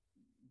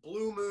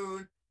 Blue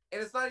Moon.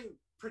 And it's not even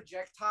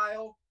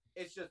projectile.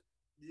 It's just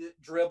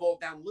dribble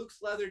down Luke's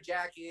leather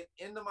jacket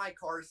into my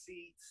car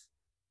seats.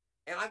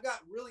 And I've got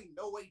really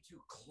no way to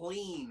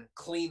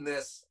clean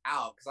this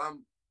out because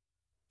I'm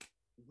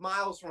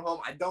miles from home.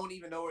 I don't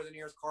even know where the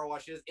nearest car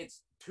wash is.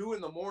 It's 2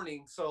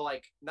 a.m. So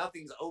like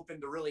nothing's open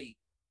to really,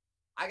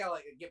 I gotta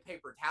like get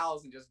paper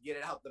towels and just get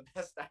it out the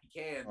best I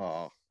can.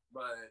 Oh.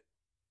 But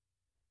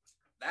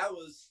that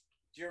was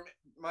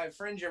my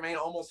friend Jermaine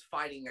almost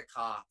fighting a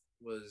cop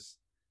was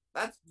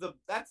that's the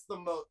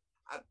most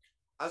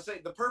I'd say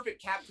the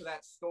perfect cap to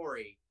that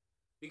story,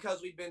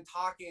 because we've been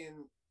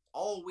talking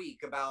all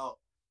week about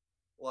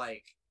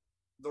like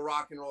the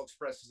Rock and Roll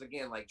Express.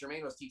 Again, like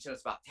Jermaine was teaching us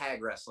about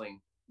tag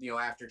wrestling, you know,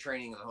 after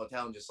training in the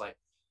hotel, and just like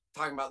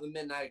talking about the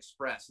Midnight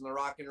Express and the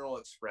Rock and Roll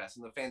Express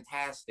and the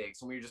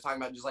Fantastics. And we were just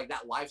talking about just like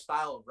that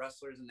lifestyle of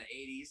wrestlers in the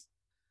 80s.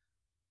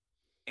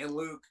 And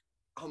Luke,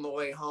 on the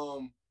way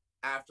home,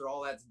 after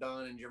all that's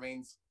done and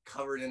Jermaine's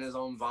covered in his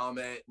own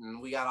vomit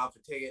and we got off a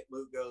ticket,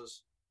 Luke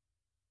goes,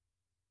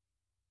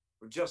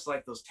 we're just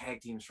like those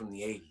tag teams from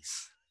the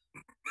 80s.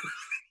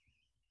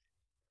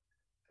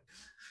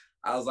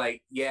 I was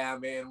like, yeah,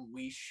 man,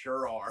 we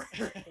sure are.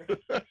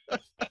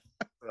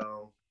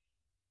 So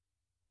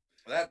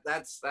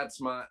that's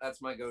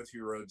my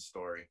go-to road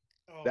story.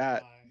 Oh,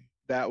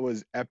 that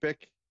was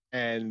epic.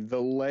 and the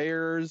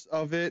layers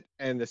of it,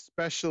 and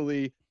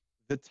especially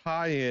the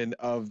tie-in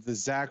of the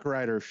Zack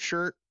Ryder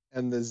shirt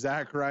and the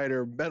Zack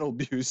Ryder metal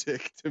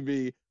music to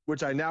me,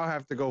 which I now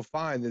have to go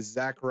find this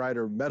Zack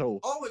Ryder metal.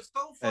 Oh, it's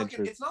so fucking.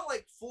 entrance. It's not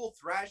like full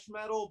thrash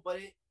metal, but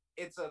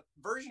it's a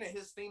version of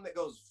his theme that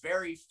goes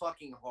very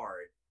fucking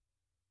hard.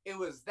 It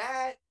was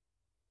that.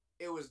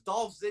 It was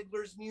Dolph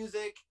Ziggler's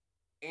music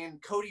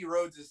and Cody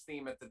Rhodes'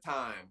 theme at the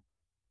time,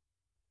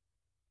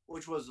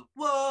 which was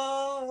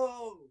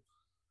whoa.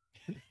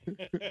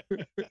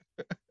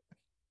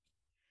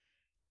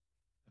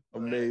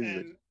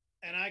 Amazing.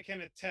 And I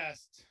can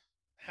attest,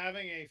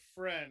 having a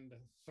friend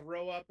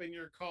throw up in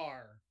your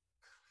car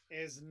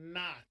is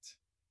not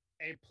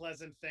a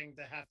pleasant thing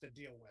to have to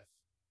deal with.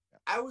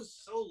 I was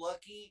so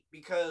lucky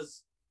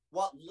because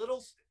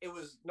it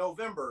was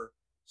November,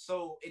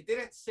 so it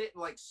didn't sit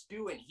in like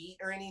stew and heat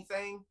or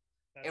anything.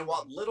 That's and good.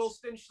 what little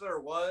stench there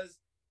was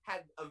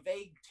had a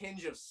vague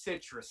tinge of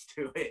citrus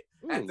to it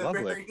Ooh, at the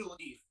lovely. very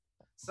least.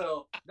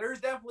 So there's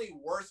definitely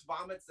worse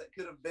vomits that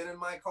could have been in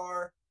my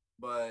car,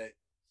 but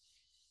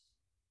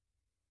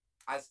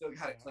I still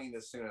got to clean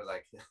as soon as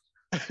I can.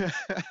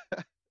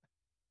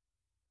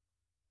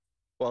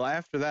 Well,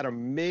 after that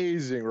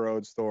amazing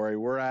road story,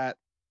 we're at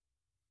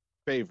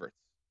favorites.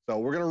 So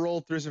we're going to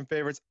roll through some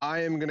favorites.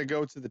 I am going to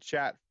go to the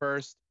chat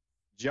first.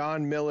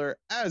 John Miller,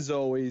 as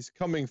always,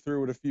 coming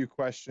through with a few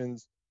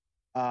questions.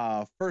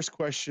 First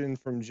question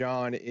from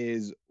John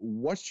is,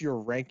 what's your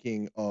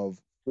ranking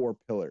of 4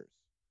 pillars?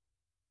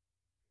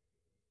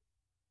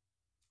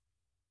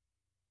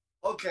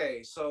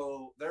 Okay,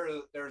 so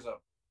there's a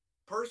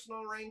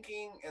personal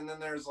ranking, and then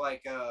there's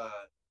like a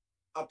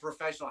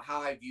professional,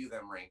 how I view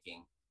them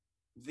ranking.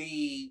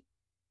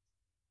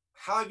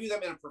 How I view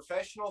them in a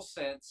professional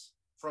sense,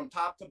 from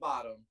top to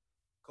bottom: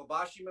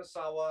 Kobashi,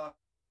 Misawa,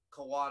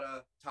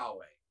 Kawada,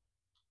 Taue.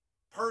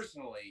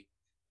 Personally,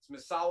 it's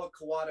Misawa,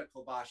 Kawada,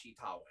 Kobashi,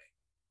 Taue.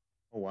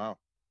 Oh, wow.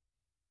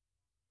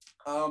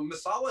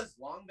 Misawa has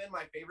long been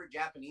my favorite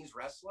Japanese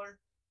wrestler.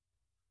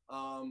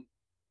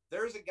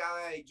 There's a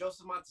guy,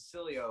 Joseph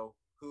Montecilio,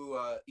 who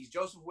he's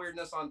Joseph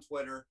Weirdness on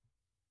Twitter,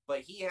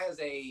 but he has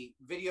a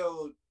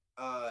video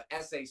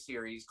essay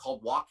series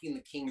called Walking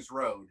the King's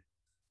Road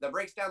that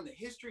breaks down the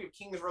history of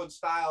King's Road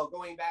style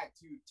going back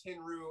to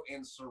Tenryu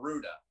and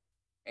Saruda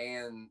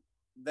and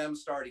them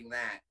starting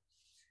that.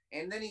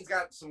 And then he's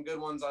got some good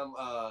ones on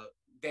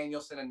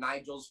Danielson and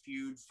Nigel's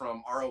feud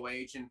from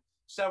ROH and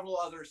several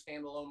other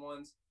standalone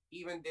ones. He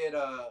even did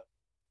a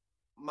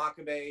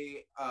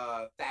Makabe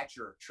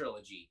Thatcher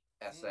trilogy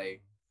essay.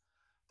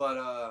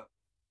 But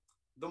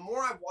the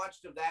more I've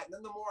watched of that, and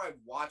then the more I've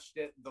watched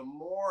it, the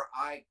more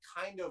I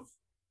kind of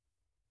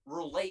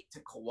relate to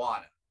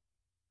Kawada.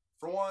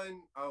 For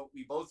one,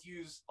 we both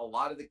use a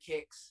lot of the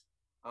kicks.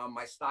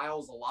 My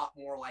style's a lot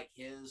more like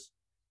his.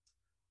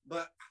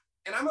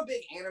 And I'm a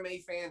big anime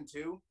fan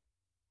too.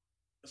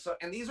 So,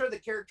 and these are the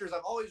characters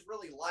I've always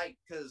really liked,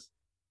 because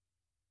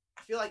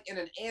I feel like in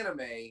an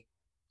anime,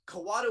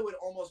 Kawada would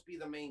almost be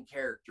the main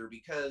character,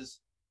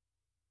 because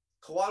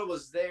Kawada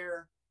was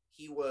there.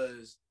 He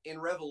was in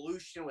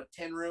Revolution with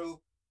Tenryu.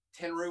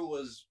 Tenryu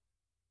was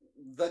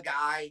the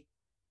guy,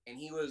 and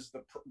he was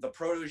the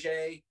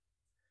protege.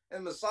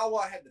 And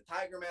Misawa had the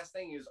tiger mask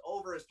thing. He was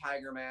over his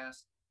tiger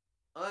mask,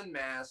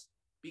 unmasked,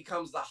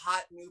 becomes the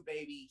hot new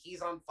baby.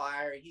 He's on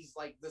fire. He's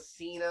like the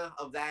Cena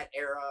of that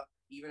era,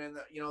 even in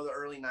the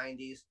early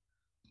 90s.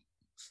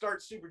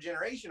 Starts Super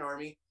Generation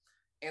Army,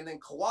 and then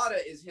Kawada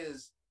is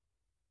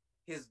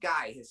his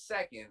guy, his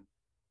second.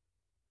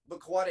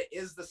 But Kawada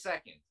is the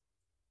second.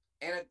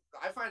 And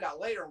I find out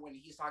later when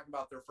he's talking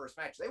about their first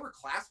match, they were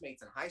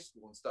classmates in high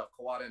school and stuff,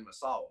 Kawada and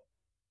Misawa.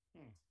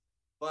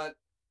 But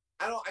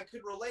I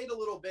could relate a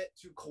little bit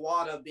to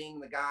Kawada being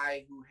the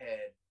guy who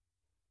had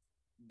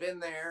been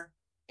there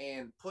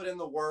and put in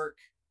the work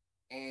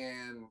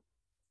and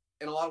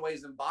in a lot of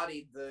ways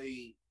embodied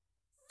the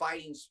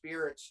fighting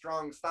spirit,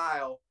 strong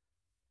style.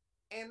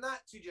 And not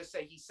to just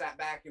say he sat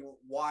back and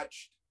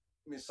watched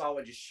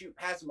Misawa just shoot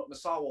past him, but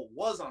Misawa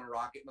was on a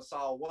rocket.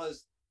 Misawa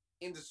was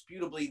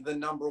indisputably the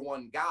number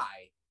one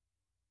guy.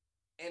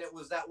 And it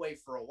was that way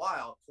for a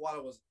while.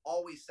 Kawada was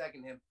always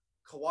second him.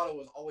 Kawada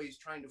was always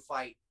trying to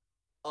fight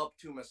up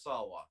to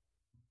Misawa.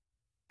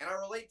 And I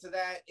relate to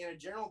that in a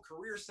general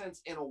career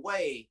sense in a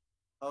way.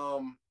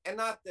 And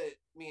not that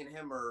me and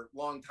him are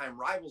longtime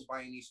rivals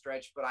by any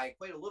stretch, but I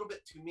equate a little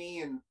bit to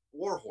me and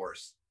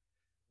Warhorse.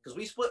 Because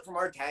we split from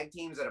our tag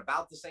teams at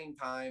about the same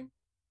time.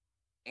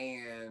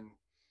 And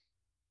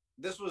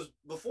this was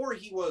before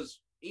he was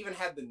even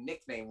had the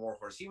nickname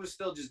Warhorse. He was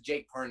still just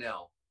Jake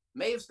Parnell.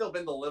 May have still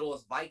been the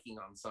littlest Viking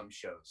on some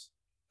shows.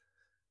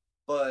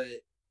 But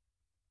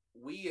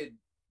we had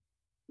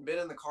been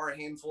in the car a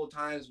handful of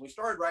times. We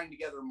started riding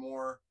together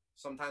more,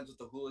 sometimes with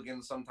the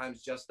Hooligans,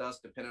 sometimes just us,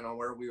 depending on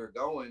where we were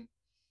going.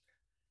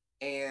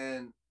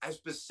 And I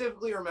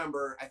specifically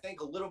remember, I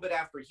think a little bit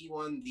after he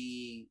won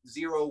the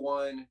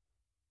 0-1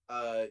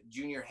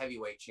 junior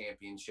heavyweight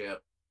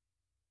championship,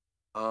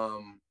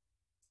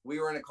 we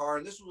were in a car,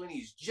 and this was when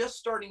he's just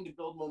starting to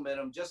build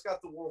momentum, just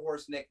got the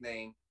Warhorse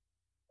nickname.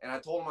 And I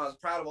told him I was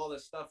proud of all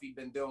this stuff he'd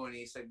been doing. And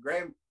he said,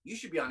 Graham, you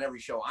should be on every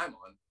show I'm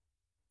on.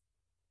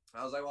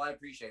 I was like, well, I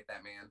appreciate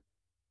that, man.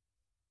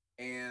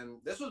 And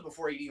this was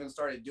before he'd even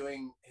started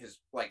doing his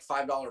like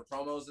 $5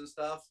 promos and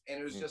stuff. And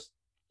it was just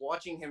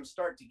watching him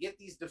start to get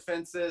these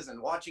defenses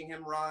and watching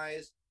him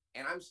rise.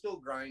 And I'm still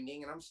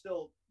grinding and I'm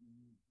still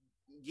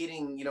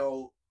getting, you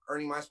know,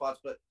 earning my spots,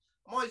 but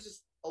I'm always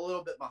just a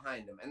little bit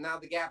behind him. And now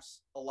the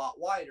gap's a lot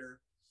wider,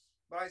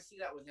 but I see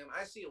that with him.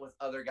 I see it with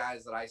other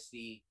guys that I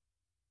see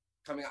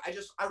coming.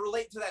 I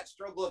relate to that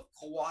struggle of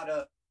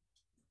Kawada,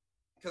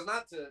 because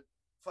not to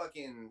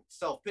fucking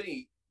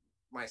self-pity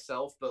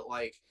myself, but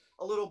like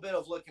a little bit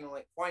of looking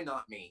like, why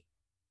not me?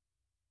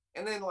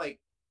 And then like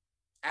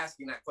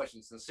asking that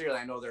question sincerely.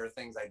 I know there are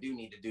things I do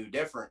need to do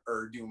different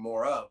or do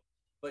more of,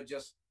 but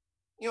just,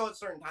 you know, at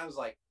certain times,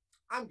 like,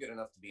 I'm good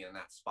enough to be in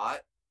that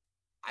spot.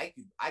 I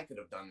could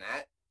have done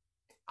that.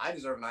 I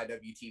deserve an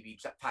IWTV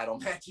title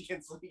match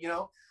against, you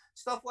know,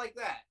 stuff like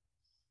that.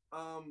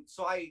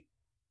 So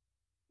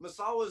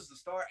Misawa's the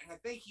star, and I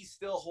think he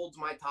still holds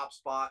my top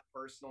spot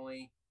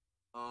personally,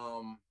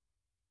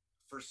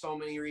 for so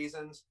many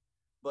reasons.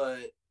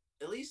 But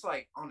at least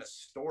like on a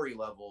story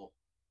level,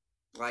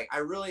 like I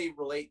really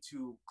relate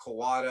to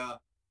Kawada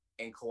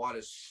and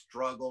Kawada's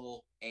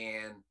struggle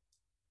and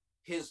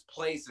his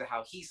place and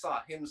how he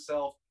saw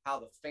himself, how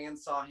the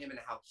fans saw him, and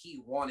how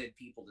he wanted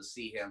people to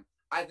see him.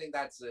 I think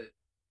that's a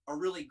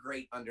really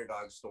great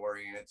underdog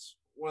story, and it's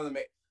one of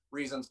the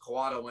reasons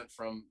Kawada went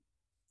from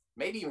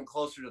maybe even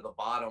closer to the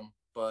bottom,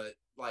 but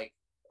like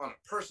on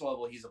a personal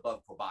level, he's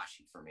above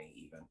Kobashi for me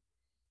even.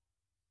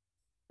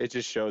 It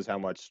just shows how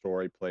much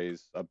story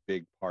plays a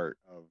big part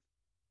of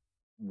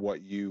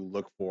what you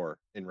look for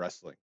in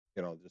wrestling.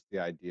 You know, just the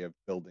idea of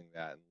building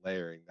that and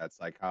layering that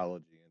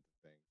psychology into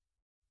things.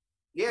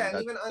 Yeah,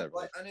 and even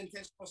like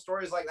unintentional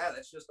stories like that,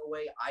 that's just a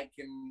way I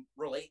can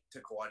relate to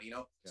Kawada. You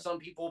know, some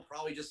people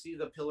probably just see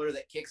the pillar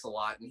that kicks a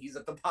lot, and he's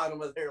at the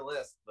bottom of their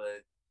list,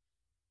 but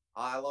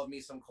I love me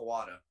some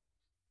Kawada.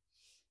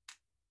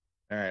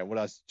 All right, what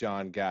else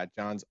John got?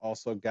 John's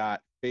also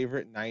got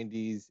favorite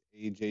 90s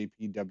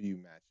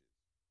AJPW matches.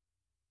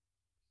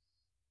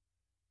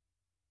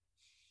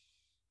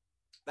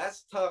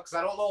 That's tough because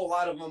I don't know a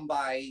lot of them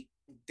by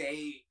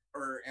date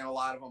and a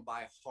lot of them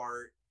by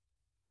heart.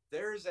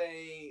 There's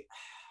a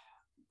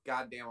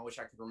goddamn, I wish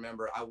I could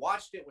remember. I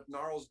watched it with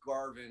Gnarls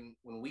Garvin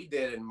when we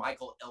did in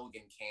Michael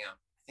Elgin camp,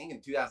 I think in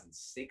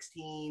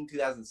 2016,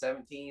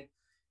 2017.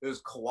 It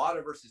was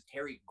Kawada versus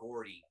Terry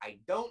Gordy. I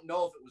don't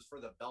know if it was for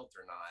the belt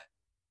or not,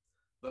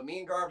 but me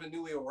and Garvin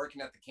knew we were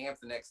working at the camp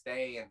the next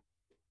day. And,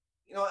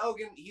 you know,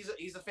 Elgin,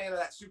 he's a fan of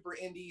that super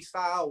indie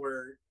style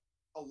where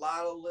a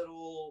lot of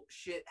little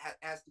shit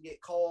has to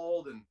get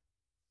called. And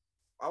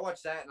I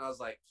watched that and I was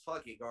like,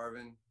 fuck it,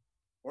 Garvin.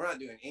 We're not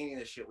doing any of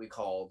the shit we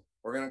called.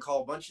 We're going to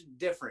call a bunch of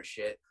different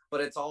shit,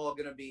 but it's all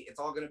going to be,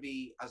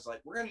 I was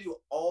like, we're going to do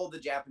all the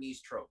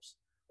Japanese tropes.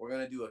 We're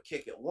going to do a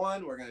kick at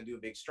one. We're going to do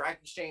a big strike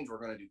exchange. We're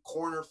going to do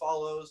corner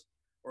follows.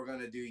 We're going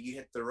to do, you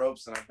hit the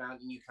ropes and I bound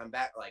and you come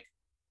back. Like,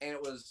 and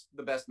it was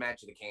the best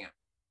match of the camp.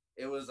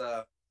 It was,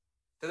 to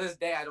this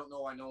day, I don't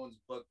know why no one's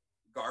booked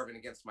Garvin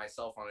against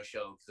myself on a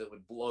show, because it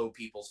would blow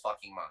people's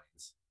fucking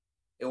minds.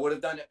 It would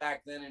have done it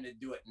back then and it'd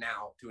do it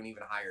now to an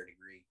even higher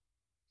degree.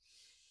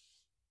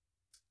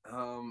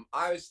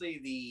 Obviously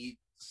the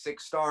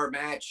 6-star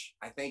match,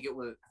 I think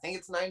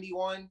it's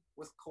 91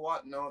 with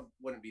Kawada. No, it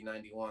wouldn't be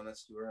 91.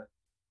 That's too early.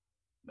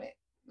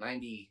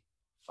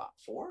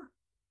 94.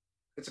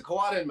 It's a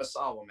Kawada and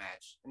Misawa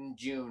match in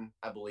June,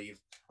 I believe.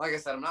 Like I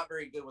said, I'm not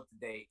very good with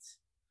the dates.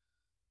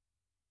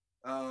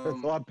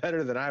 It's a lot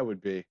better than I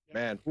would be,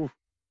 man.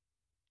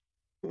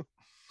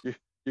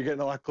 You're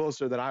getting a lot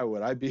closer than I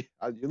would. At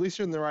least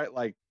you're in the right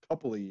like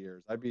couple of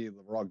years. I'd be in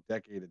the wrong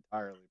decade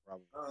entirely,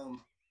 probably.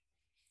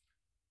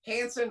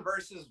 Hansen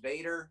versus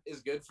Vader is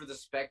good for the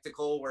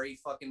spectacle where he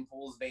fucking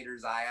pulls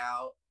Vader's eye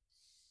out.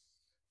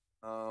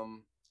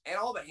 And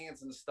all the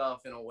Hansen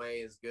stuff in a way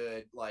is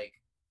good. Like,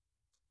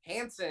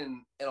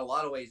 Hansen in a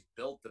lot of ways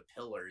built the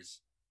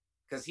pillars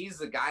because he's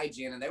the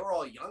gaijin and they were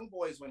all young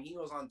boys when he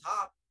was on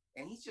top,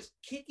 and he's just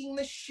kicking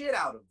the shit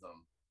out of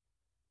them.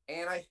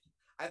 And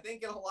I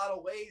think in a lot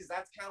of ways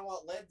that's kind of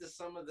what led to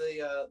some of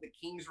the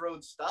Kings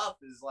Road stuff,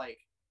 is like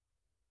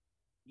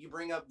you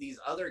bring up these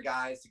other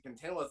guys to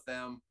contend with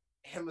them,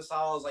 and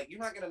Misawa was like, you're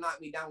not going to knock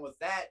me down with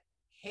that.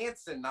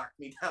 Hansen knocked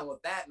me down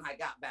with that, and I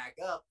got back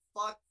up.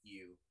 Fuck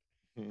you.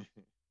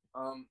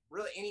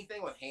 Really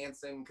anything with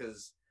Hansen,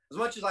 because as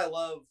much as I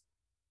love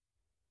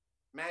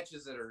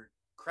matches that are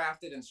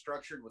crafted and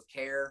structured with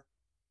care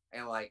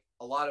and like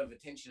a lot of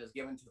attention is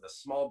given to the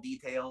small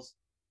details,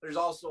 there's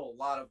also a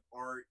lot of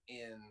art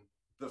in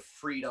the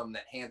freedom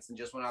that Hansen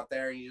just went out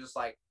there and you're just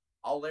like,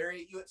 I'll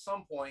lariat you at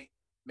some point.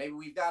 Maybe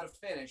we've got to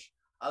finish.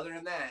 Other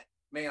than that,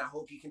 man, I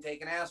hope you can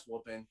take an ass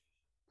whooping.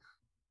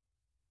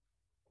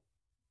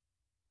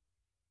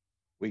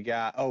 We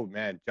got, oh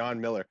man,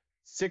 John Miller,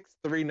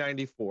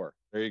 6/3/94.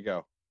 There you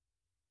go.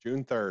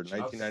 June 3rd,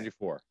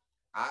 1994.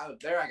 I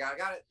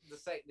got it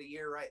the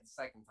year right the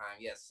second time.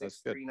 Yes,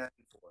 6/3/94.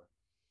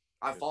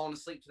 I've fallen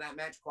asleep to that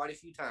match quite a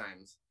few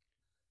times.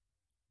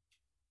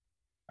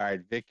 All right,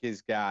 Vic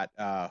has got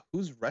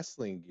whose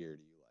wrestling gear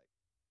do you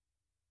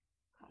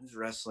like? Whose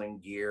wrestling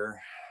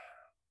gear?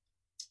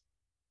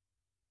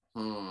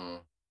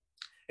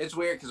 It's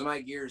weird because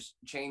my gear's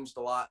changed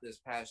a lot this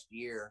past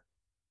year.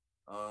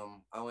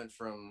 I went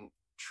from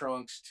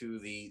trunks to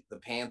the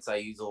pants I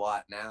use a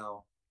lot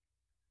now.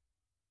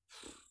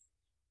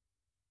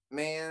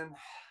 Man,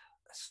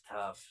 that's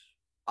tough.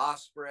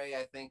 Osprey,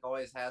 I think,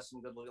 always has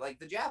some good look. Like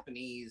the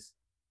Japanese,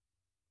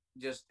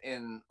 just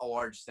in a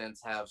large sense,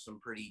 have some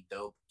pretty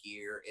dope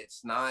gear.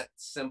 It's not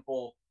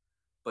simple,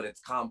 but it's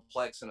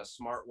complex in a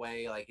smart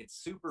way. Like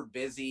it's super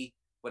busy,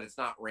 but it's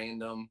not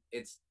random.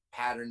 It's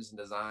patterns and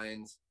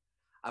designs.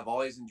 I've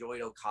always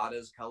enjoyed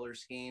Okada's color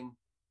scheme.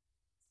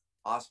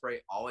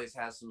 Osprey always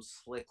has some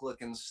slick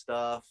looking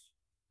stuff.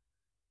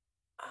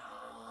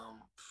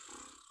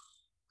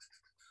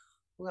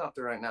 Who out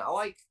there right now? I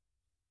like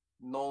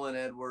Nolan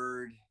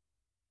Edward.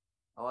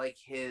 I like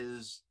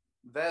his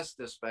vest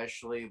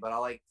especially, but I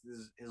like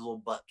his little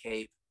butt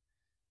cape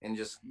and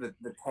just the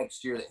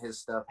texture that his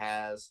stuff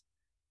has.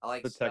 I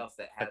like stuff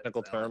that has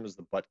technical term is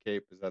the butt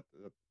cape. Is that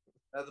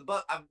the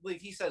butt? I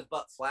believe he says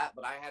butt flat,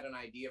 but I had an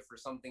idea for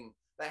something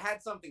that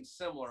had something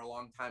similar a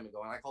long time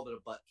ago, and I called it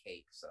a butt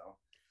cape. So,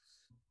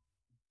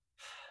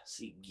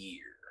 see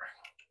gear.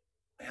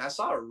 I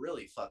saw a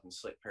really fucking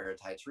slick pair of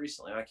tights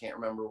recently. I can't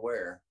remember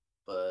where,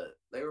 but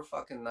they were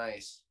fucking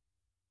nice.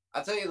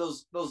 I tell you,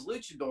 those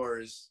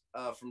luchadors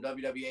from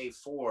WWA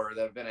 4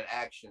 that have been at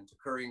Action,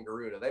 Takuri and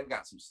Garuda, they've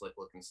got some slick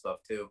looking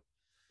stuff too.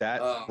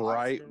 That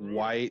bright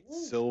white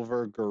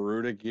silver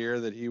Garuda gear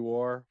that he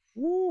wore.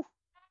 Woo!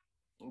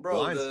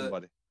 Bro,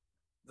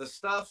 the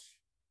stuff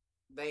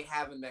they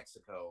have in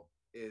Mexico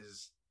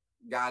is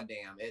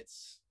goddamn.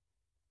 It's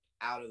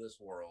out of this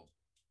world,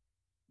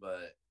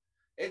 but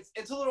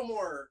it's a little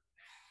more,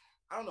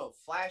 I don't know,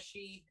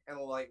 flashy and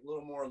like a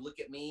little more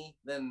look at me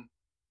than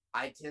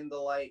I tend to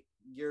like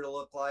gear to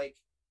look like,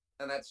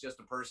 and that's just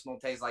a personal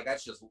taste. Like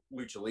that's just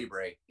lucha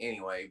libre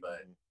anyway,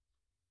 but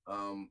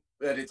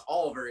it's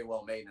all very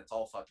well made and it's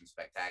all fucking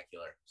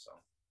spectacular. So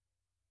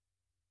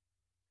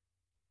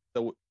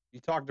you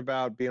talked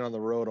about being on the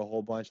road a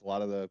whole bunch. A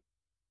lot of the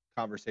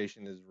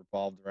conversation is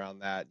revolved around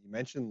that. You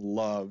mentioned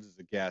Love's as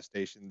a gas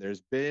station.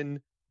 There's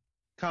been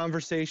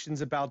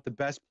conversations about the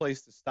best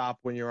place to stop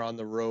when you're on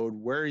the road.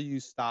 Where are you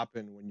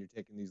stopping when you're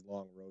taking these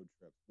long road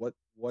trips? What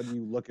are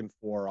you looking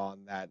for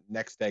on that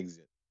next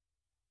exit?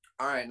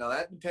 All right, now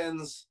that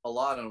depends a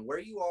lot on where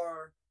you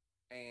are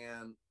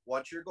and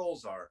what your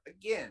goals are.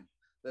 Again,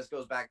 this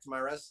goes back to my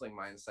wrestling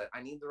mindset.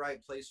 I need the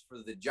right place for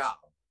the job.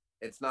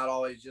 It's not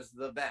always just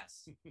the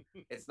best.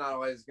 It's not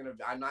always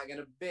I'm not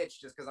gonna bitch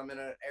just because I'm in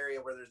an area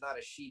where there's not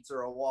a Sheetz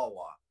or a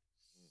Wawa.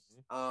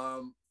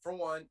 For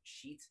one,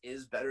 Sheetz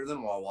is better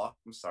than Wawa.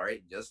 I'm sorry,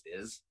 it just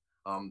is.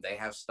 They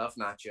have stuffed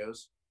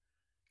nachos.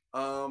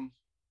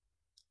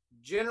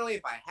 Generally,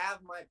 if I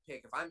have my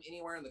pick, if I'm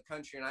anywhere in the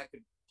country and I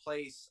could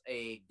place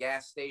a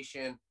gas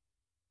station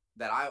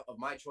of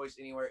my choice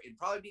anywhere, it'd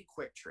probably be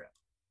Quick Trip.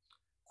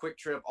 Quick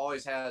Trip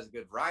always has a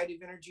good variety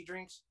of energy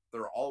drinks.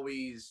 They're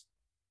always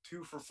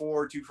 2 for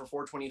 $4, 2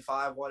 for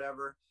 $4.25,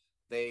 whatever.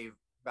 They've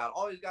about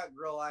always got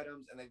grill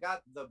items, and they've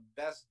got the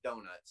best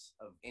donuts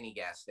of any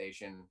gas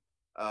station,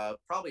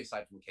 probably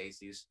aside from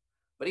Casey's.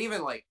 But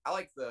even like I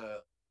like the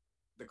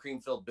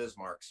cream-filled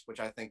Bismarcks, which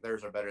I think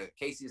theirs are better.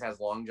 Casey's has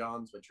Long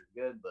Johns, which are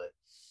good, but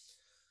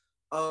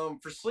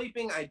for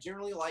sleeping, I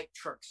generally like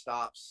truck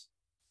stops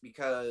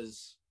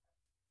because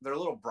they're a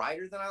little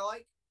brighter than I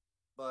like,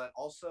 but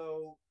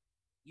also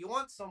you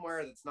want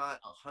somewhere that's not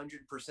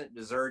 100%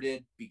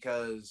 deserted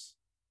because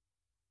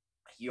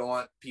you don't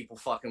want people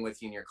fucking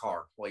with you in your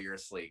car while you're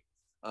asleep.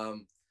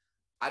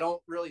 I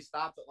don't really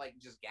stop at like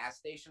just gas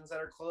stations that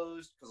are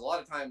closed because a lot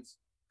of times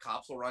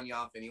cops will run you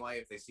off anyway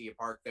if they see you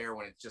parked there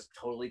when it's just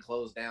totally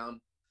closed down.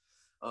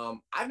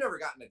 I've never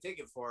gotten a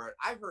ticket for it.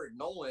 I've heard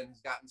Nolan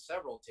has gotten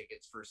several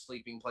tickets for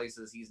sleeping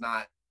places he's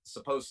not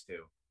supposed to.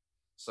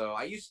 So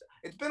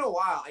it's been a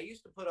while. I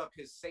used to put up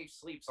his safe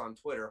sleeps on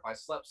Twitter. If I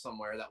slept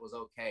somewhere that was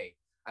okay,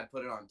 I'd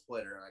put it on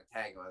Twitter and I'd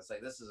tag him. I'd say,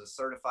 this is a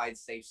certified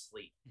safe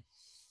sleep.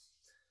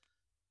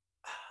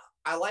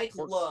 I like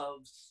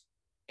Love's,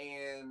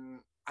 and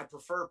I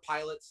prefer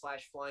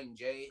Pilot/Flying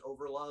J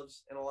over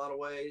Love's in a lot of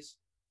ways.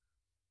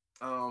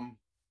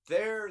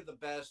 They're the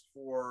best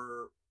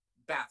for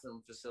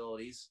bathroom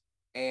facilities.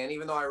 And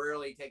even though I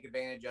rarely take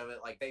advantage of it,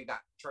 like they've got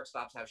truck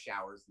stops have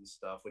showers and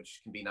stuff, which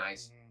can be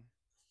nice.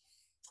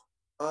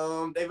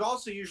 They've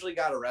also usually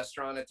got a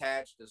restaurant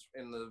attached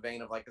in the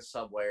vein of like a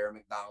Subway or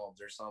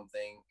McDonald's or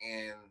something.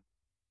 And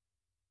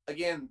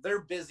again,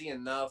 they're busy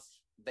enough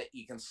that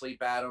you can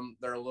sleep at them.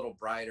 They're a little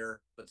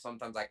brighter, but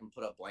sometimes I can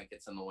put up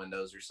blankets in the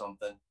windows or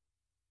something.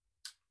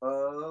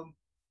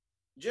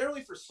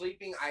 Generally for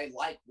sleeping, I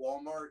like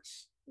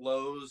Walmart's,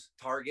 Lowe's,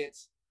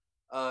 Target's,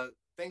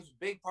 things with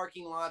big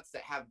parking lots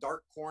that have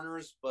dark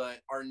corners, but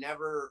are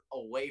never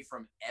away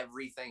from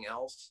everything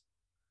else.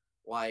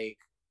 Like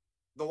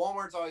the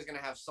Walmart's always going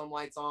to have some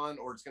lights on,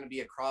 or it's going to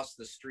be across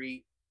the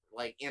street,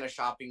 like in a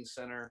shopping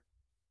center.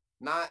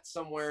 not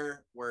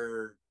somewhere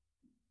where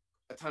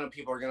a ton of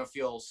people are going to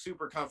feel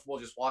super comfortable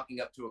just walking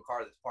up to a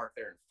car that's parked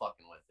there and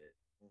fucking with it.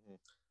 Mm-hmm.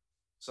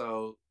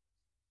 So,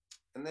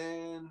 and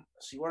then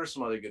see, what are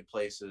some other good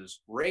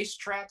places?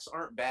 Racetracks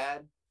aren't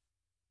bad.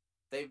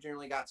 They've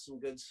generally got some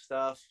good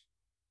stuff.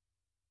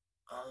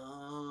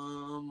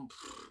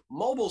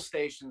 Mobile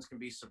stations can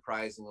be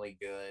surprisingly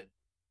good,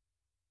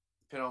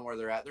 depending on where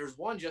they're at. There's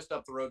one just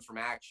up the road from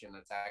Action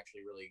that's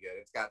actually really good.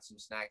 It's got some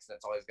snacks and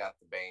it's always got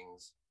the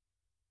bangs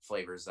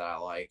flavors that I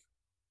like.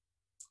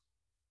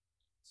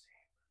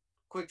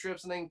 Quick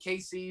Trips, and then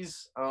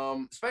Casey's,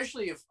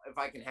 especially if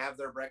I can have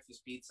their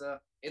breakfast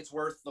pizza, it's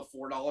worth the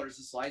 $4 a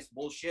slice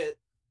bullshit.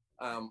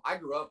 I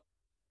grew up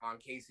on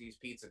Casey's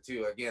Pizza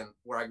too. Again,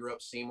 where I grew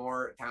up,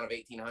 Seymour, a town of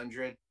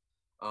 1,800.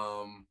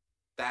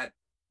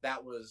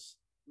 That was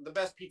the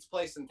best pizza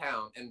place in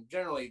town, and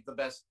generally the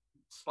best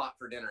spot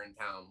for dinner in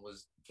town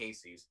was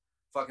Casey's.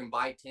 Fucking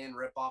buy 10,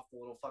 rip off the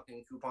little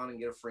fucking coupon and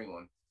get a free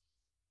one.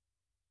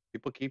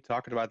 People keep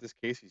talking about this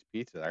Casey's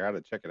Pizza. I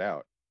gotta check it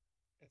out.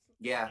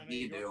 Yeah,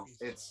 you do.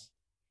 It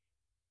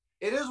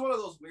is one of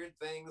those weird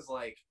things,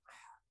 like,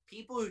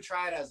 people who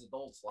try it as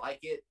adults like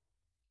it,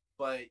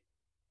 but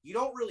you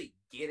don't really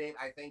get it,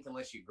 I think,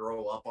 unless you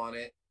grow up on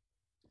it.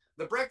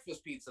 The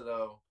breakfast pizza,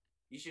 though,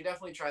 you should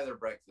definitely try their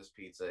breakfast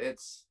pizza.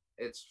 It's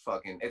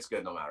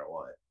good no matter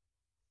what.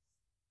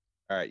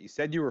 All right, you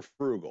said you were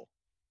frugal.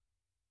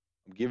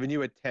 I'm giving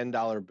you a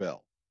 $10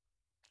 bill.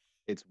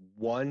 It's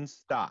one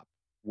stop.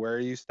 Where are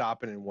you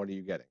stopping and what are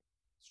you getting?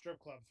 Strip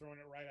club, throwing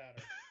it right at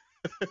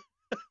her.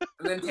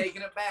 And then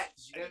taking it back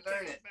because you didn't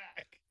earn it.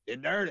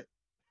 Didn't earn it.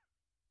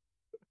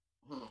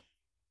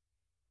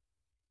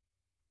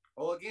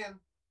 Well, again,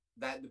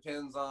 that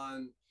depends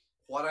on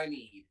what I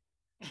need.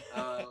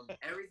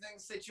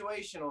 Everything's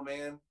situational,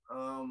 man.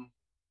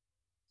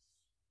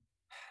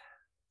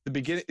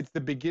 It's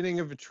the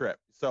beginning of a trip.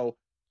 So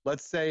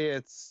let's say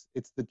it's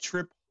the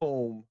trip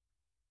home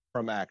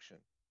from Action.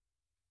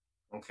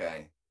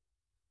 Okay.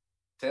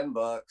 $10.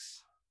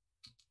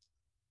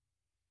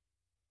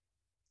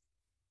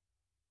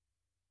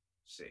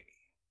 See.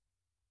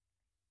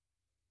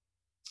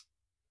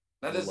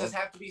 Now, does this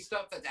have to be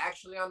stuff that's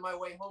actually on my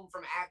way home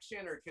from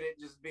Action, or could it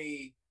just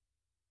be,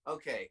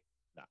 okay?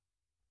 No.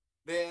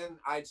 Then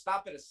I'd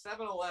stop at a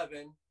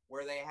 7-Eleven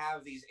where they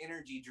have these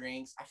energy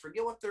drinks. I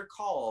forget what they're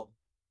called.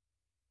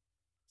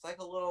 It's like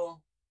a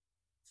little,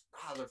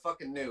 they're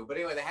fucking new. But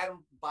anyway, they had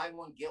them buy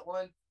one, get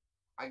one.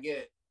 I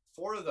get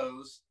 4 of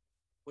those,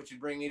 which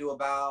would bring me to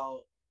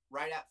about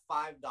right at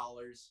 $5.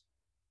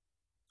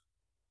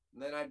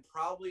 And then I'd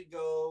probably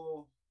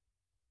go,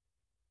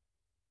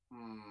 God,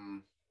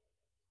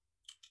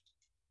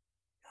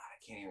 I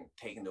can't even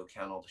take into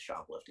account all the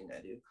shoplifting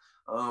I do.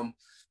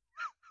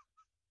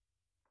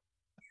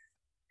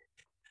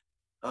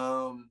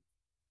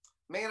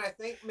 Man, I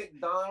think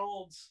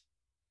McDonald's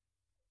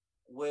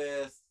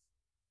with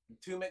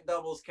 2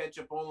 McDoubles,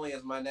 ketchup only,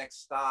 as my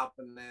next stop.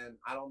 And then,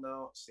 I don't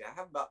know. See, I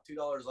have about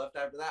 $2 left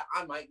after that.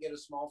 I might get a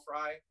small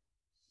fry.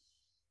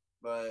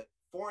 But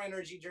 4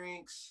 energy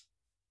drinks.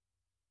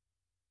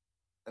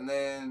 And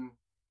then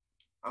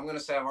I'm going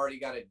to say I've already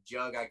got a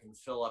jug I can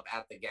fill up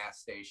at the gas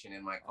station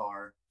in my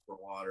car for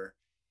water.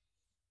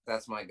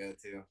 That's my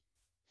go-to.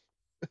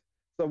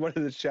 Someone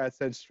in the chat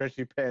said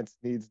Stretchy Pants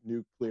needs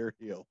new clear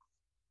heel.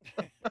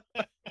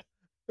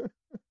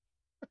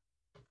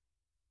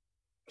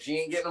 She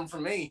ain't getting them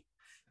from me.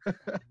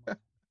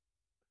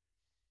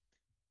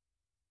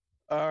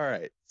 All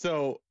right.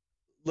 So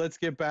let's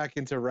get back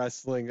into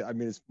wrestling. I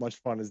mean, as much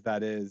fun as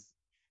that is,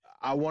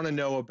 I want to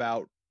know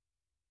about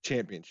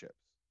championships.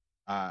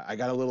 I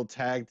got a little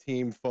tag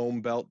team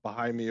foam belt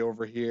behind me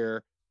over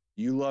here.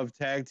 You love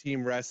tag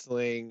team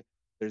wrestling.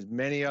 There's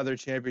many other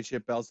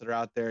championship belts that are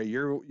out there.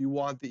 You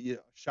want the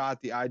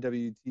shot, the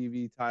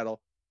IWTV title.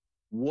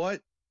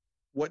 What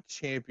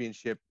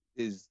championship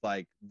is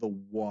like the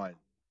one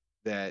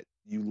that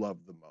you love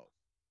the most?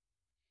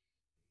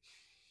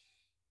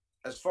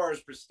 As far as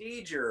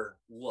prestige or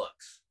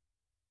looks?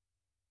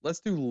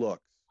 Let's do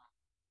looks.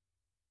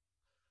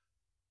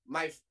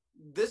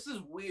 This is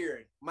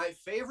weird. My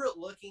favorite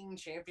looking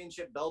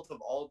championship belt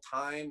of all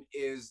time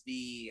is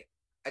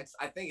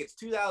I think it's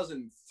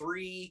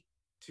 2003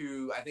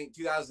 to I think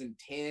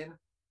 2010,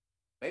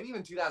 maybe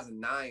even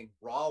 2009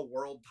 Raw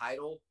World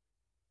title,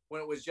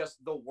 when it was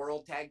just the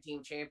World Tag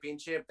Team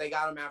Championship. They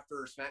got them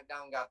after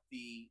SmackDown got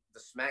the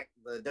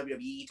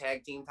WWE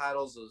Tag Team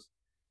titles,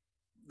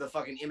 the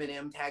fucking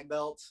M&M tag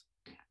belts.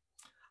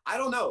 I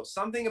don't know,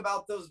 something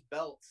about those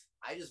belts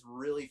I just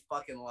really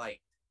fucking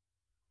liked.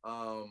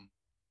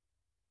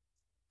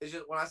 It's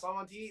just when I saw them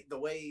on TV, the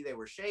way they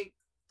were shaped,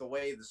 the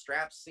way the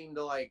straps seemed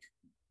to like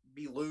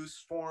be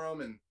loose for them,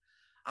 and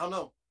I don't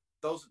know.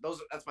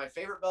 That's my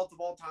favorite belt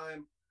of all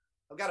time.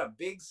 I've got a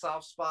big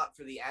soft spot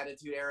for the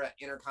Attitude Era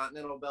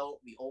Intercontinental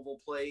belt, the oval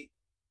plate.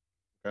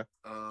 Okay.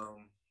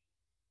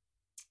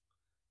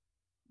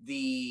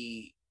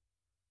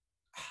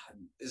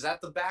 Is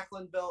that the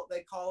Backlund belt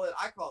they call it?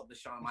 I call it the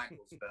Shawn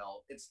Michaels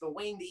belt. It's the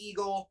Winged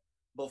Eagle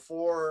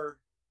before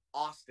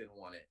Austin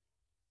won it.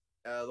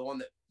 the one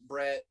that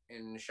Brett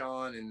and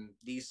Sean and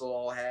Diesel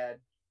all had.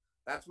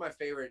 That's my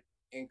favorite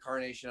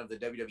incarnation of the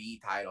WWE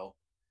title.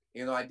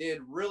 You know, I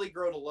did really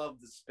grow to love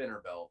the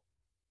spinner belt,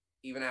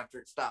 even after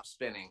it stopped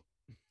spinning.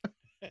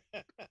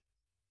 I'm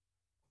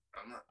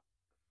not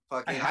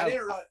fucking. I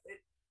didn't realize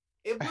it.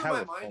 It blew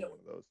my mind. One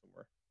of those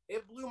somewhere.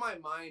 It blew my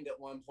mind at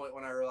one point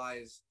when I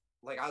realized,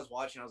 like, I was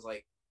watching. I was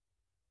like,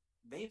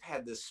 they've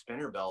had this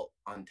spinner belt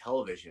on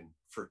television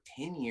for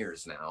 10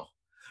 years now,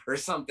 or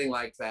something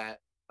like that.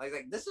 Like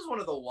this is one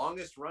of the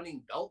longest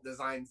running belt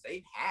designs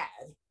they've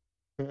had.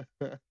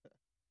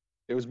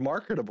 It was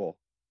marketable.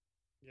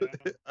 Yeah.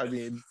 I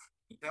mean,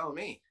 you tell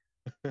me.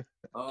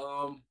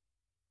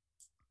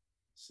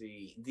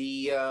 See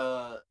the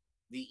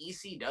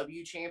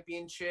ECW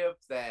championship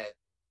that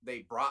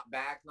they brought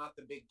back, not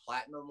the big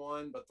platinum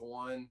one, but the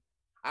one,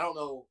 I don't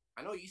know.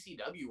 I know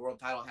ECW world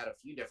title had a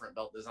few different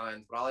belt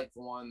designs, but I like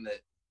the one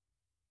that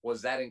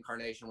was that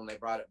incarnation when they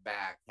brought it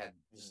back, had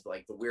just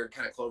like the weird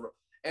kind of clover.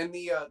 And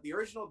the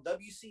original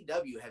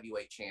WCW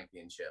heavyweight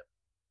championship,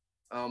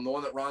 the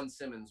one that Ron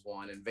Simmons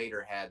won and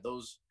Vader had,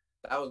 those,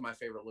 that was my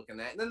favorite looking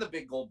at. And then the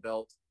big gold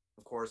belt,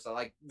 of course. I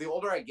like, the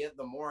older I get,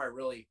 the more I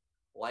really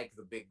like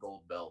the big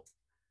gold belt.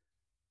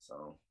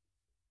 So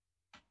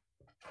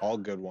all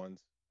good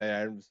ones.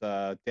 And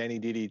Danny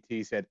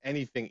DDT said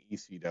anything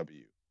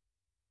ECW.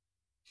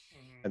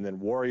 And then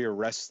Warrior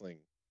Wrestling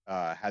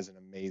has an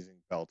amazing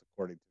belt,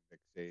 according to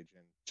Vic Sage,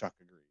 and Chuck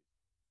agrees.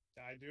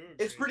 I do agree.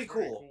 It's pretty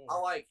cool. I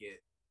like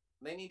it.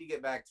 They need to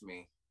get back to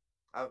me.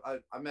 I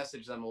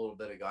messaged them a little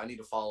bit ago. I need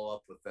to follow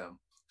up with them.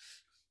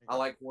 I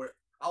like Warrior.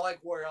 I like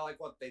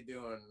what they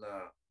do, and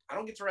I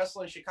don't get to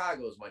wrestle in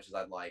Chicago as much as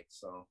I'd like.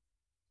 So,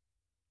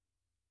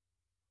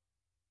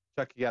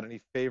 Chuck, you got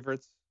any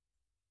favorites?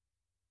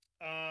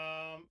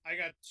 I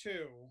got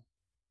two.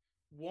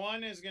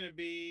 One is going to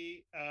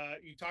be,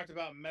 you talked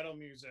about metal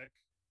music,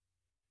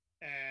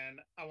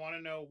 and I want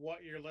to know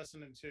what you're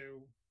listening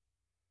to,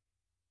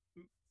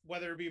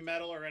 whether it be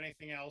metal or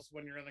anything else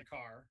when you're in the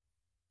car.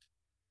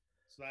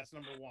 So that's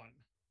number one.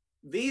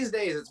 These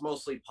days, it's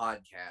mostly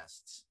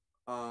podcasts.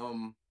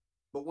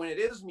 But when it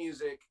is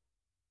music,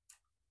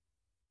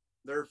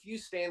 there are a few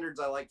standards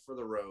I like for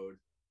the road.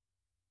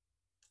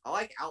 I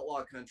like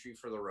outlaw country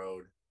for the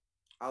road.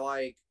 I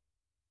like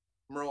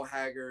Merle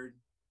Haggard,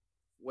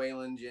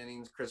 Waylon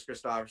Jennings, Chris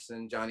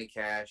Christopherson, Johnny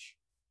Cash,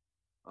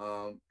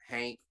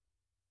 Hank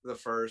the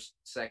first,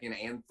 second,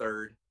 and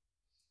third.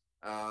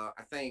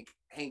 I think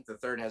Hank the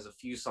third has a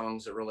few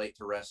songs that relate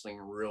to wrestling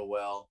real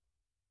well.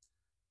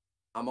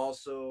 I'm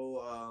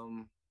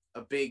also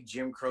a big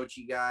Jim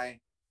Croce guy.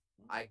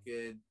 I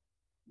could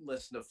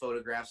listen to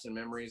Photographs and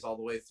Memories all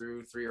the way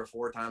through 3 or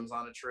 4 times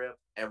on a trip.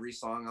 Every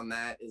song on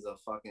that is a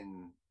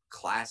fucking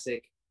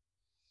classic.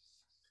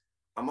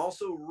 I'm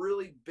also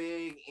really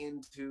big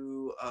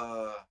into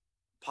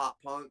pop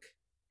punk,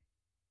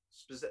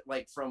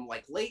 like from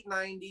like late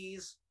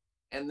 90s,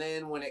 and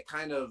then when it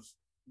kind of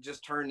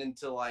just turned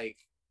into like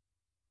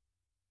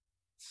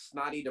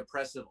snotty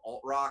depressive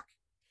alt rock,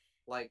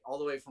 like all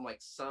the way from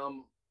like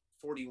Sum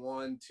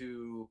 41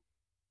 to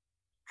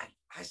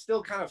I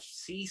still kind of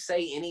see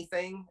Say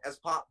Anything as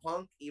pop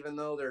punk, even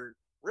though they're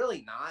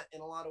really not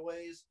in a lot of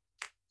ways.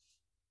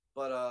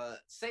 But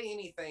Say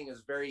Anything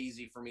is very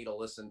easy for me to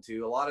listen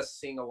to. A lot of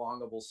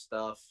sing-alongable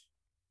stuff.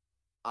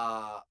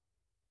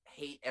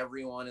 Hate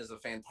Everyone is a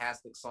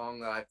fantastic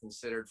song that I've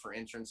considered for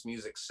entrance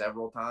music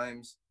several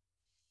times.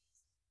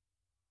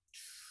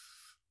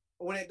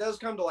 When it does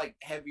come to like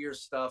heavier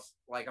stuff,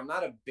 like I'm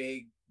not a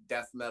big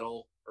death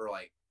metal or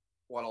like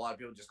what a lot of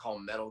people just call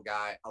metal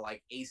guy. I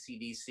like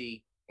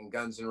AC/DC and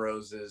Guns N'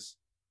 Roses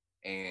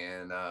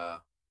and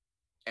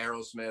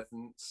Aerosmith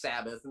and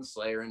Sabbath and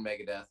Slayer and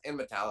Megadeth and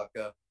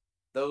Metallica.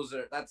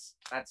 That's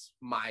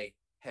my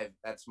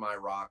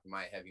rock,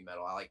 my heavy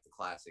metal. I like the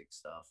classic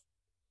stuff.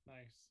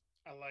 Nice.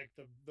 I like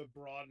the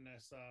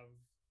broadness of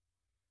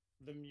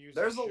the music.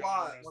 There's a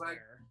lot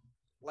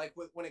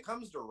when it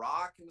comes to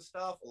rock and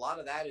stuff, a lot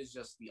of that is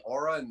just the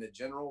aura and the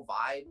general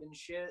vibe and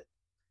shit.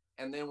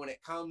 And then when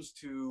it comes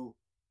to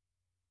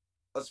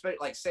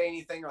like Say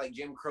Anything or like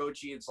Jim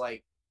Croce, it's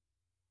like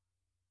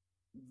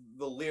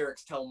the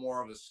lyrics tell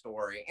more of a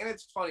story. And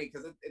it's funny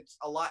because it's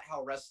a lot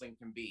how wrestling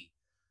can be.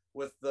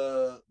 With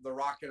the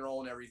rock and roll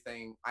and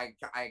everything, I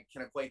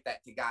can equate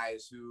that to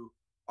guys who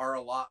are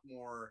a lot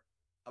more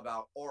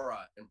about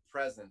aura and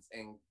presence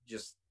and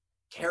just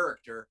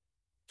character,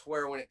 to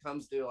where when it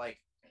comes to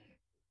like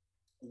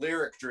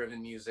lyric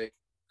driven music,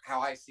 how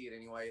I see it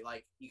anyway,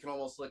 like you can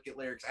almost look at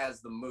lyrics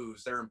as the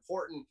moves. They're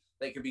important.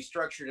 They could be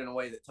structured in a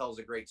way that tells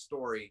a great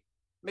story.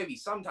 Maybe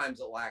sometimes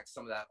it lacks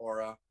some of that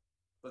aura,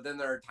 but then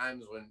there are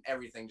times when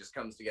everything just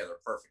comes together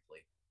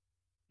perfectly.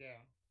 Yeah.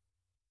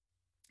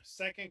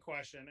 Second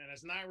question, and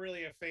it's not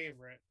really a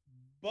favorite,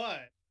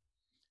 but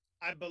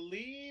I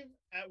believe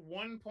at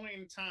one point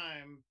in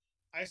time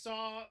I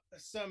saw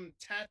some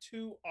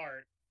tattoo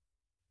art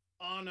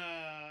on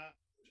a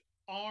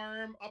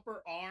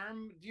upper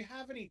arm. Do you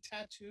have any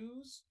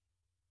tattoos?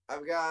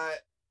 I've got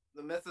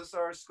the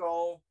Mythosaur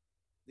skull,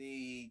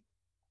 the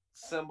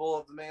symbol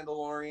of the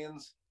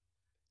Mandalorians,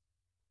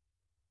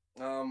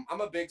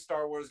 I'm a big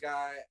Star Wars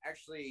guy.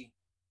 Actually,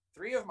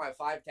 3 of my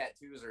 5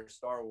 tattoos are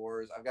Star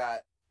Wars. I've got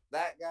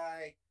that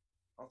guy.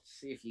 I'll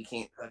see if you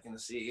can't fucking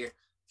see here.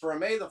 For a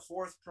May the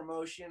 4th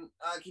promotion,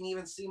 I can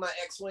even see my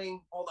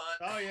X-Wing. Hold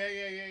on. Oh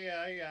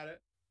yeah. I got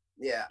it.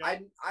 Yeah,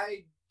 Yep.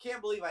 I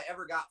can't believe I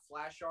ever got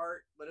flash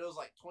art, but it was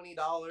like $20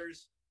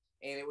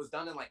 and it was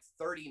done in like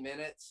 30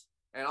 minutes.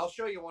 And I'll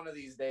show you one of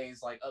these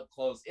days, like up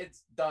close.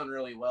 It's done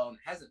really well and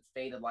hasn't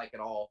faded like at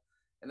all.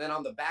 And then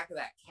on the back of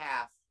that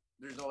calf,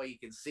 there's no way you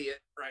can see it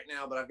right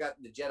now, but I've got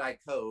the Jedi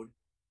Code.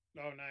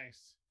 Oh,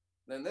 nice.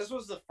 Then this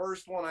was the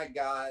first one I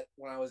got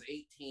when I was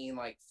 18,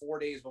 like 4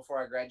 days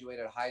before I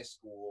graduated high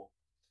school.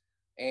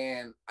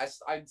 And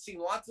I'd seen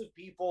lots of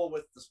people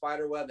with the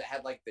spider web that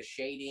had like the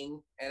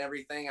shading and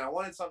everything, and I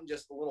wanted something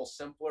just a little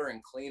simpler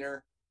and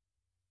cleaner.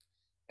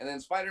 And then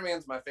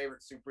Spider-Man's my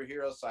favorite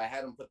superhero, so I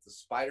had him put the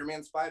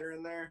Spider-Man spider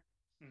in there.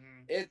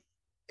 Mm-hmm. It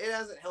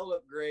hasn't held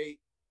up great.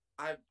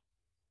 I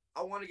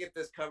want to get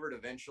this covered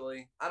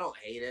eventually. I don't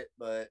hate it,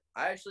 but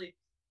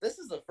this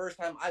is the first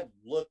time I've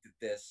looked at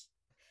this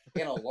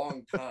in a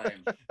long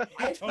time.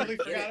 I totally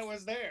forgot it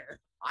was there.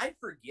 I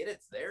forget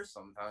it's there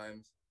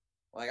sometimes.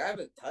 Like, I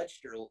haven't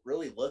touched or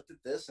really looked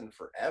at this in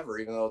forever,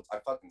 even though I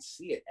fucking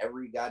see it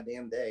every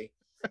goddamn day.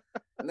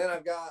 And then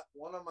I've got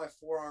one on my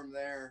forearm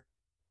there,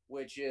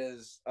 which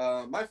is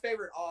my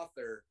favorite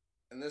author,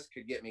 and this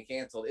could get me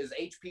canceled, is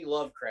H.P.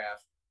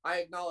 Lovecraft. I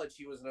acknowledge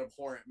he was an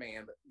abhorrent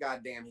man, but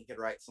goddamn, he could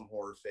write some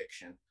horror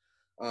fiction.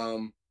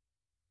 And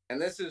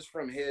this is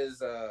from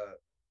his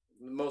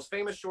most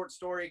famous short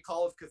story,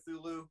 Call of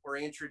Cthulhu, where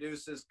he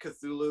introduces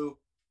Cthulhu,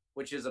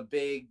 which is a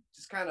big,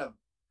 just kind of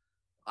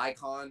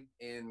icon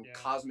in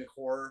cosmic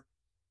horror.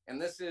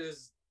 And this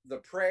is the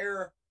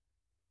prayer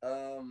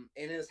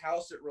in his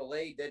house at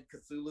Relay, Dead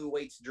Cthulhu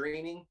Waits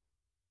Dreaming,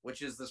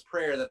 which is this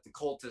prayer that the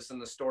cultists in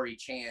the story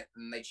chant,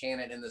 and they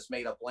chant it in this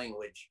made-up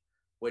language,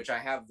 which I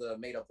have the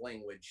made-up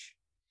language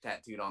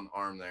tattooed on the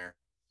arm there.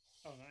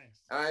 Oh,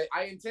 nice.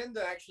 I intend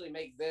to actually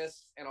make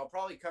this, and I'll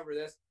probably cover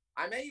this.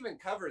 I may even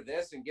cover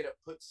this and get it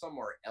put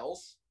somewhere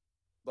else,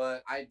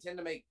 but I intend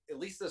to make at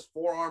least this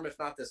forearm, if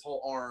not this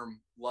whole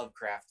arm,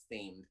 Lovecraft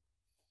themed.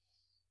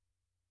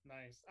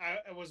 Nice.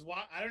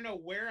 I don't know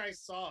where I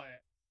saw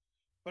it,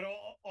 but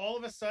all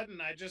of a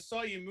sudden I just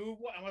saw you move.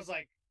 I was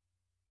like,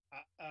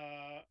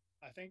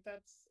 I think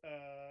that's the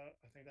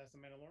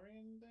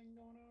Mandalorian thing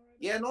going on right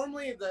Yeah, now.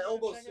 normally the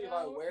elbow sleeve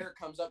I wear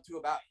comes up to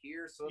about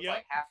here, so it's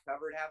like half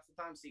covered half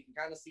the time, so you can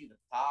kind of see the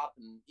top,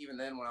 and even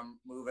then when I'm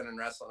moving and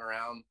wrestling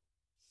around,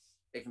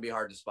 it can be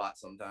hard to spot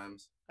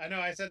sometimes. I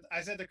know. I said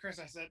to Chris,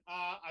 I said,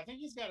 I think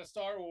he's got a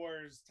Star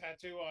Wars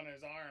tattoo on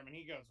his arm, and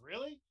he goes,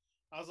 "Really?"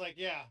 I was like,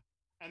 "Yeah."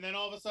 And then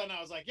all of a sudden,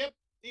 I was like, "Yep,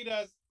 he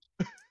does.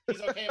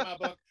 He's okay in my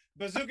book."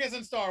 Bazookas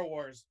and Star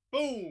Wars.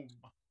 Boom.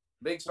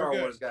 Big Star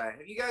Wars guy.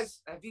 Have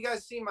you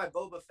guys seen my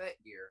Boba Fett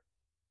gear?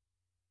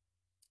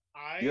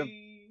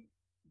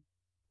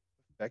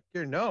 Fett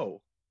gear?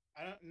 No.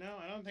 I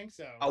don't think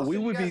so.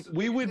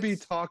 We would be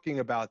talking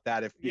about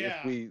that if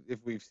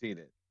we've seen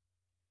it.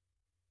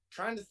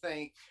 Trying to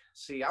think.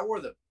 See, I wore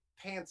the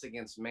pants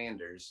against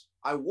Manders.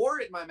 I wore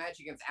it in my match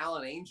against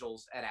Alan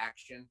Angels at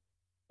Action.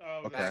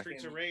 Oh, okay. The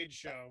Streets of Rage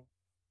show.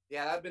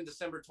 Yeah, that'd been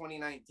December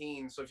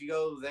 2019. So if you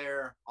go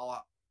there,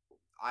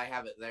 I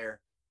have it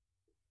there.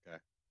 Okay,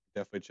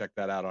 definitely check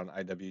that out on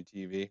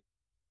IWTV.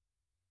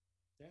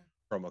 Yeah.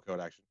 Promo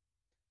code Action.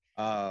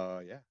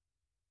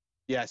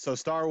 Yeah. So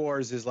Star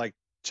Wars is like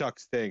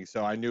Chuck's thing.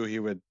 So I knew he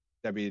would.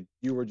 I mean,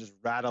 you were just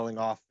rattling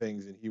off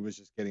things, and he was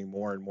just getting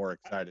more and more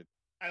excited.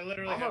 I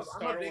literally have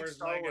Star Wars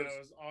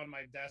Legos on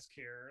my desk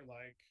here,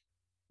 like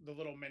the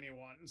little mini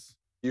ones.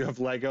 You have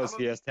Legos,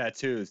 he has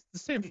tattoos. The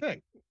same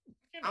thing.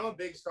 I'm a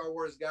big Star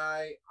Wars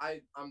guy.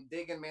 I'm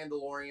digging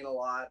Mandalorian a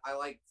lot. I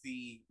like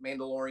the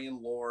Mandalorian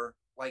lore,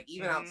 like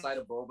even outside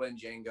of Boba and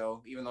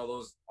Jango, even though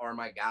those are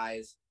my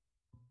guys.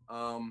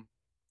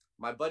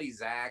 My buddy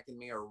Zach and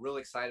me are real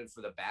excited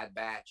for the Bad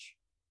Batch.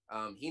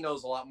 He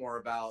knows a lot more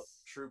about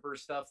trooper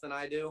stuff than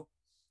I do.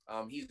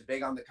 He's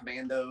big on the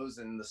commandos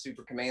and the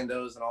super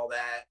commandos and all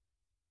that.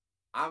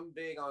 I'm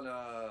big on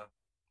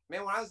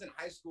man, when I was in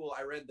high school,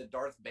 I read the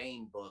Darth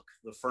Bane book,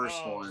 the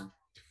first one.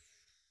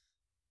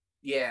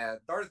 Yeah,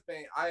 Darth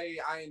Bane.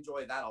 I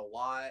enjoy that a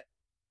lot.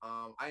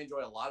 I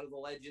enjoy a lot of the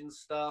Legends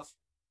stuff.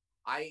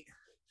 I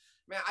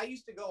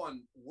used to go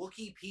on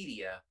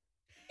Wikipedia,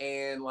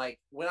 and like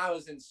when I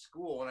was in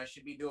school, when I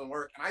should be doing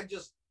work, and I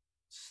just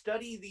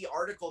study the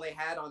article they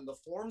had on the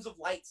forms of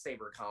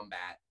lightsaber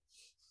combat,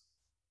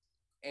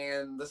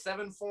 and the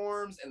 7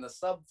 forms and the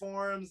sub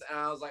forms, and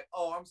I was like,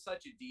 oh, I'm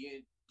such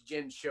a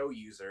Gen show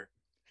user.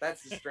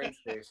 That's the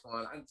strength-based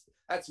one.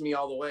 That's me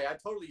all the way. I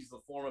totally use the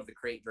form of the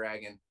Krayt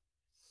Dragon.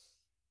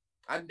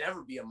 I'd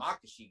never be a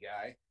Makashi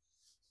guy.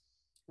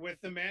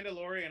 With the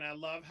Mandalorian, I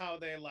love how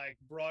they like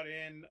brought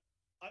in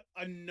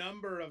a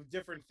number of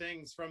different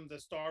things from the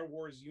Star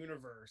Wars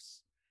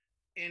universe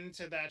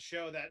into that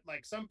show that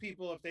like some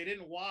people, if they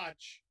didn't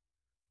watch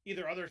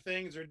either other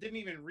things or didn't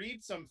even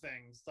read some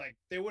things, like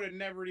they would have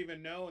never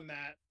even known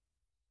that,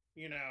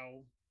 you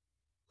know,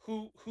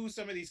 who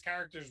some of these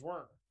characters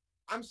were.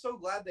 I'm so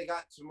glad they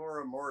got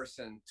Tamora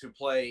Morrison to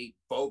play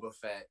Boba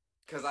Fett,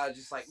 because I was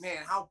just like,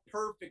 man, how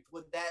perfect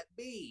would that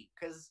be?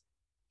 Because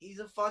he's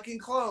a fucking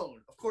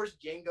clone. Of course,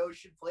 Jango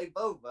should play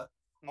Boba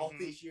all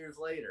these years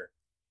later.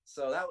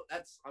 So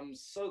that's I'm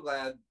so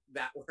glad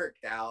that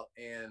worked out.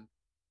 And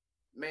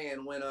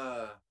man, when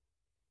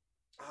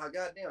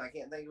goddamn, I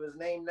can't think of his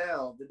name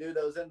now. The dude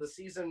that was in the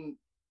season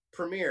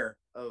premiere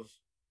of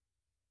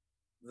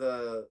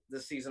the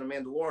season of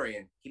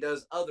Mandalorian, he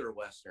does other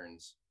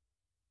westerns.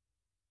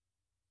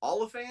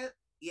 Oliphant?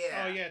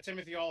 Yeah. Oh yeah,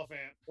 Timothy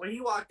Oliphant. When he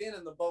walked in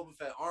the Boba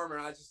Fett armor,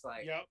 I was just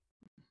like, yep.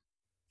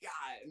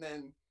 God, and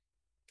then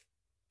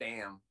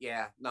damn,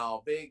 yeah,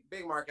 no, big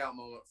mark out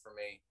moment for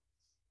me.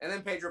 And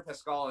then Pedro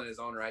Pascal in his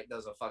own right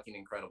does a fucking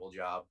incredible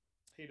job.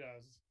 He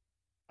does.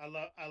 I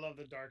love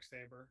the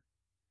Darksaber.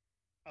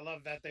 I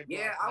love that they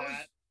brought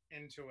that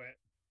into it.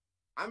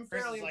 I'm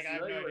fairly like, I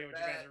have no idea what you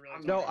guys are really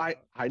talking about.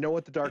 I know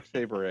what the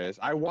Darksaber is.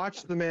 I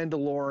watched The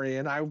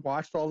Mandalorian. I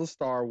watched all the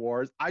Star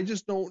Wars. I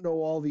just don't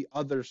know all the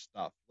other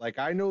stuff. Like,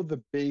 I know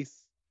the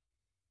base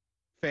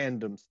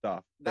fandom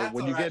stuff. That's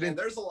when you get in,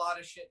 there's a lot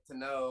of shit to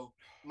know.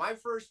 My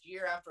first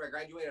year after I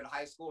graduated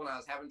high school and I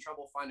was having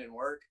trouble finding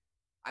work,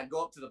 I'd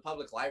go up to the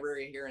public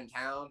library here in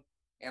town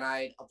and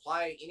I'd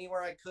apply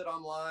anywhere I could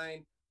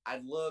online.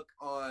 I'd look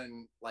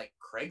on like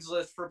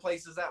Craigslist for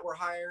places that were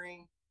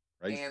hiring.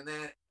 Right. And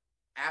then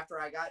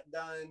after I got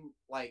done,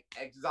 like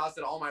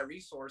exhausted all my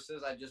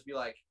resources, I'd just be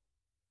like,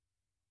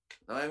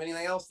 don't have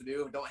anything else to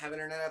do. Don't have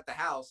internet at the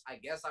house. I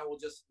guess I will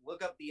just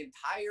look up the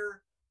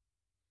entire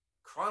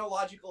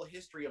chronological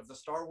history of the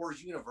Star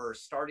Wars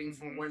universe, starting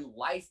from when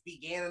life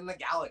began in the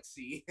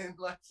galaxy. And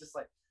like, just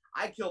like,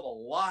 I killed a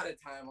lot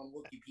of time on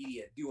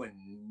Wikipedia doing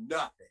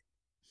nothing.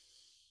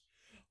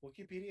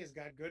 Wikipedia's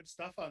got good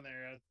stuff on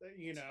there,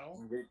 you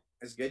know.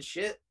 It's good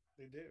shit.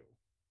 They do.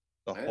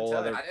 I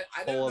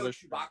didn't know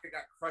Chewbacca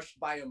got crushed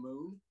by a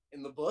moon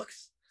in the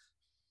books.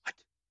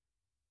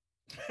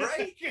 What?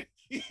 Right?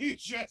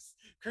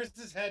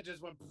 Chris's head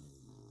just went.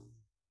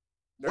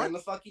 They're in the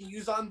fucking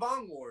Yuuzhan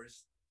Vong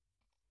Wars.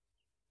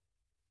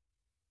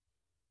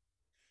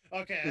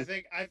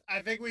 Okay,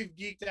 I think we've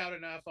geeked out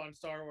enough on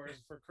Star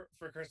Wars for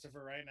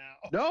Christopher right now.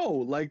 No,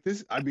 like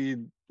this. I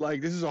mean, like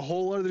this is a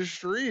whole other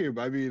stream.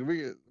 I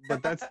mean,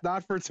 but that's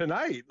not for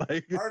tonight.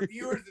 Like our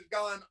viewers have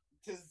gone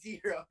to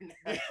zero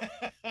now.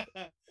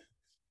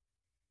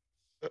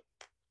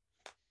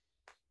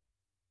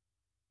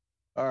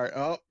 All right.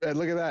 Oh, and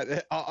look at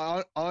that.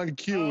 On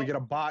cue, we get a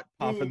bot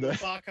popping. The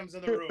bot comes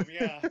in the room.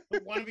 Yeah.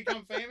 Want to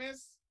become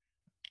famous?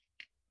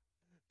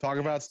 Talk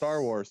about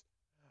Star Wars.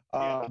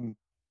 Yeah.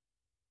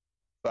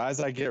 So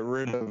as I get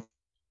rid of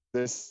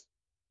this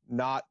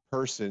not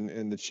person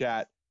in the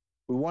chat,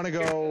 we want to go.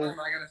 I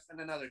gotta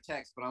send another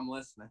text, but I'm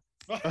listening.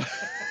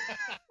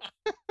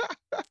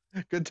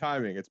 Good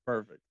timing. It's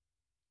perfect.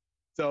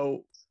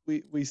 So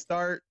we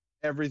start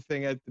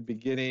everything at the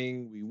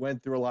beginning. We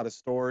went through a lot of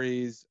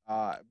stories.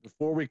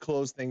 Before we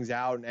close things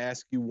out and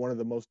ask you one of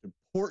the most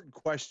important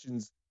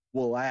questions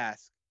we'll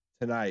ask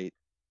tonight,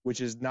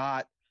 which is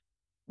not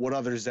what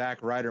other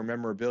Zack Ryder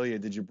memorabilia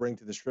did you bring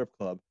to the strip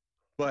club,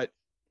 but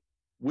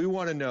we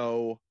want to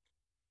know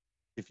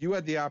if you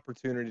had the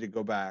opportunity to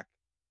go back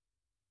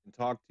and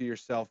talk to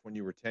yourself when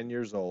you were 10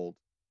 years old,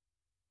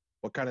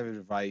 what kind of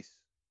advice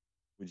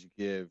would you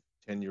give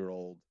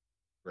 10-year-old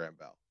Graham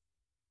Bell?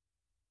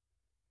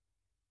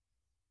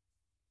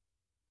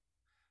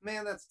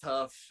 Man, that's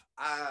tough.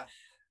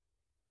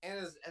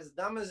 And as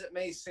dumb as it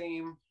may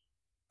seem,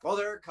 well,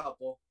 there are a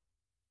couple.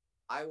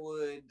 I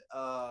would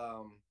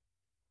I'd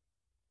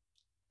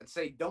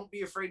say don't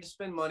be afraid to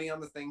spend money on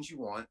the things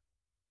you want.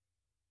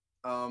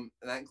 And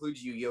that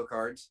includes Yu-Gi-Oh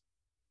cards.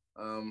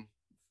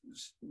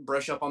 Just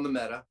brush up on the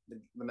meta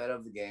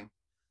of the game.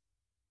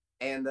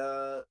 And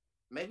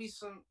maybe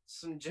some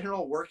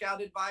general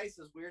workout advice,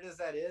 as weird as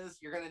that is.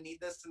 You're going to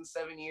need this in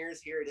 7 years.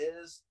 Here it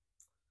is.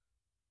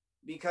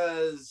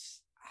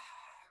 Because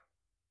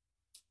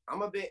I'm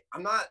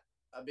not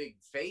a big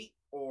fate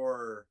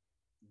or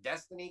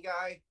destiny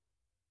guy.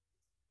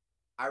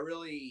 I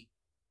really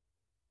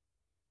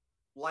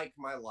like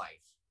my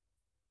life.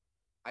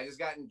 I just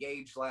got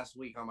engaged last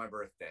week on my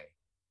birthday.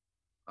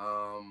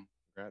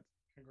 Congrats.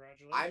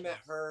 Congratulations. I met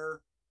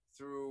her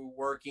through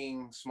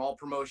working small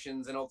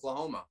promotions in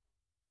Oklahoma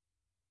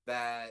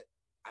that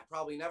I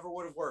probably never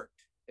would have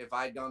worked if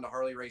I'd gone to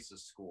Harley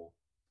Race's school.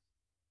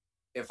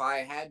 If I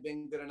had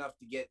been good enough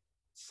to get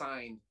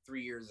signed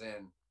 3 years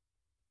in,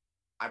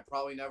 I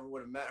probably never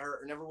would have met her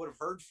or never would have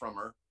heard from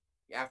her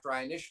after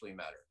I initially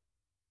met her.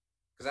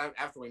 Because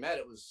after we met,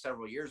 it was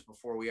several years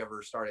before we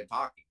ever started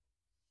talking.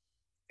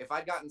 If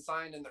I'd gotten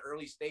signed in the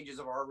early stages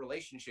of our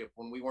relationship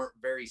when we weren't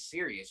very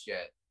serious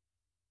yet,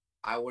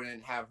 I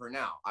wouldn't have her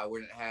now. I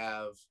wouldn't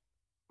have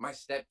my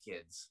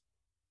stepkids.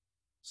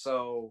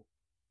 So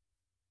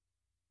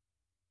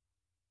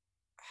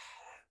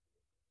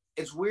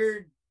it's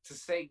weird to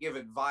say give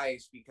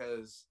advice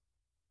because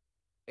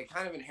it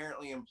kind of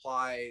inherently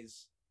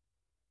implies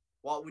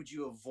what would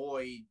you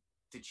avoid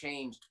to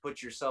change to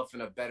put yourself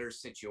in a better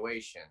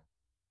situation.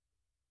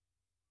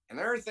 And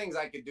there are things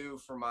I could do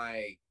for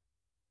my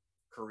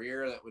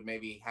career that would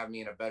maybe have me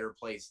in a better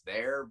place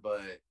there,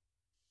 but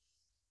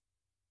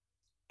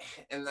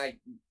and like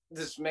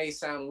this may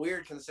sound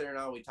weird considering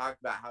how we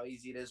talked about how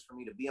easy it is for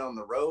me to be on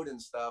the road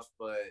and stuff,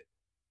 but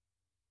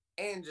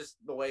and just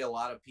the way a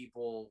lot of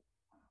people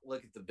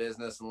look at the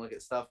business and look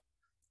at stuff.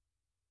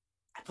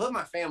 I put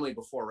my family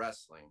before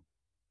wrestling.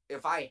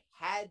 If I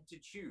had to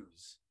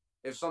choose,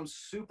 if some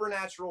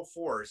supernatural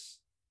force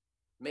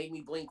made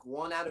me blink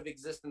one out of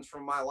existence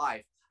from my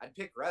life, I'd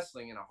pick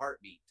wrestling in a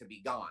heartbeat to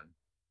be gone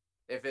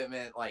if it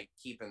meant like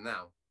keeping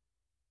them.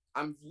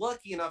 I'm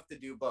lucky enough to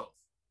do both.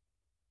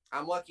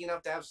 I'm lucky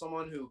enough to have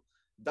someone who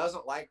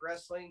doesn't like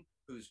wrestling,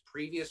 whose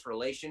previous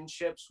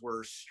relationships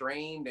were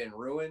strained and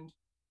ruined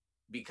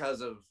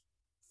because of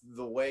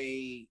the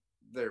way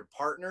their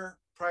partner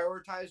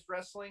prioritized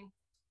wrestling,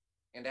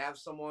 and to have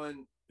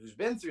someone who's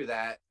been through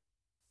that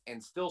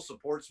and still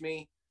supports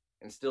me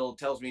and still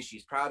tells me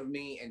she's proud of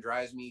me and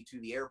drives me to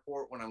the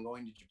airport when I'm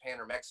going to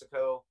Japan or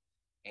Mexico.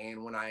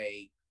 And when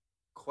I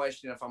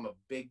question if I'm a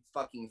big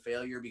fucking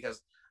failure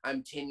because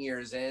I'm 10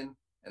 years in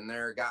and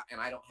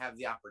I don't have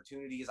the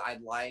opportunities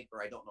I'd like,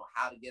 or I don't know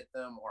how to get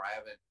them, or I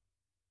haven't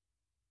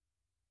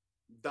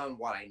done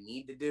what I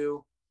need to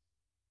do,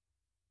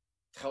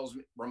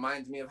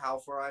 reminds me of how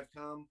far I've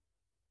come.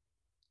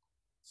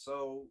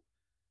 So,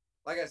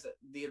 like I said,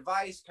 the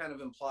advice kind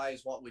of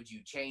implies what would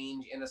you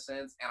change in a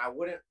sense, and I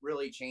wouldn't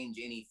really change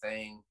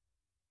anything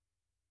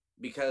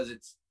because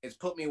it's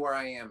put me where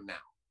I am now,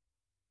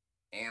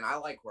 and I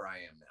like where I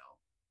am now.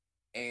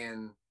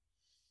 And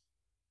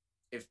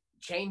if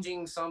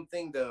changing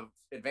something to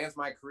advance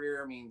my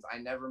career means I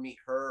never meet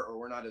her, or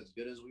we're not as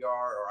good as we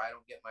are, or I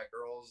don't get my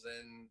girls,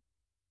 then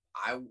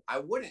I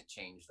wouldn't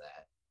change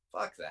that.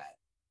 Fuck that.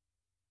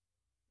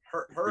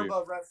 Her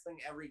above wrestling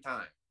every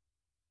time.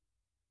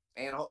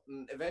 And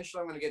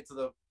eventually I'm going to get to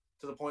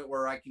the point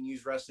where I can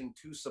use wrestling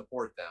to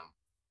support them,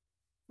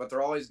 but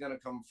they're always going to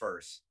come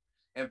first.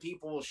 And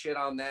people will shit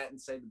on that and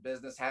say the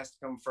business has to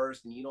come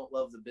first and you don't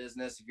love the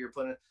business. If you're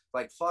putting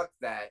like, fuck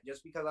that.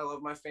 Just because I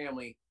love my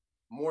family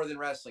more than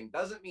wrestling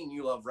doesn't mean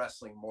you love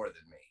wrestling more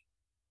than me.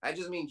 That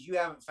just means you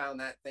haven't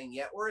found that thing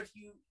yet, or if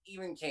you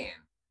even can.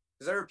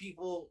 Because there are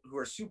people who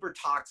are super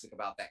toxic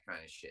about that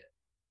kind of shit.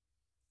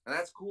 And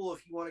that's cool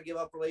if you want to give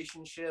up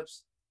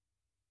relationships,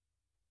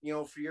 you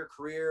know, for your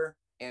career.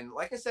 And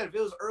like I said, if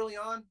it was early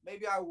on,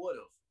 maybe I would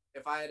have.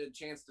 If I had a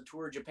chance to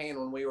tour Japan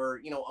when we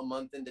were, you know, a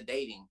month into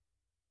dating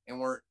and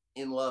weren't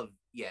in love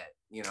yet,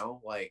 you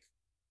know, like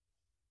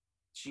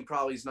she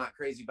probably is not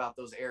crazy about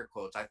those air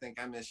quotes. I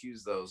think I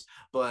misuse those,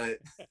 but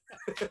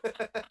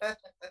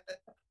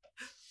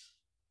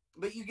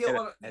but you get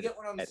what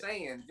I'm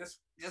saying.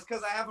 Just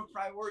because I have a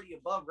priority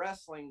above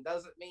wrestling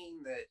doesn't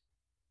mean that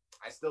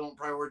I still don't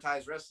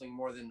prioritize wrestling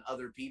more than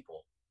other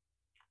people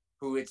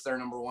who it's their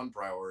number one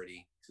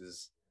priority.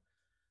 Because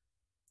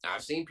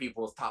I've seen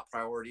people with top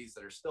priorities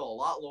that are still a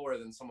lot lower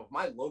than some of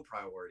my low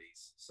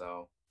priorities.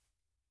 So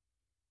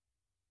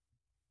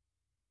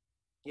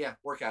yeah,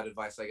 workout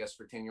advice, I guess,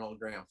 for 10-year-old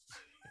Graham.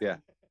 Yeah.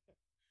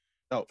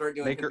 No, start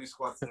doing Hindu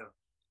squats now.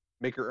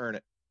 Make her earn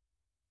it.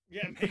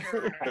 Yeah, make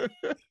her earn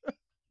it.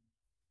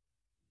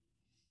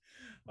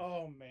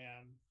 Oh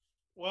man.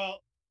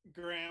 Well,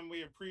 Graham,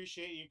 we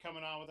appreciate you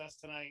coming on with us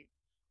tonight.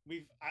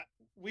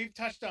 We've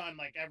touched on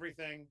like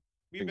everything.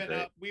 We've been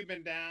up, we've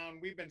been down,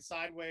 we've been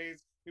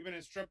sideways, we've been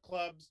in strip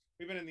clubs,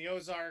 we've been in the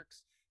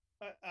Ozarks.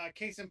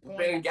 Case in point,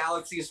 we've been in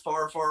galaxies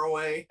far, far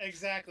away.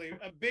 Exactly.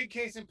 A big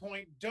case in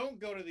point, don't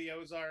go to the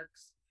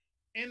Ozarks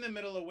in the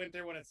middle of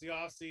winter when it's the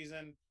off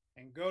season,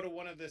 and go to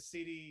one of the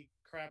seedy,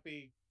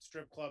 crappy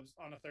strip clubs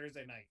on a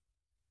Thursday night.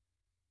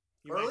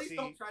 Or at least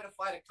don't try to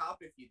fight a cop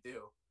if you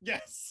do.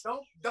 Yes.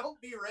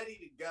 Don't be ready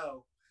to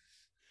go.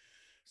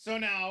 So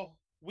now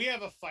we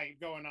have a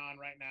fight going on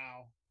right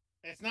now.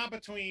 It's not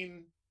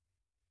between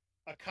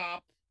a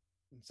cop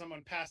and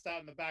someone passed out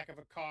in the back of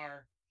a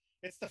car.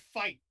 It's the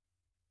fight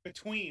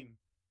between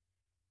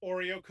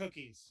Oreo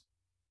cookies.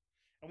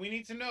 And we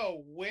need to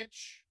know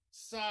which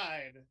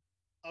side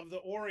of the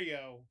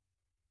Oreo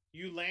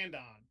you land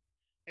on.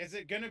 Is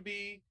it going to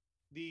be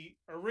the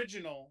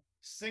original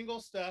single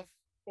stuff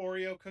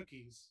Oreo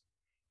cookies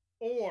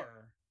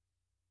or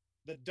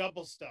the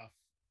double stuff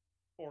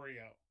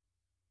Oreo?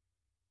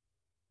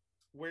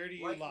 Where do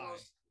you lie?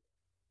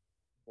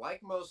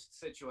 Like most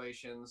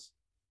situations,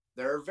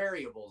 there are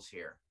variables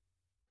here.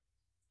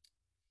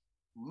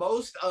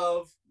 Most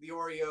of the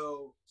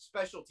Oreo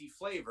specialty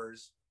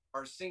flavors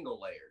are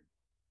single layered.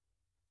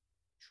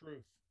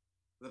 Truth.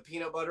 The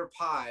peanut butter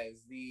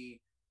pies, the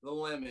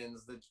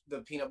lemons, the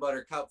peanut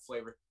butter cup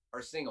flavor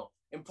are single.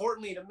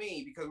 Importantly to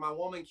me, because my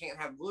woman can't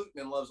have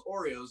gluten and loves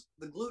Oreos,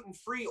 the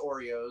gluten-free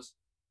Oreos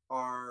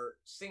are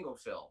single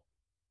fill.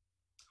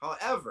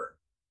 However,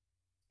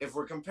 if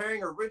we're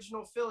comparing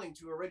original filling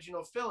to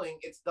original filling,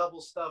 it's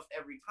double stuffed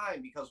every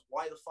time, because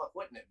why the fuck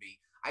wouldn't it be?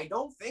 I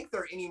don't think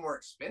they're any more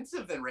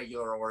expensive than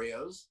regular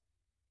Oreos.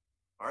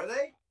 Are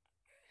they?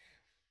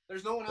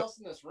 There's no one else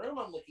in this room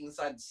I'm looking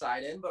side to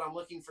side in, but I'm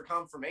looking for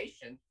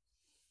confirmation.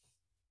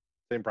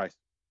 Same price.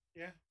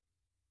 Yeah.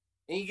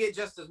 And you get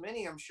just as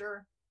many, I'm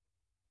sure.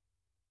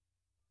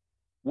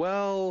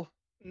 Well,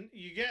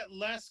 You get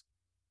less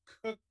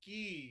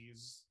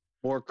cookies,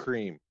 more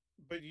cream.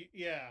 but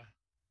yeah.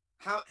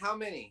 How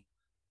many?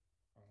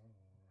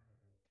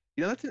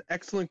 You know, that's an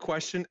excellent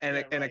question, and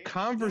Yeah, and a right?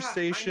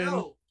 conversation Yeah, I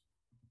know.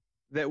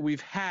 that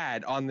we've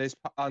had on this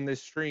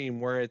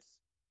stream where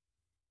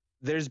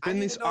there's I been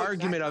need this to know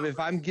argument exact of if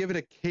I'm numbers. given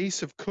a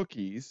case of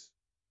cookies,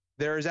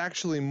 there is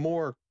actually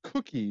more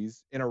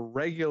cookies in a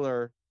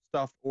regular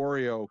stuffed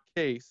Oreo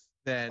case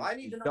than I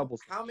need a to know double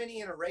how stuffed.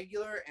 many in a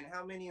regular and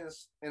how many in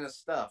a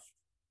stuffed.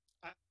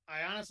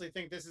 I honestly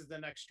think this is the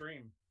next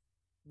stream.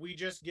 We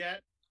just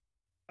get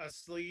a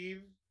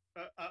sleeve,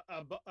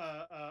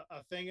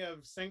 a thing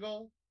of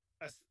single,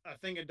 a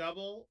thing of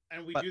double,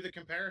 and we But do the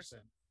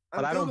comparison. But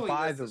I'm I don't Googling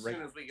buy this the as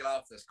soon as we get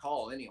off this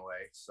call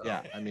anyway. So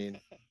Yeah, I mean,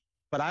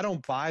 but I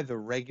don't buy the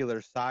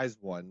regular size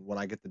one when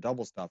I get the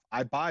double stuff.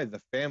 I buy the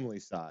family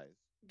size.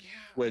 Yeah.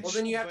 Which- well,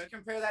 then you have but, to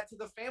compare that to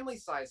the family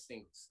size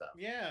single stuff.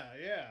 Yeah,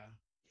 yeah.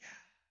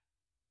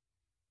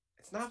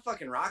 It's not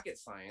fucking rocket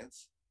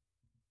science.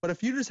 But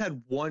if you just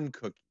had one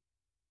cookie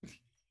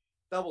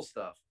Double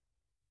stuff.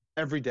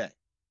 every day,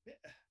 Yeah.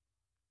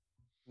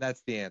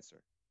 that's the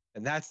answer.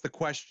 And that's the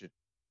question.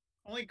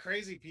 Only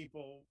crazy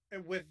people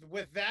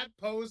with that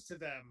posed to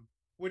them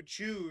would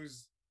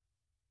choose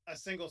a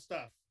single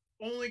stuff.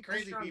 Only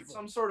crazy Unless you're on people.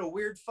 some sort of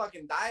weird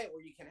fucking diet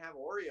where you can have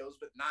Oreos,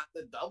 but not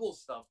the double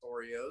stuffed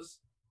Oreos.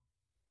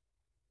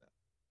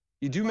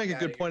 You do Fuck make a outta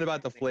good here. point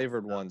about the Single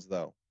flavored stuff. ones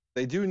though.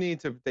 They do need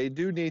to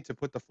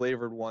put the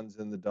flavored ones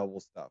in the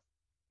double stuff.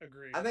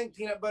 Agreed. I think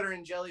peanut butter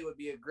and jelly would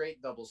be a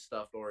great double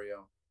stuffed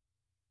Oreo.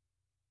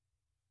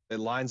 It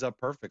lines up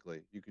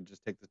perfectly. You can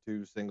just take the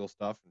two single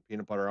stuff and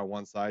peanut butter on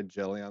one side,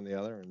 jelly on the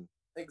other, and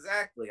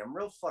Exactly. I'm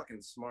real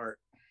fucking smart.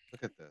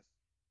 look at this.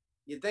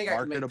 You'd think I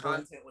could make Marketable.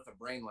 content with a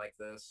brain like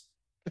this.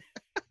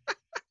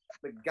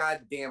 But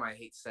goddamn, I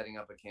hate setting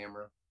up a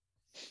camera.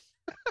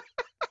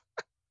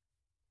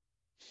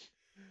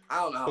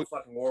 I don't know how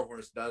fucking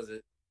Warhorse does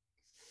it.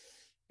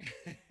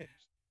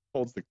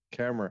 Holds the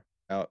camera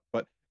out.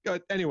 But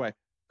anyway,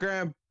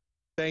 Graham,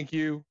 thank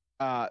you.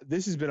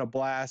 This has been a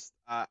blast.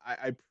 I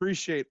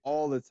appreciate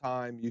all the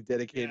time you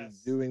dedicated Yes.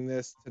 to doing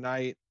this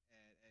tonight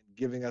and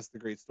giving us the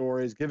great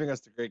stories, giving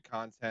us the great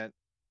content.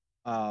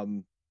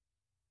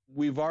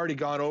 We've already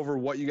gone over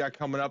what you got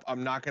coming up.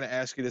 I'm not going to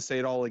ask you to say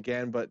it all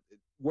again, but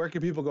where can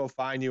people go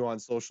find you on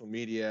social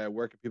media?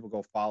 Where can people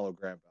go follow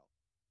Graham Bell?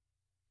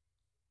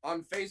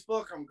 On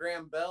Facebook, I'm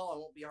Graham Bell. I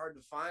won't be hard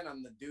to find.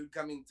 I'm the dude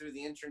coming through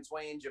the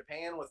entranceway in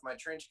Japan with my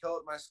trench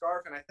coat, my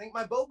scarf, and I think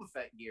my Boba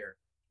Fett gear.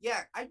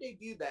 Yeah, I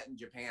debuted that in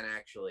Japan,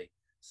 actually.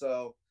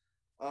 So,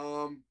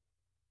 Instagram,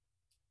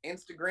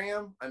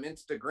 I'm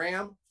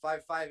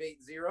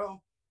Instagram5580.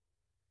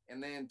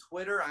 And then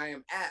Twitter, I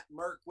am at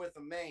Merc with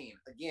a Main.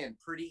 Again,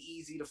 pretty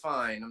easy to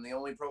find. I'm the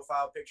only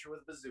profile picture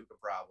with a bazooka,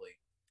 probably.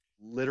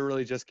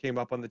 Literally just came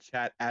up on the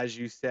chat as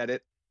you said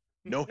it.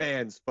 No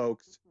hands,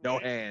 folks. No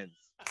Right. hands.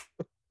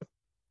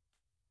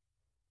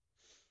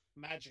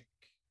 Magic.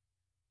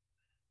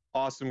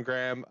 Awesome,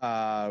 Graham.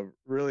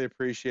 Really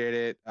appreciate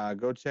it.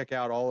 Go check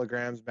out all of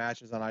Graham's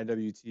matches on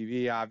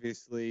IWTV,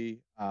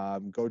 obviously.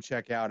 Go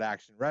check out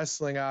Action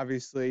Wrestling,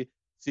 obviously.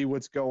 See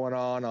what's going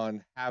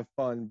on Have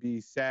Fun,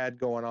 Be Sad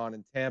going on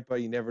in Tampa.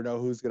 You never know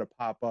who's going to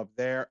pop up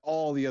there.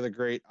 All the other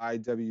great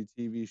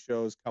IWTV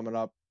shows coming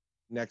up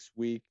next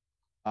week.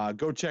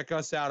 Go check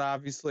us out,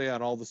 obviously,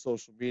 on all the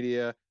social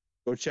media.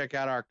 Go check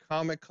out our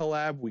comic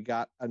collab. We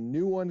got a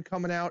new one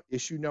coming out,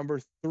 issue number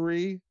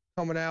 3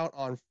 coming out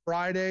on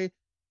Friday.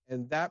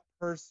 And that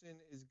person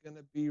is going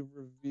to be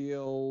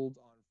revealed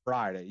on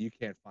Friday. You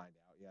can't find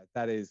out yet.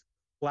 That is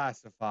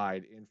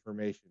classified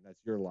information. That's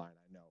your line,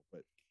 I know.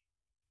 But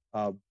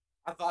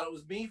I thought it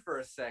was me for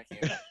a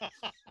second.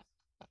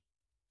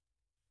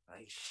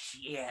 Like,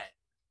 shit.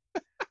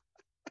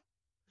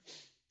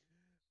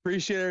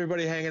 appreciate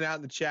everybody hanging out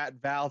in the chat.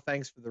 Val,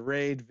 thanks for the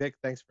raid. Vic,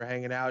 thanks for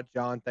hanging out.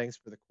 John, thanks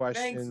for the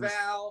questions. Thanks,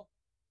 Val.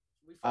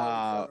 We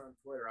follow each other on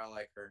Twitter. I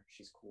like her.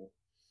 She's cool.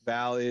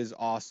 Val is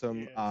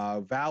awesome.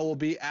 Yes. Val will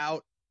be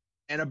out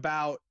and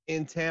about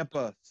in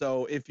Tampa.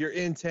 So if you're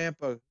in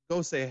Tampa,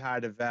 go say hi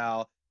to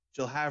Val.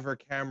 She'll have her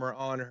camera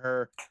on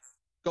her.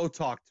 Go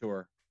talk to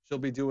her. She'll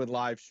be doing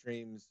live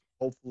streams,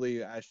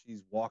 hopefully as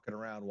she's walking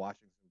around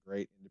watching some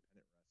great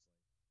independent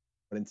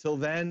wrestling. But until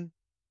then,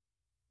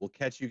 we'll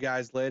catch you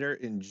guys later.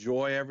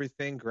 Enjoy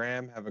everything.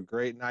 Graham, have a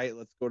great night.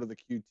 Let's go to the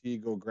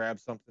QT, go grab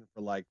something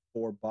for like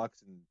 $4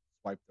 and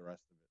swipe the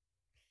rest of it.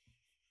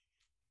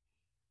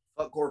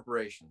 Fuck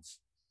corporations.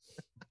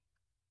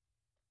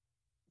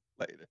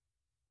 Later.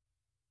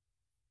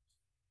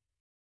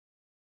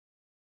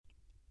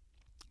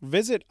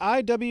 Visit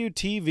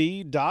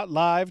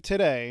IWTV.live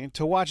today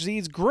to watch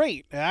these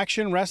great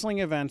Action Wrestling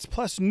events,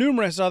 plus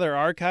numerous other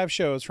archive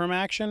shows from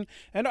Action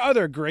and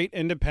other great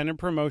independent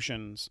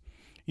promotions.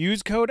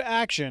 Use code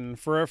ACTION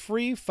for a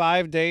free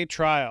 5-day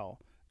trial.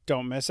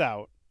 Don't miss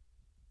out.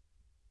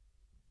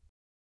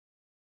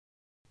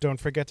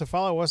 Don't forget to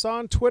follow us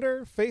on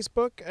Twitter,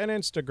 Facebook, and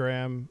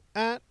Instagram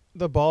at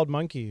The Bald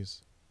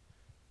Monkeys.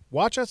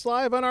 Watch us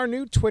live on our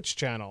new Twitch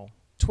channel,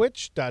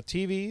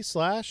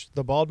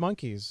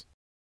 twitch.tv/thebaldmonkeys.